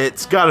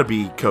 It's got to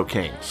be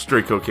cocaine,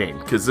 straight cocaine,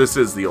 because this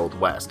is the Old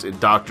West, and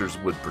doctors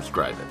would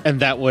prescribe it. And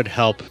that would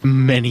help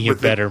many a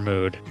better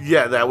mood.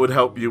 Yeah, that would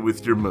help you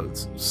with your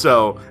moods.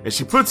 So, and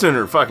she puts in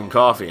her fucking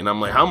coffee, and I'm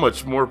like, how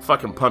much more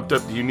fucking pumped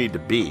up do you need to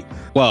be?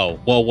 Whoa,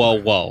 whoa,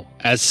 whoa, whoa.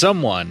 As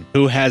someone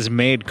who has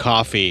made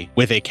coffee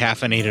with a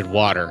caffeinated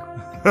water,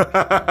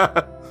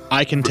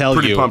 I can tell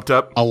you pumped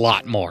up. A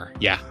lot more.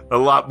 Yeah. A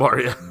lot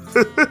more, yeah.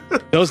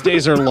 Those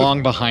days are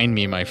long behind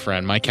me, my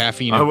friend. My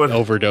caffeine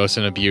overdose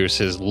and abuse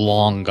is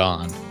long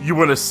gone. You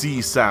want to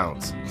see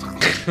sounds.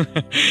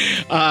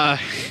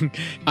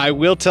 I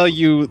will tell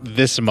you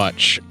this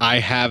much. I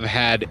have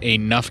had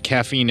enough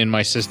caffeine in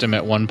my system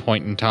at one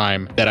point in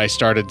time that I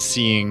started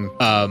seeing,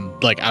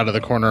 like out of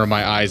the corner of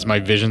my eyes, my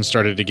vision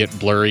started to get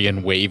blurry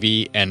and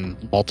wavy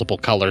and multiple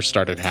colors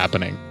started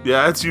happening.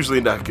 Yeah, that's usually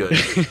not good.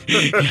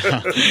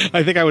 Yeah,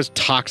 I think I was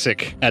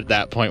toxic at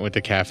that point with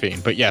the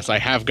caffeine. But yes, I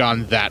have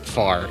gone that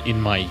far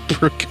in my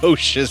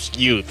precocious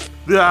youth.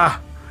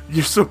 Ah,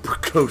 you're so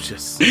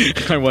precocious.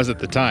 I was at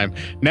the time.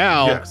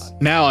 Now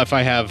if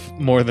I have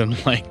more than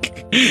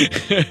like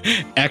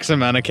X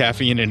amount of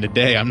caffeine in a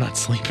day, I'm not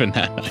sleeping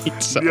that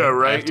night. So yeah,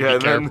 right. I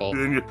have to be careful.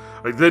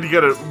 Then you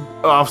gotta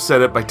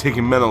offset it by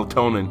taking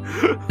melatonin.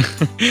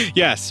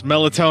 Yes,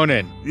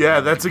 melatonin.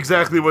 Yeah, that's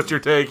exactly what you're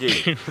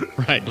taking.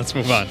 Right, let's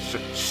move on.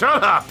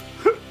 Shut up.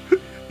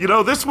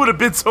 This would have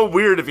been so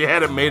weird if you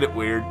hadn't made it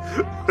weird.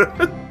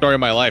 Story of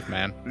my life,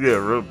 man.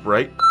 Yeah,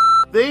 right.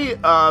 They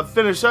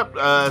finish up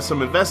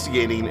some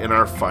investigating in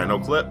our final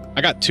clip.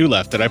 I got 2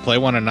 left. Did I play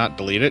one and not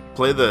delete it?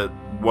 Play the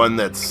one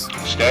that's...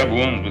 Stab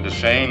wounds were the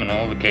same in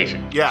all the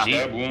cases. Yeah,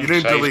 you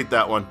didn't delete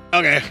that one.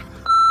 Okay.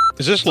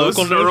 Is this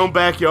local news? This is our own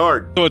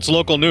backyard. So it's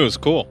local news.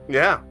 Cool.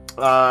 Yeah.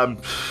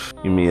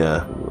 Give me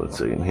one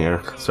second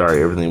here.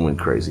 Sorry, everything went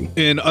crazy.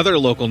 In other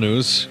local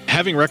news,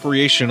 having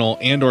recreational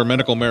and or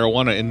medical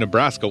marijuana in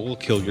Nebraska will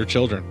kill your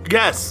children.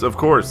 Yes, of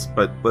course,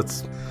 but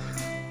let's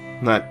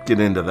not get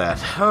into that.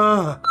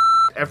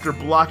 After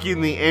blocking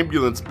the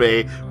ambulance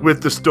bay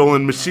with the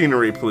stolen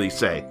machinery, police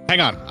say.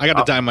 Hang on, I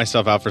gotta dime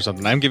myself out for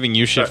something. I'm giving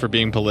you shit for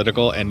being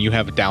political, and you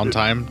have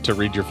downtime to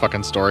read your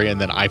fucking story,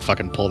 and then I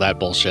fucking pull that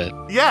bullshit.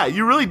 Yeah,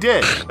 you really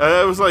did.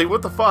 I was like,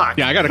 what the fuck?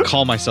 Yeah, I gotta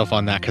call myself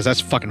on that, because that's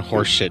fucking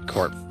horseshit,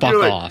 Court. Fuck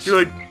off.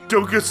 You're like,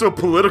 don't get so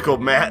political,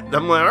 Matt.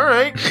 I'm like, all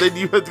right. Then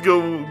you have to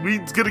go,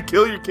 weed's gonna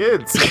kill your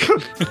kids.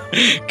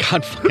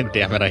 God fucking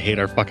damn it, I hate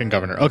our fucking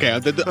governor. Okay,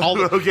 we're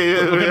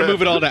gonna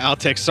move it all to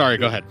outtakes. Sorry,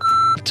 go ahead.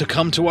 To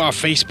come to our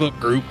Facebook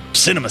group,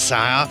 Cinema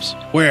Psyops,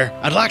 where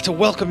I'd like to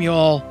welcome you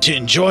all to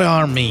enjoy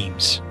our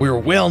memes. We're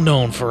well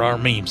known for our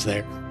memes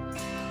there.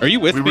 Are you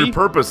with me? We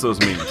repurpose those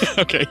memes.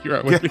 Okay, you're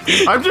right with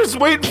me. I'm just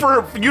waiting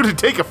for you to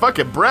take a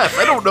fucking breath.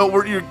 I don't know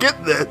where you're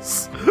getting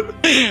this.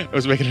 I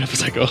was making it up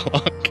as I go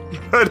along.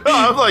 I know,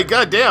 I'm like,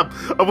 God damn,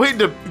 I'm waiting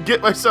to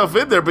get myself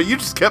in there, but you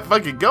just kept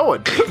fucking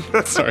going.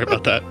 Sorry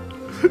about that.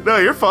 No,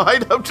 you're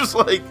fine. I'm just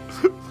like,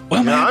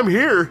 well, man, I'm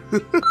here.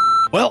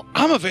 Well,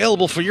 I'm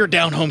available for your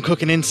down-home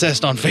cooking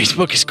incest on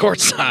Facebook as Court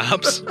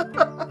Psyops.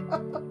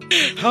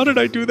 How did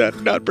I do that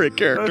and not break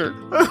character?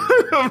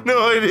 I have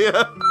no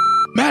idea.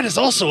 Matt is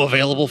also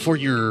available for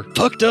your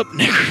fucked up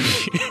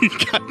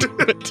necrophilia. God damn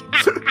it.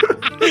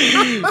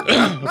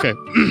 Okay.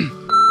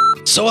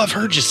 So I've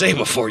heard you say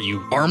before,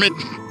 you varmint.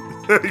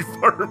 You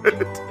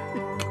varmint.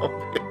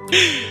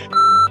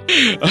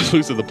 I'm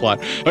losing the plot.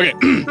 Okay.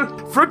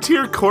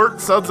 Frontier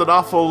Court sounds an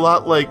awful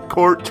lot like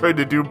Court trying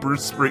to do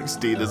Bruce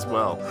Springsteen as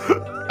well.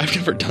 I've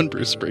never done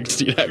Bruce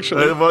Springsteen,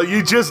 actually. Well,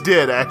 you just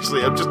did,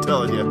 actually. I'm just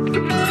telling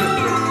you.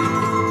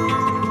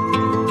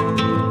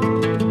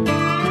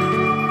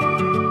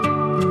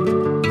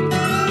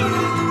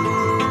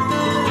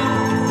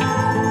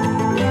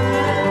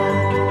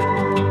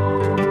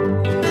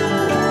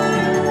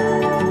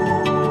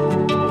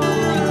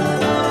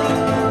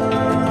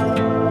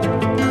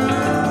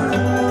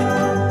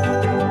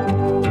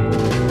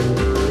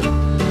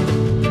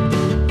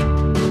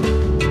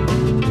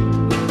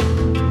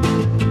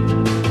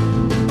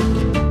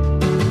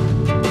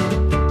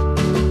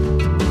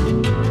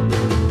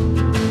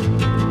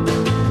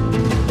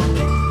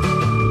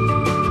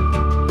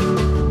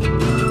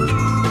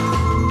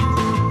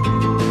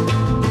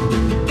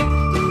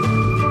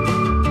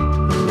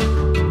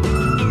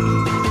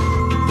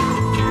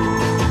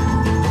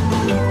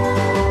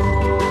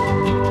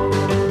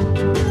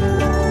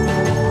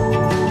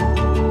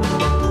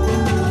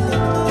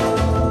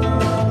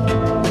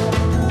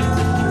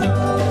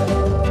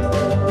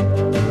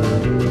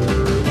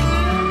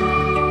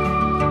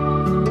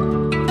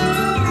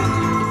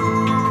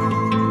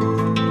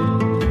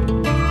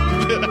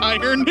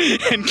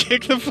 And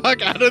kick the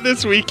fuck out of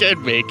this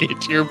weekend. Make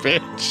it your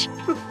bitch.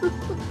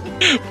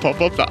 Pump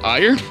up the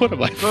iron? What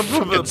am I? Pump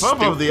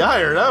up the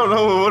iron? I don't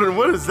know.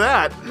 What is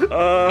that?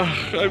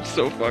 I'm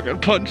so fucking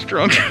punch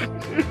drunk.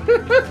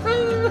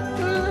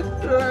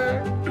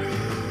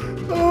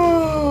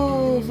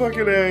 Oh,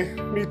 fucking A.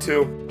 Me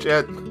too.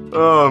 Jet.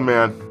 Oh,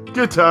 man.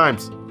 Good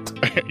times.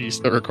 Are you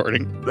still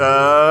recording?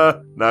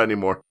 Not anymore.